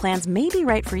of these plans may be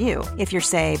right for you if you're,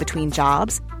 say, between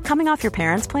jobs, coming off your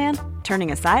parents' plan,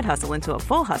 turning a side hustle into a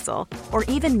full hustle, or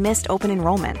even missed open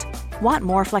enrollment. Want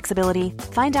more flexibility?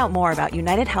 Find out more about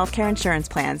United Healthcare Insurance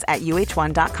Plans at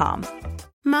uh1.com.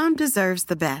 Mom deserves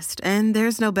the best, and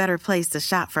there's no better place to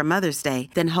shop for Mother's Day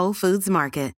than Whole Foods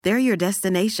Market. They're your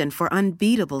destination for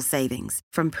unbeatable savings,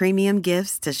 from premium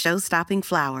gifts to show-stopping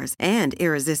flowers and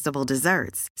irresistible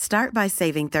desserts. Start by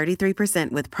saving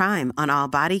 33% with Prime on all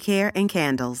body care and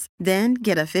candles. Then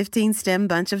get a 15-stem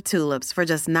bunch of tulips for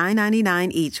just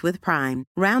 $9.99 each with Prime.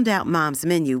 Round out Mom's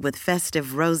menu with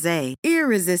festive rosé,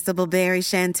 irresistible berry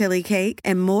chantilly cake,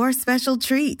 and more special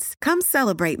treats. Come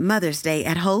celebrate Mother's Day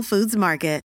at Whole Foods Market.